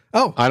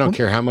 Oh, I don't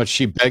care how much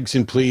she begs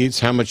and pleads,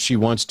 how much she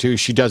wants to.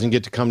 She doesn't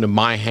get to come to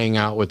my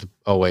hangout with,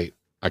 oh, wait,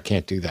 I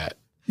can't do that.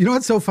 You know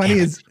what's so funny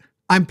is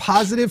I'm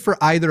positive for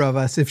either of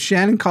us. If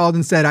Shannon called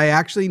and said, I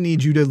actually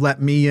need you to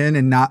let me in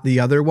and not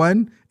the other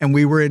one, and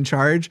we were in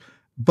charge,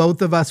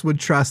 both of us would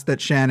trust that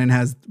Shannon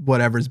has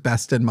whatever's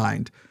best in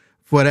mind.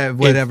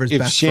 Whatever's best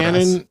for us. If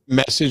Shannon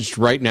messaged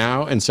right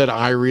now and said,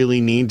 I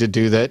really need to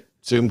do that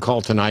Zoom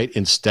call tonight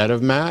instead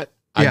of Matt,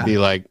 I'd be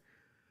like,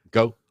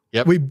 go.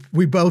 Yep.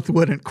 We both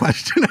wouldn't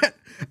question it.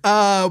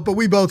 But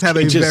we both have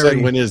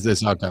said, when is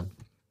this outcome?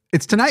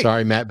 It's tonight.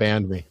 Sorry, Matt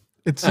banned me.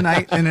 It's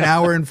tonight in 1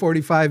 hour and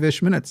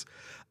 45-ish minutes.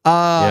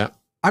 Yeah.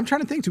 I'm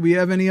trying to think, do we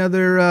have any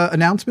other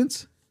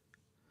announcements?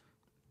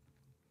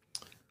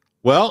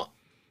 Well,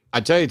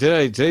 I tell you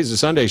today's a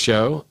Sunday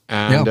show,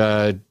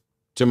 and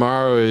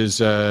tomorrow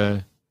is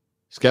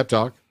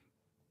Skeptalk.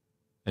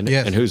 And,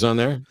 Yes. and who's on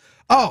there?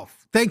 Oh,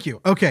 thank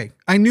you. Okay.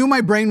 I knew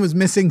my brain was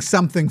missing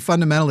something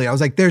fundamentally. I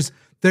was like, there's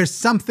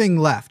something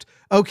left.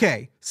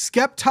 Okay.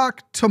 Skeptalk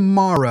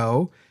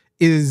tomorrow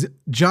is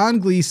John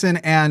Gleason,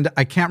 and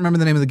I can't remember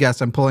the name of the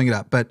guest. I'm pulling it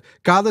up, but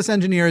Godless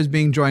Engineer is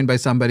being joined by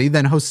somebody.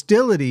 Then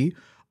Hostility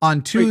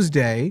on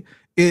Tuesday.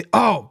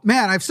 Oh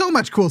man, I have so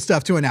much cool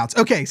stuff to announce.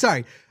 Okay.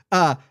 Sorry.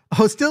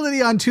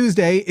 Hostility on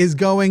Tuesday is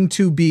going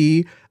to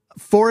be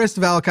Forrest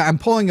Valkai. I'm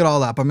pulling it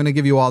all up. I'm going to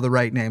give you all the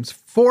right names.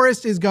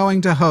 Forrest is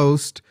going to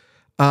host.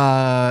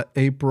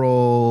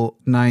 April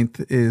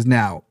 9th is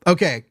now.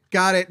 Okay,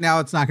 got it. Now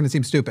it's not going to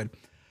seem stupid.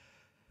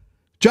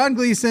 John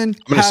Gleason.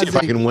 I'm going to see if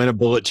I can win a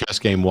bullet chess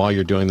game while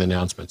you're doing the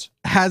announcements.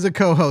 Has a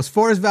co-host,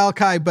 Forrest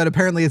Valkai, but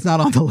apparently it's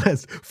not on the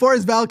list.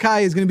 Forrest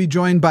Valkai is going to be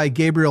joined by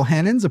Gabriel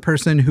Hennons, a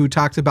person who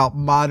talks about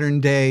modern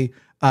day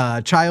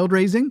child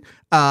raising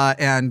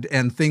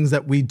and things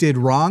that we did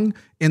wrong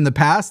in the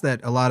past that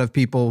a lot of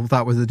people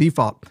thought was the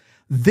default.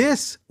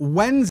 This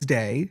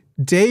Wednesday,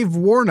 Dave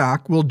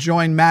Warnock will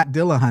join Matt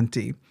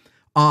Dillahunty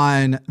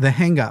on the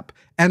Hang Up.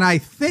 And I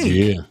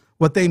think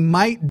what they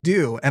might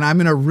do, and I'm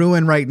going to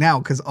ruin right now,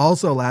 because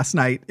also last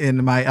night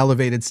in my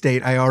elevated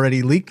state, I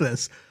already leaked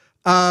this.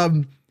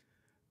 We're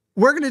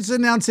going to just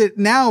announce it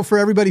now for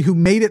everybody who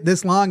made it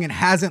this long and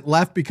hasn't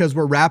left because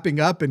we're wrapping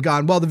up and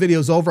gone, well, the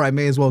video's over, I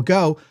may as well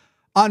go.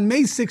 On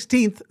May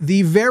 16th,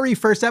 the very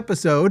first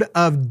episode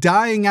of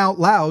Dying Out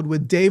Loud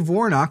with Dave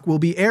Warnock will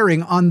be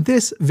airing on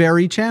this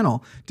very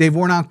channel. Dave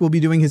Warnock will be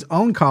doing his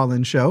own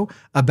call-in show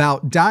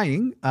about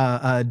dying,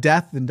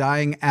 death and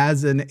dying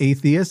as an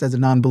atheist, as a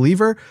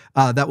non-believer.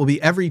 That will be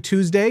every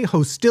Tuesday.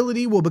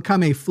 Hostility will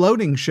become a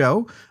floating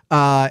show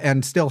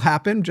and still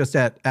happen, just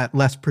at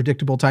less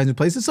predictable times and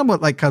places,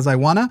 somewhat like Cause I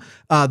Wanna.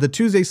 The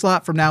Tuesday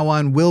slot from now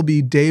on will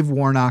be Dave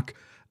Warnock.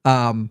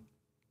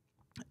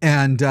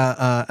 And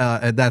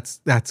that's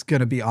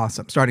going to be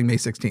awesome, starting May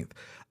 16th.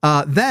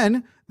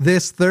 Then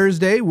this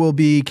Thursday will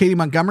be Katy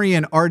Montgomerie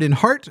and Arden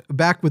Hart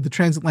back with the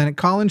Transatlantic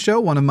Call-In Show,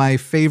 one of my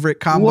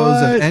favorite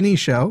combos of any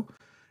show.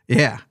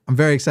 Yeah, I'm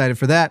very excited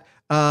for that.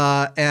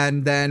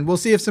 And then we'll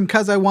see if some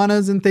Cause I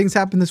Wannas and things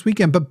happen this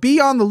weekend. But be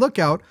on the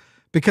lookout,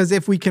 because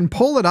if we can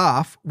pull it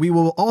off, we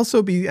will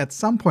also be at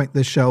some point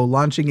this show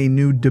launching a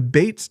new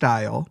debate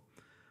style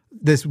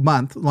this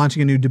month,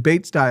 launching a new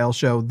debate style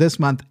show this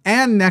month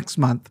and next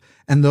month.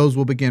 And those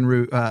will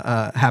begin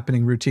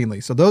happening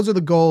routinely. So those are the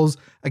goals.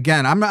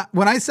 Again,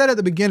 when I said at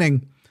the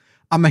beginning,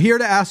 I'm here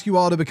to ask you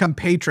all to become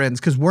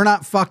patrons because we're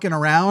not fucking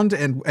around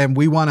and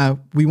we want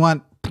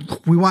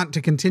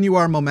to continue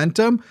our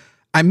momentum.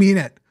 I mean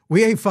it.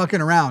 We ain't fucking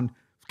around.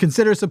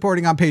 Consider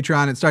supporting on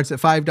Patreon. It starts at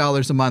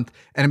 $5 a month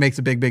and it makes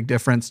a big, big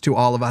difference to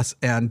all of us.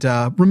 And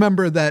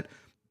remember that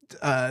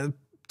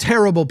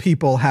terrible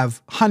people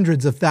have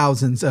hundreds of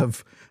thousands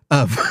of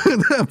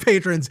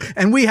patrons,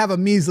 and we have a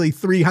measly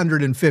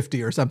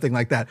 350 or something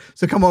like that.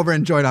 So come over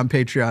and join on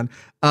Patreon.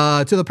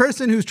 To the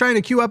person who's trying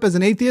to queue up as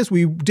an atheist,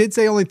 we did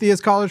say only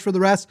theist callers for the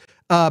rest.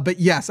 But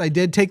yes, I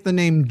did take the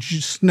name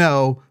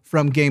Snow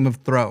from Game of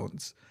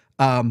Thrones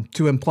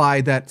to imply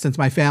that since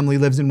my family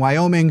lives in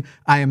Wyoming,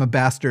 I am a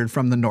bastard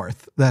from the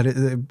north.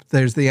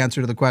 There's the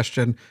answer to the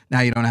question. Now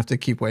you don't have to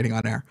keep waiting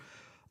on air.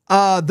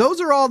 Those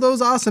are all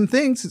those awesome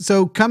things.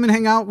 So come and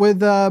hang out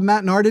with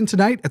Matt and Arden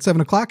tonight at 7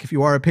 o'clock. If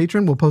you are a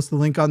patron, we'll post the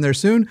link on there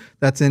soon.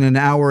 That's in an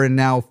hour and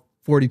now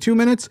 42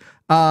 minutes.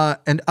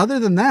 And other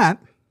than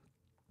that,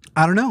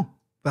 I don't know.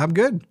 I'm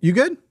good. You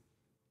good?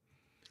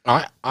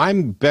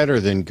 I'm better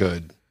than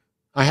good.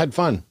 I had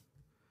fun.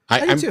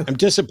 I'm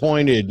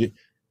disappointed.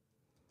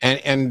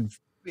 And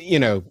you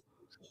know,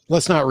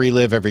 let's not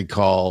relive every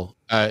call.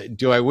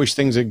 Do I wish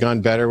things had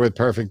gone better with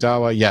Perfect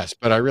Dawa? Yes,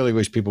 but I really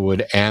wish people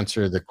would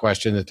answer the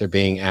question that they're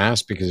being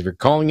asked, because if you're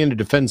calling in to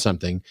defend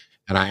something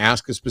and I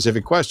ask a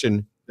specific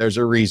question, there's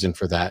a reason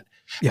for that.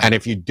 Yeah. And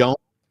if you don't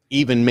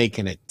even make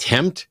an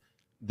attempt,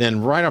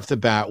 then right off the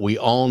bat, we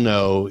all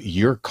know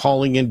you're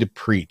calling in to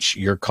preach.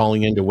 You're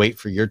calling in to wait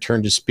for your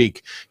turn to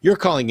speak. You're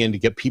calling in to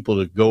get people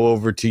to go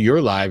over to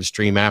your live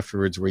stream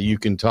afterwards where you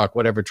can talk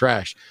whatever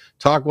trash.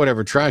 Talk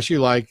whatever trash you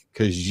like,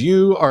 because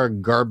you are a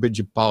garbage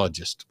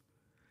apologist.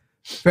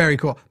 Very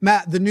cool.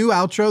 Matt, the new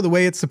outro, the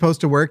way it's supposed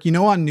to work, you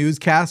know, on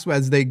newscasts,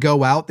 as they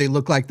go out, they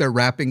look like they're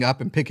wrapping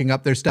up and picking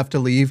up their stuff to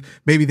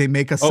leave. Maybe they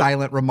make a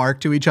silent remark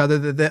to each other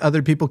that the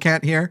other people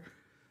can't hear.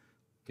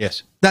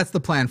 Yes. That's the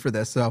plan for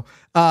this. So,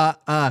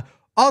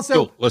 also,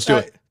 cool. Let's do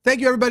it.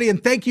 Thank you, everybody.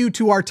 And thank you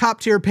to our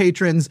top tier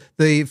patrons,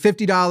 the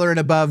 $50 and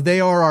above.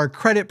 They are our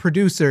credit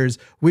producers.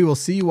 We will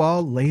see you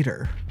all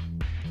later.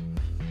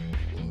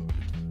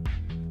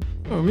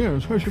 Oh, yeah.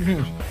 It's your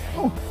hands.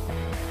 Oh.